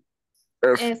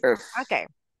 AFF. Okay.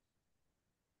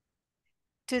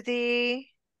 To the...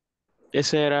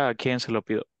 Ese era a quién se lo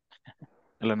pido.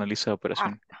 El analista de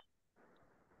operación.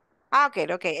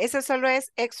 ok. Eso solo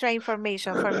es extra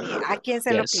information for me. ¿A quién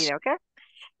se lo Yes. pide, okay?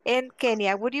 And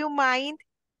Kenya, would you mind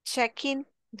checking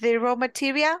the raw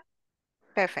material?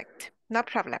 Perfect. No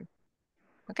problem.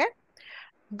 Okay?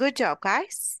 Good job,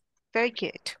 guys. Very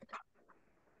good.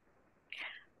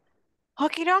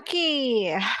 Okie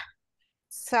dokie.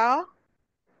 So,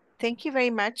 thank you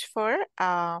very much for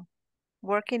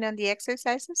working on the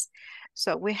exercises.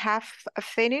 So we have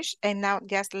finished and now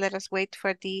just let us wait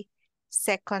for the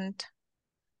second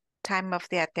time of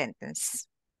the attendance.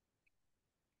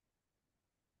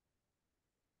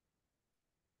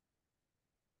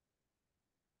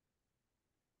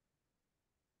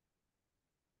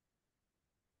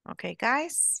 Okay,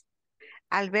 guys.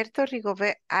 Alfredo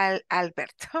Rigoberto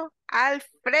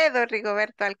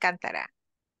Alcántara.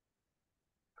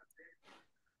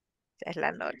 Ya es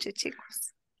la noche,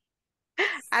 chicos.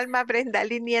 Alma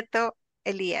Brendali Nieto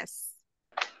Elías.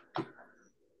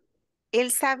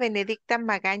 Elsa Benedicta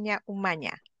Magaña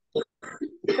Umaña.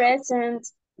 Present.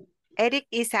 Eric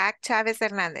Isaac Chávez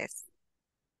Hernández.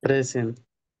 Present.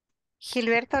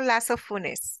 Gilberto Lazo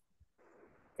Funes.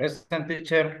 Present,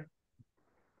 teacher.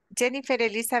 Jennifer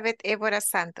Elizabeth Évora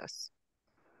Santos.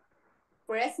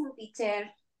 Present,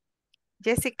 teacher.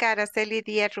 Jessica Araceli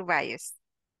Díaz Rubayes.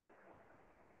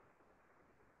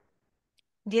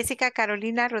 Jessica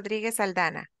Carolina Rodríguez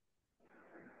Aldana.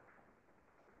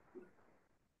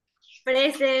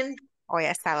 Present. Hoy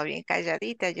ha estado bien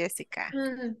calladita, Jessica.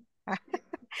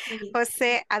 Sí.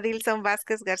 José Adilson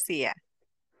Vázquez García.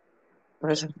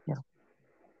 Present.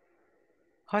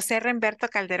 José Remberto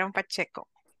Calderón Pacheco.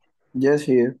 Yes,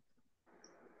 here.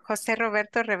 José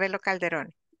Roberto Revelo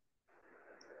Calderón.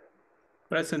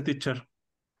 Present, teacher.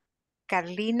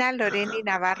 Carlina Loreni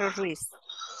Navarro Ruiz.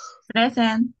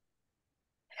 Present.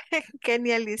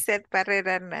 Kenia Lisette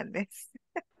Barrera Hernández.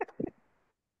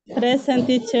 Present,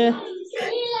 teacher.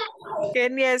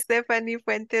 Kenia Stephanie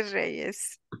Fuentes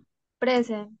Reyes.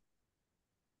 Present.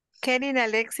 Kenin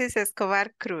Alexis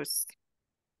Escobar Cruz.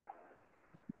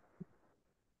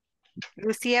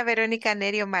 Lucía Verónica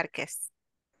Nerio Márquez.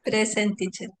 Present,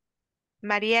 teacher.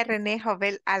 María René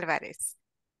Jovel Álvarez.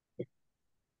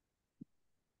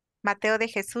 Mateo de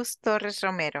Jesús Torres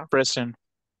Romero. Present.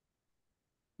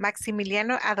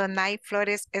 Maximiliano Adonai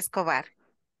Flores Escobar.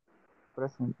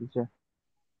 Present, teacher.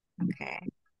 Okay.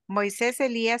 Moisés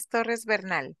Elías Torres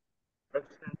Bernal.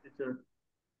 Present, teacher.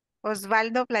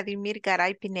 Osvaldo Vladimir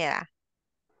Garay Pineda.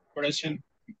 Present.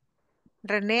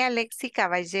 René Alexi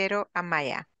Caballero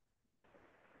Amaya.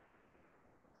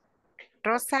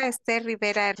 Rosa Esther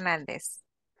Rivera Hernández.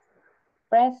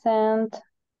 Present.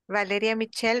 Valeria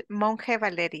Michelle Monje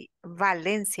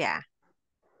Valencia.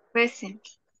 Present.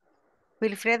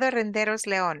 Wilfredo Renderos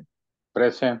León.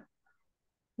 Present.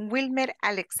 Wilmer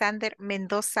Alexander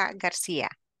Mendoza García.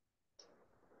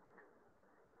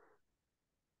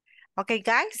 Okay,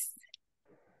 guys.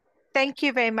 Thank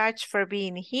you very much for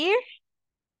being here.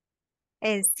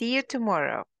 And see you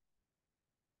tomorrow.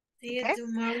 See you Okay?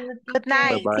 tomorrow, Good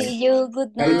night. Bye-bye. See you.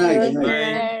 Good Good night, night. good night.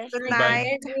 Bye. Good Bye.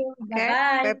 night. Thank you. Okay.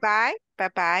 Bye-bye. Bye-bye.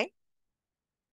 Bye-bye.